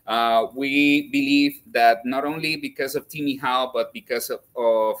 we believe that not only because of Timmy How, but because of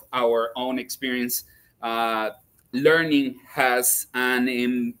our own experience, learning has an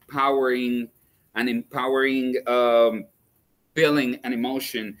empowering feeling and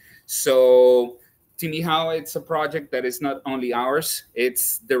emotion. So Timmy How, it's a project that is not only ours,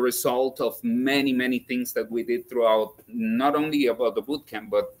 it's the result of many things that we did throughout, not only about the bootcamp,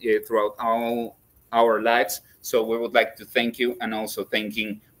 but throughout our lives. So we would like to thank you, and also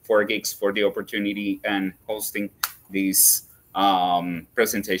thanking 4Geeks for the opportunity and hosting this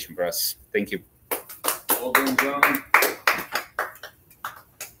presentation for us. Thank you. Well done, John.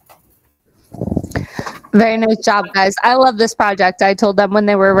 Very nice job, guys. I love this project. I told them when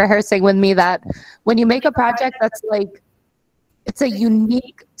they were rehearsing with me that when you make a project that's like, it's a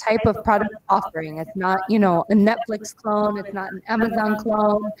unique type of product offering. It's not, you know, a Netflix clone. It's not an Amazon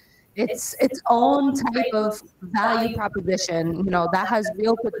clone. It's its own type of value proposition, you know, that has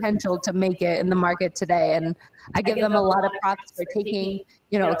real potential to make it in the market today. And I give them a lot of props for taking,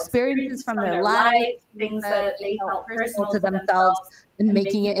 you know, experiences from their life, things that they felt personal to themselves, and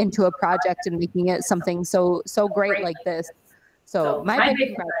making it into a project and making it something so great like this. So my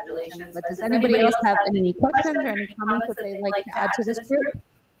big congratulations. But does anybody else have any questions or any comments that they'd like to add to this group?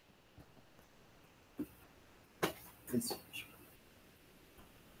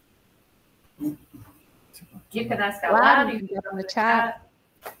 You can ask out loud. You can get on the chat.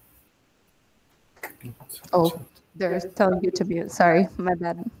 Oh, they're telling you to mute. Sorry, my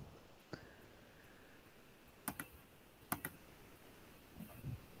bad.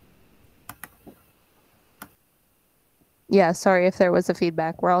 Yeah, sorry if there was a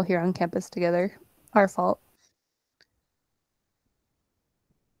feedback. We're all here on campus together. Our fault.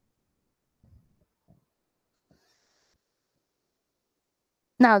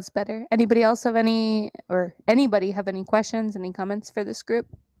 Now it's better. Anybody else have any, or anybody have any questions, any comments for this group?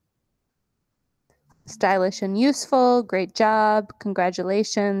 Stylish and useful. Great job.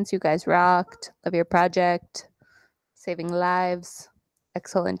 Congratulations. You guys rocked. Love your project. Saving lives.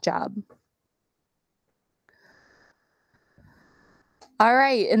 Excellent job. All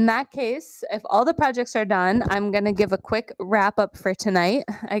right. In that case, if all the projects are done, I'm going to give a quick wrap up for tonight.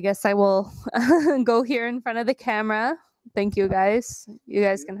 I guess I will go here in front of the camera. Thank you, guys. You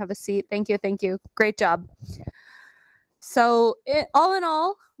guys can have a seat. Thank you. Thank you. Great job. So all in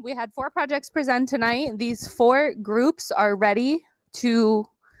all, we had 4 projects present tonight. These 4 groups are ready to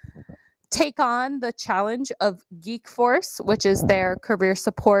take on the challenge of Geek Force, which is their career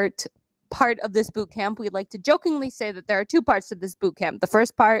support part of this boot camp. We'd like to jokingly say that there are 2 parts to this boot camp. The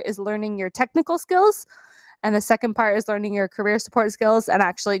first part is learning your technical skills, and the second part is learning your career support skills and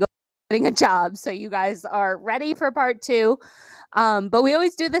actually getting a job. So you guys are ready for part 2. But we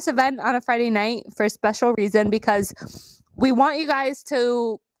always do this event on a Friday night for a special reason, because we want you guys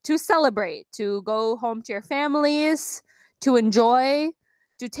to celebrate, to go home to your families, to enjoy,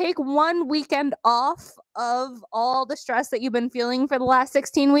 to take one weekend off of all the stress that you've been feeling for the last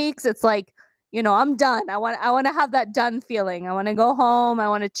 16 weeks. It's like, you know, I'm done. I want to have that done feeling. I want to go home. I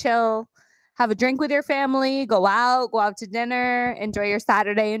want to chill, have a drink with your family, go out to dinner, enjoy your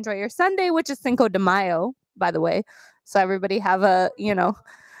Saturday, enjoy your Sunday, which is Cinco de Mayo, by the way. So everybody have a, you know,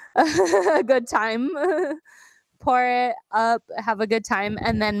 a good time. Pour it up, have a good time.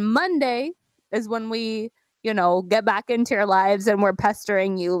 And then Monday is when we, you know, get back into your lives and we're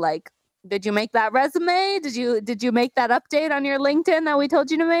pestering you like, did you make that resume? Did you make that update on your LinkedIn that we told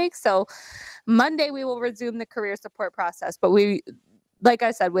you to make? So Monday we will resume the career support process. But we, like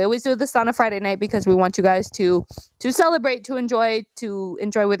I said, we always do this on a Friday night because we want you guys to celebrate, to enjoy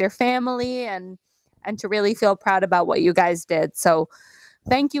with your family, and to really feel proud about what you guys did. So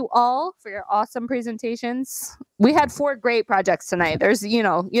thank you all for your awesome presentations. We had 4 great projects tonight. There's, you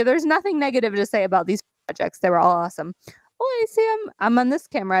know, there's nothing negative to say about these projects. They were all awesome. Oh, I see I'm on this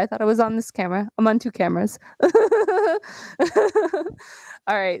camera. I thought I was on this camera. I'm on 2 cameras.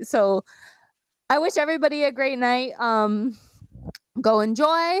 All right. So I wish everybody a great night. Go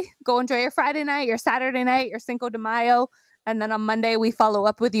enjoy your Friday night, your Saturday night, your Cinco de Mayo. And then on Monday, we follow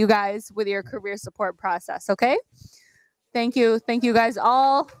up with you guys with your career support process. Okay. Thank you. Thank you guys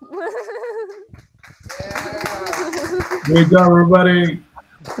all. Great job, everybody.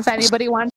 If anybody wants